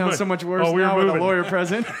story, but it sounds so much worse now with a lawyer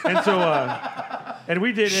present. And so, and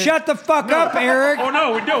we did. Shut the fuck up, Eric. Oh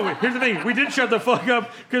no, here's the thing. We did shut the fuck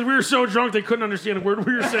up because we were so drunk they couldn't understand a word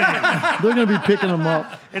we were saying. They're gonna be picking them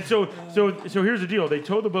up. And so here's the deal. They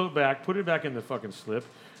towed the boat back, put it back in the fucking slip.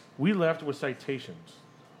 We left with citations.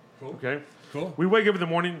 Cool. Okay. Cool. We wake up in the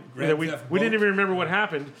morning that we theft didn't boat. even remember what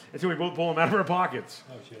happened until we both pull them out of our pockets.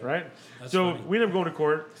 Oh, shit. Right? That's so funny. we ended up going to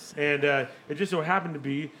court, and it just so happened to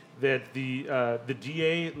be that the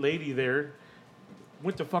DA lady there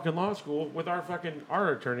went to fucking law school with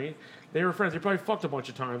our attorney. They were friends. They probably fucked a bunch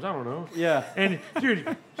of times. I don't know. Yeah. And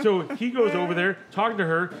dude, so he goes over there talking to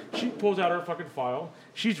her. She pulls out her fucking file.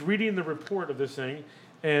 She's reading the report of this thing,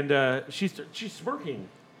 and she's smirking.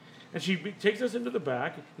 And she takes us into the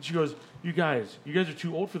back, and she goes, you guys are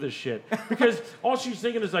too old for this shit. Because all she's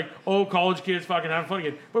thinking is like, oh, college kids fucking having fun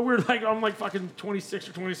again. But I'm like fucking 26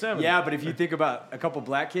 or 27. Yeah, but if you think about a couple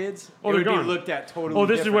black kids, it they're would gone. be looked at totally Oh,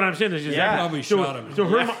 this is different. what I'm saying. This is Yeah. Probably shot him. So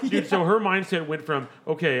her mindset went from,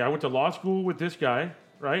 okay, I went to law school with this guy,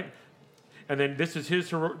 right? And then this is his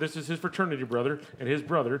fraternity brother and his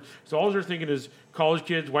brother. So all they're thinking is college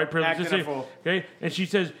kids, white privilege. Acting a fool. Okay? And she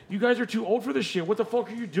says, you guys are too old for this shit. What the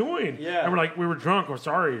fuck are you doing? Yeah. And we're like, we were drunk. Oh,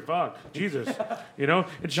 sorry. Fuck. Jesus. And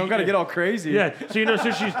she Don't gotta get all crazy. Yeah.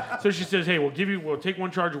 So she says, hey, we'll take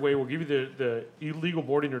one charge away. We'll give you the illegal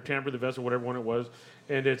boarding or tamper the vessel, whatever one it was.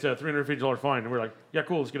 And it's a $350 fine. And we're like, yeah,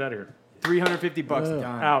 cool. Let's get out of here. $350 a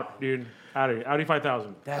time. Out, dude. Out of here. Audi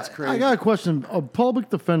 5000. That's crazy. I got a question. A public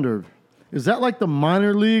defender, is that like the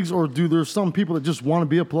minor leagues, or do there some people that just want to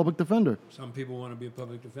be a public defender? Some people want to be a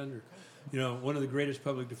public defender. One of the greatest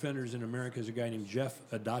public defenders in America is a guy named Jeff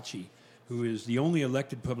Adachi, who is the only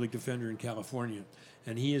elected public defender in California.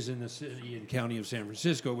 And he is in the city and county of San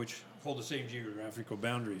Francisco, which hold the same geographical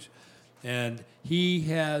boundaries. And he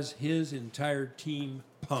has his entire team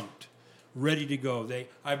pumped, ready to go.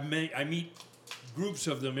 I meet groups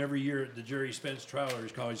of them every year at the Jerry Spence Trial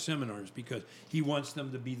Lawyers College seminars because he wants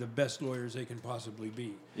them to be the best lawyers they can possibly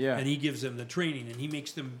be. Yeah. And he gives them the training, and he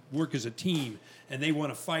makes them work as a team, and they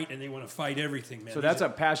want to fight, and they want to fight everything, man. So that's a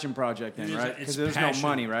passion project then, It is right? it's Because there's passion. no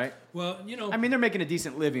money, right? Well, you know, I mean, they're making a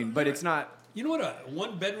decent living, but it's not. you know what a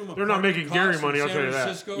one-bedroom apartment They're not making Gary costs money, in I'll San tell you that.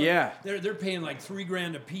 Francisco? Yeah. They're paying like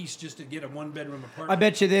 $3,000 a piece just to get a one-bedroom apartment. I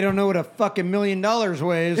bet you they don't know what a fucking $1 million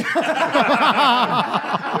weighs.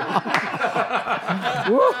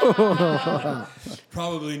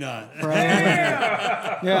 Probably not.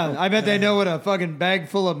 Yeah, I bet they know what a fucking bag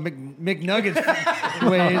full of McNuggets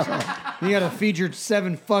weighs. You gotta feed your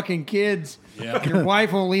 7 fucking kids. Yeah. Your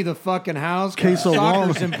wife won't leave the fucking house. Case of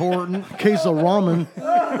Soccer's ramen. important. Case of ramen.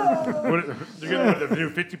 They're getting the new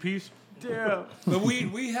 50 piece. Yeah. But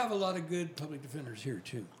we have a lot of good public defenders here,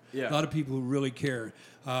 too. Yeah. A lot of people who really care.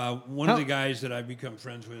 One of the guys that I've become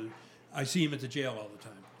friends with, I see him at the jail all the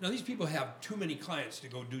time. Now, these people have too many clients to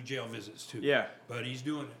go do jail visits, too. Yeah. But he's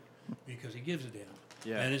doing it because he gives a damn.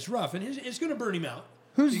 Yeah. And it's rough, and it's going to burn him out.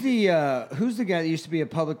 Who's the guy that used to be a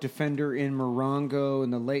public defender in Morongo in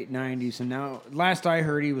the late '90s, and now, last I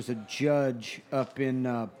heard, he was a judge up in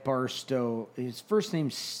Barstow. His first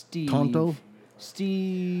name's Steve. Tonto?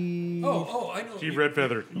 Steve. Oh, I know. Steve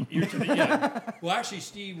Redfeather. Yeah. Well, actually,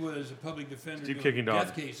 Steve was a public defender Steve doing Kicking Dog.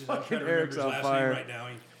 death cases. I'm trying to Eric's remember his on last fire. name right now.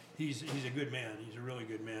 He's a good man. He's a really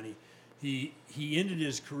good man. He ended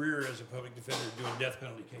his career as a public defender doing death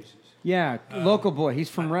penalty cases. Yeah, local boy. He's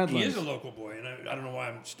from He Redlands. is a local boy, and I don't know why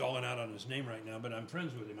I'm stalling out on his name right now, but I'm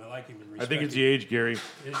friends with him. I like him and I respect think it's him. the age, Gary.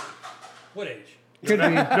 What age? Could be.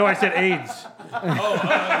 No, I said AIDS.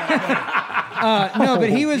 No, but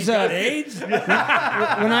he was Got AIDS?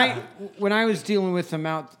 when I was dealing with him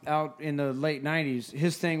out in the late '90s.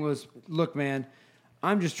 His thing was, look, man,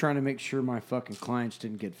 I'm just trying to make sure my fucking clients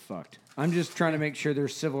didn't get fucked. I'm just trying to make sure their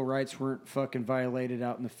civil rights weren't fucking violated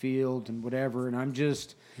out in the field and whatever. And I'm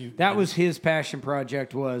just that was his passion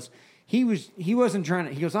project. He wasn't trying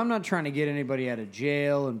to. He goes, I'm not trying to get anybody out of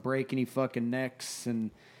jail and break any fucking necks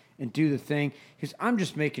and do the thing. He goes, I'm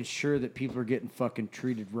just making sure that people are getting fucking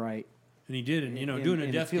treated right. And he did, and in- doing a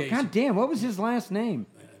in the death field. case. God damn, what was his last name?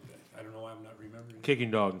 I don't know why I'm not remembering. Kicking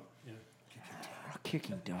Dog.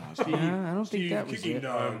 Kicking Dog. I don't think that was Kicking it.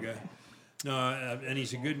 Dog. No, and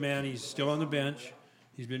he's a good man. He's still on the bench.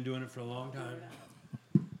 He's been doing it for a long time.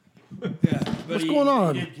 Yeah, but What's going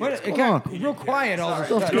on? It got real quiet all of a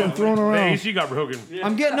Stuff's sudden. getting thrown The around. AC got broken.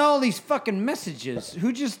 I'm getting all these fucking messages.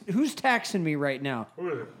 Who's taxing me right now? Who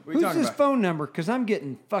is it? What are you Who's talking this about? phone number? Because I'm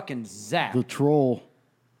getting fucking zapped. The troll.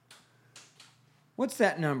 What's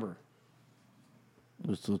that number?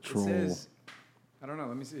 It's the It troll. says, I don't know.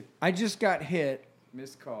 Let me see. I just got hit.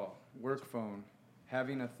 Missed call. Work phone.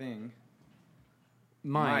 Having a thing.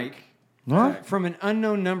 Mike. Huh? From an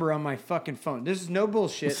unknown number on my fucking phone. This is no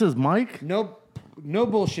bullshit. This is Mike? No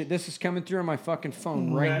bullshit. This is coming through on my fucking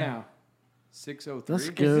phone right now. 603. That's Is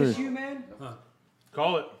scary. this you, man?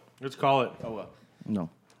 Call it. Let's call it. Oh well. No.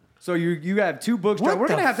 So you have 2 books. What We're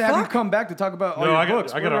gonna the have to have you fuck? come back to talk about all No, your I got.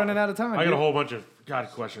 books. I We're got running out of time. I got dude. a whole bunch of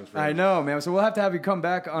questions for you. I know, man. So we'll have to have you come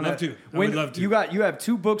back on Love a. to. I would love to. You have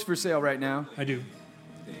 2 books for sale right now. I do.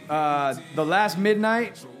 The Last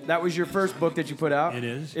Midnight. That was your first book that you put out. It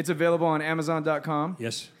is. It's available on Amazon.com.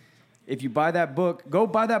 Yes. If you buy that book, go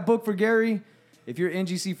buy that book for Gary. If you're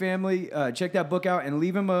NGC family, check that book out and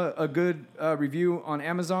leave him a good review on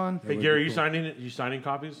Amazon. Hey Gary, you signing it? You signing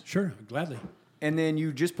copies? Sure, gladly. And then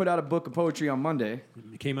you just put out a book of poetry on Monday,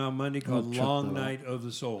 It came out Monday called check Long that out. Night of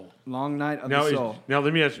the Soul. Long Night of Now, the Soul. now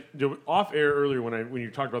let me ask you. Off air earlier when you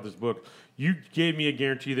talked about this book, you gave me a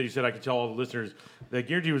guarantee that you said I could tell all the listeners. That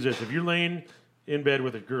guarantee was this: if you're laying in bed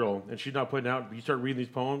with a girl and she's not putting out, but you start reading these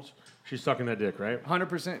poems, she's sucking that dick, right?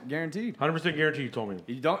 100% guaranteed. 100% guarantee. You told me.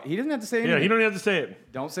 He doesn't have to say anything. Yeah, you don't even have to say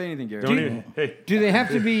it. Don't say anything, Gary. Don't even. Hey, Do they have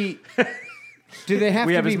to be? Do they have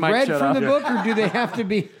We to have his be mic read shut from off. the book, or do they have to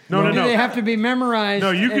be? No, do no. they have to be memorized?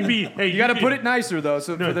 no, you could and- be. Hey, You got to could- put it nicer though,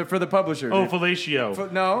 so for the publisher. Oh, dude.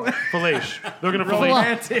 fellatio. No. Fellate. They're gonna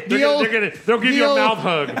Romantic. fellate. They'll give you a mouth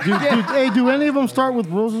hug. Do any of them start with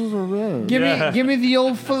roses or red? Give me the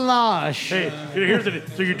old flash. Hey, here's the.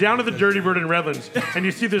 So you're down to the Dirty Bird in Redlands, and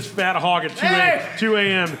you see this fat hog at 2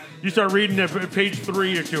 a.m. You start reading at page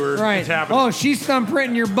 3 to her. Right. It's happening. Oh, she's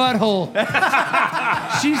thumbprinting your butthole.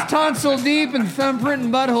 She's tonsil deep and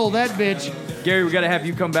thumbprinting butthole, that bitch. Gary, we got to have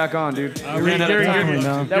you come back on, dude. We ran out of Gary, time. Gary,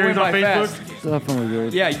 That Gary's went on by Facebook. fast. Definitely,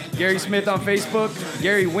 dude. Yeah, Gary Smith on Facebook.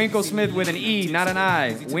 Gary Winklesmith with an E, not an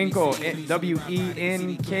I. Winkle,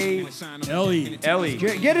 W-E-N-K-L-E.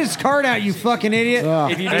 Get his card out, you fucking idiot.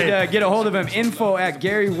 If you need to get a hold of him, info at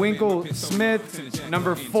Gary Winklesmith,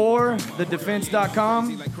 number 4,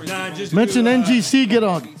 thedefense.com. Nah, just Mention do, NGC, get a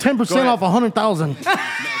 10% off 100,000. This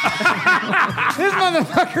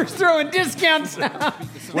motherfucker's throwing discounts out.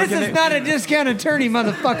 This is not a discount attorney,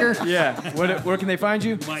 motherfucker. Yeah. Where can they find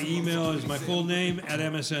you? My email is my full name at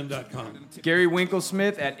msn.com. Gary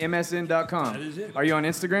Winklesmith at msn.com. That is it. Are you on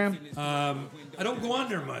Instagram? I don't go on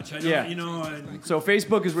there much. I don't, Yeah. you know. So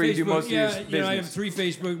Facebook is where you do most of your yeah, business. you know, I have 3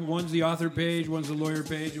 Facebook. One's the author page, one's the lawyer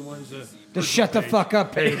page, and one's the Shut the fuck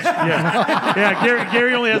up page. Yeah,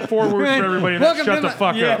 Gary only has 4 words for everybody. And that's shut the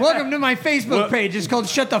fuck up. Welcome to my Facebook page. It's called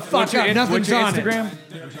Shut the Fuck What's your Up. Nothing's what's your on Instagram?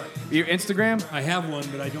 it. Your Instagram? I have one,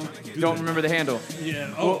 but I don't Don't remember the handle.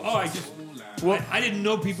 Yeah. I didn't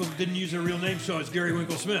know people didn't use their real name, so it's Gary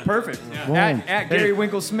Winkle Smith. Perfect. Yeah. At Gary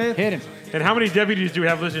Winklesmith. Hit him. And how many deputies do we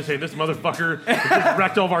have listening saying this motherfucker just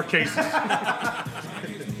wrecked all of our cases?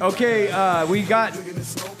 Okay, we got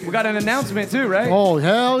an announcement too, right? Oh,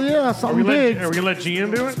 hell yeah. Are we Something big. gonna let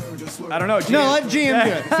GM do it? I don't know. GM. No, let GM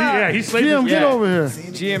do it. He's slated. GM, get Yeah. over here.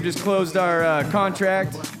 GM just closed our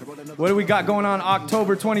contract. What do we got going on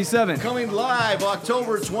October 27th? Coming live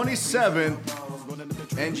October 27th,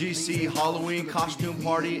 NGC Halloween costume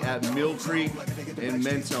party at Mill Creek in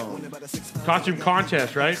Mentone. Costume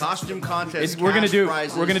contest, right? Costume contest. We're gonna cash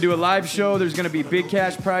prizes. do a live show. There's gonna be big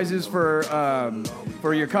cash prizes for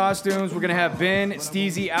your costumes. We're gonna have Ben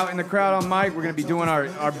Steezy out in the crowd on mic. We're gonna be doing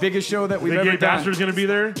our biggest show that we've The ever gay done. bastard's gonna be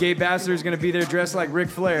there. Gay Bastard's gonna be there dressed like Ric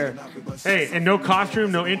Flair. Hey, and no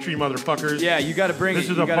costume, no entry, motherfuckers. Yeah, you got to bring. This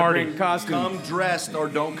is you a gotta party. Bring costume. Come dressed or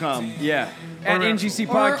don't come. Yeah. At NGC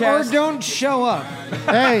Or podcast. don't show up.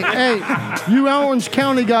 Hey, you Orange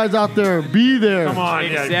County guys out there, be there. Come on,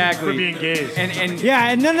 Exactly. for being gays. And Yeah,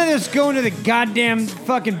 and none of this going to the goddamn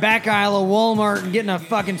fucking back aisle of Walmart and getting a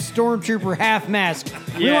fucking stormtrooper half mask.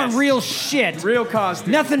 We Yes. want real shit. real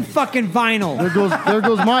costume. Nothing fucking vinyl. There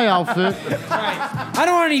goes my outfit. I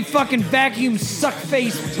don't want any fucking vacuum suck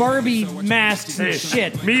face Barbie masks and Hey,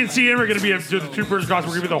 shit. me and CM are gonna be the 2 person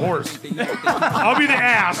costume. We're gonna be the horse. I'll be the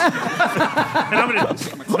ass, and I'll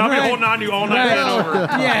be holding on to you all night over.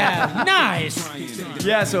 Yeah, nice.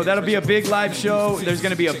 Yeah, so that'll be a big live show. There's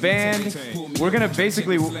gonna be a band. We're gonna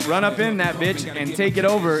basically run up in that bitch and take it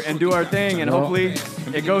over and do our thing, and hopefully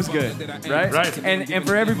it goes good, right? Right. And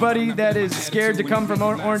for everybody that is scared to come from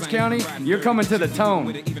Orange County, you're coming to the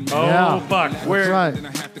Tone. Oh Yeah. fuck! That's right.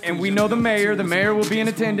 And we know the mayor. The mayor will be in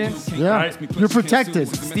attendance. Yeah, Right. you're protected.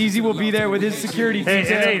 Steezy will be there with his security Hey,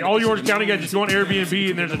 detail. hey, all you Orange County guys, just go on Airbnb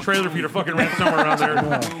and there's a trailer for you to fucking rent somewhere around there.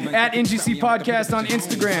 At NGC Podcast on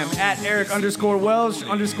Instagram, at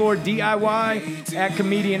Eric_Welsh_DIY, at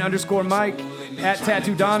comedian_Mike, at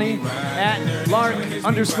Tattoo Donnie, at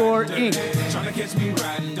Lark_Inc.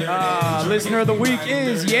 Listener of the week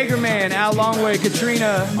is Jaegerman, Al Longway,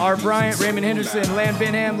 Katrina, R. Bryant, Raymond Henderson, Lan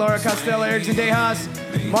Benham, Laura Costello, Erickson Dejas,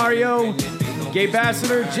 Mario, Gay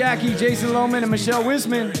Bassiter, Jackie, Jason Lohman, and Michelle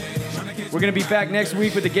Wisman. We're going to be back next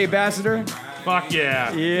week with the Gay Bassiter. Fuck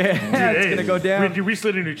yeah. Yeah, it's Hey, going to go down. We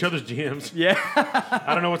slid into each other's GMs. Yeah.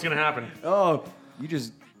 I don't know what's gonna happen. Oh, you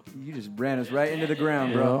just ran us right into the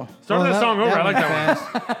ground, bro. Start that song over. I like went that one.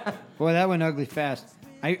 fast. Boy, that went ugly fast.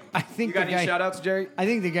 I think You got the any guy. shout outs, Jerry? I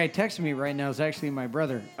think the guy texting me right now is actually my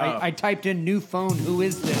brother. Oh. I typed in new phone, who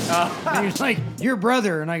is this? And he's like, your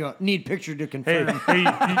brother. And I go, need picture to Hey, confirm.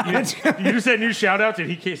 you just said new shout outs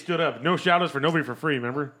and he stood up. No shout outs for nobody for free,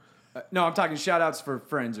 remember? No, I'm talking shout outs for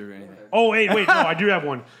friends or anything. Oh, wait, no, I do have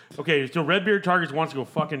one. Okay, so Redbeard Targets wants to go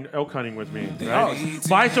fucking elk hunting with me. Right?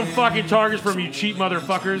 Buy some fucking targets from you cheap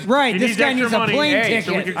motherfuckers. Right, He this guy extra needs a money. plane Hey,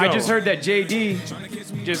 so we ticket. could I go. just heard that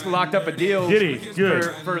JD just locked up a deal Did he? Good.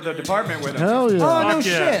 For the department with him. Hell yeah. Oh, no Fuck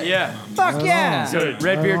yeah. shit. Yeah. Fuck yeah. Good.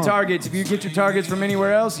 Redbeard Targets. If you get your targets from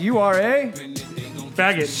anywhere else, you are a.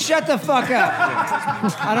 Faggot. Shut the fuck up.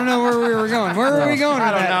 I don't know where we were going. Where were we going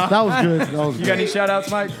with that? That was good. That was You got good. any shout outs,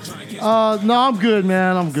 Mike? No, I'm good,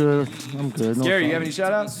 man. I'm good. No Gary, you problem. have any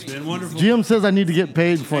shout outs? Been wonderful. GM says I need to get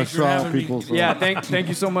paid before Thanks I for shout out having me. people. So. Yeah, thank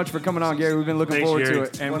you so much for coming on, Gary. We've been looking Thanks, forward Gary. to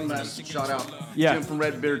it. And One last shout out. Yeah. Jim from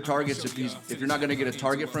Redbeard Targets. If you're not gonna get a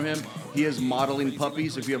target from him, he is modeling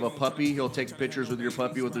puppies. If you have a puppy, he'll take pictures with your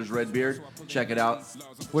puppy with his red beard. Check it out.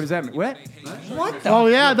 what does that mean? What? What the? Oh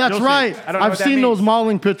yeah, that's You'll see. right. I don't know I've what that seen means. those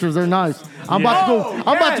modeling pictures. They're nice. I'm about to go. Oh,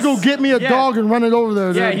 I'm about to go yes. get me a Yeah. dog and run it over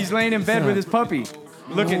there. Yeah, dude. he's laying in bed with his puppy.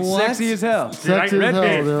 Looking sexy as hell. Dude, Sexy as hell,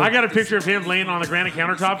 hey, dude. I got a picture of him laying on the granite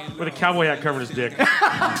countertop with a cowboy hat covering his dick.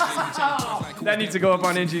 That needs to go up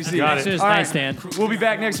on NGC. Got It's it. just All right. nightstand. We'll be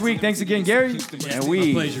back next week. Thanks again, Gary. And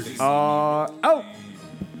we pleasure. are out.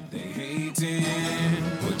 Hating,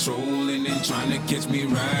 patrolling and trying to catch me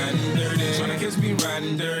riding dirty. Trying to catch me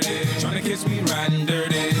riding dirty. Trying to catch me riding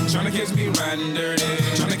dirty. Trying to catch me riding dirty.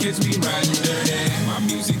 Trying to catch me riding dirty. My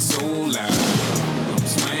music's so loud, I'm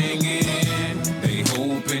swinging. They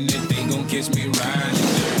hoping that they gon' catch me riding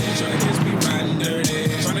dirty. Trying to catch me riding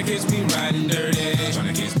dirty. Trying to catch me riding dirty.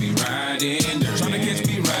 Trying to catch me riding dirty. Trying to catch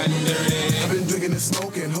me riding dirty. I've been drinking and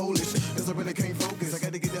smoking, holy.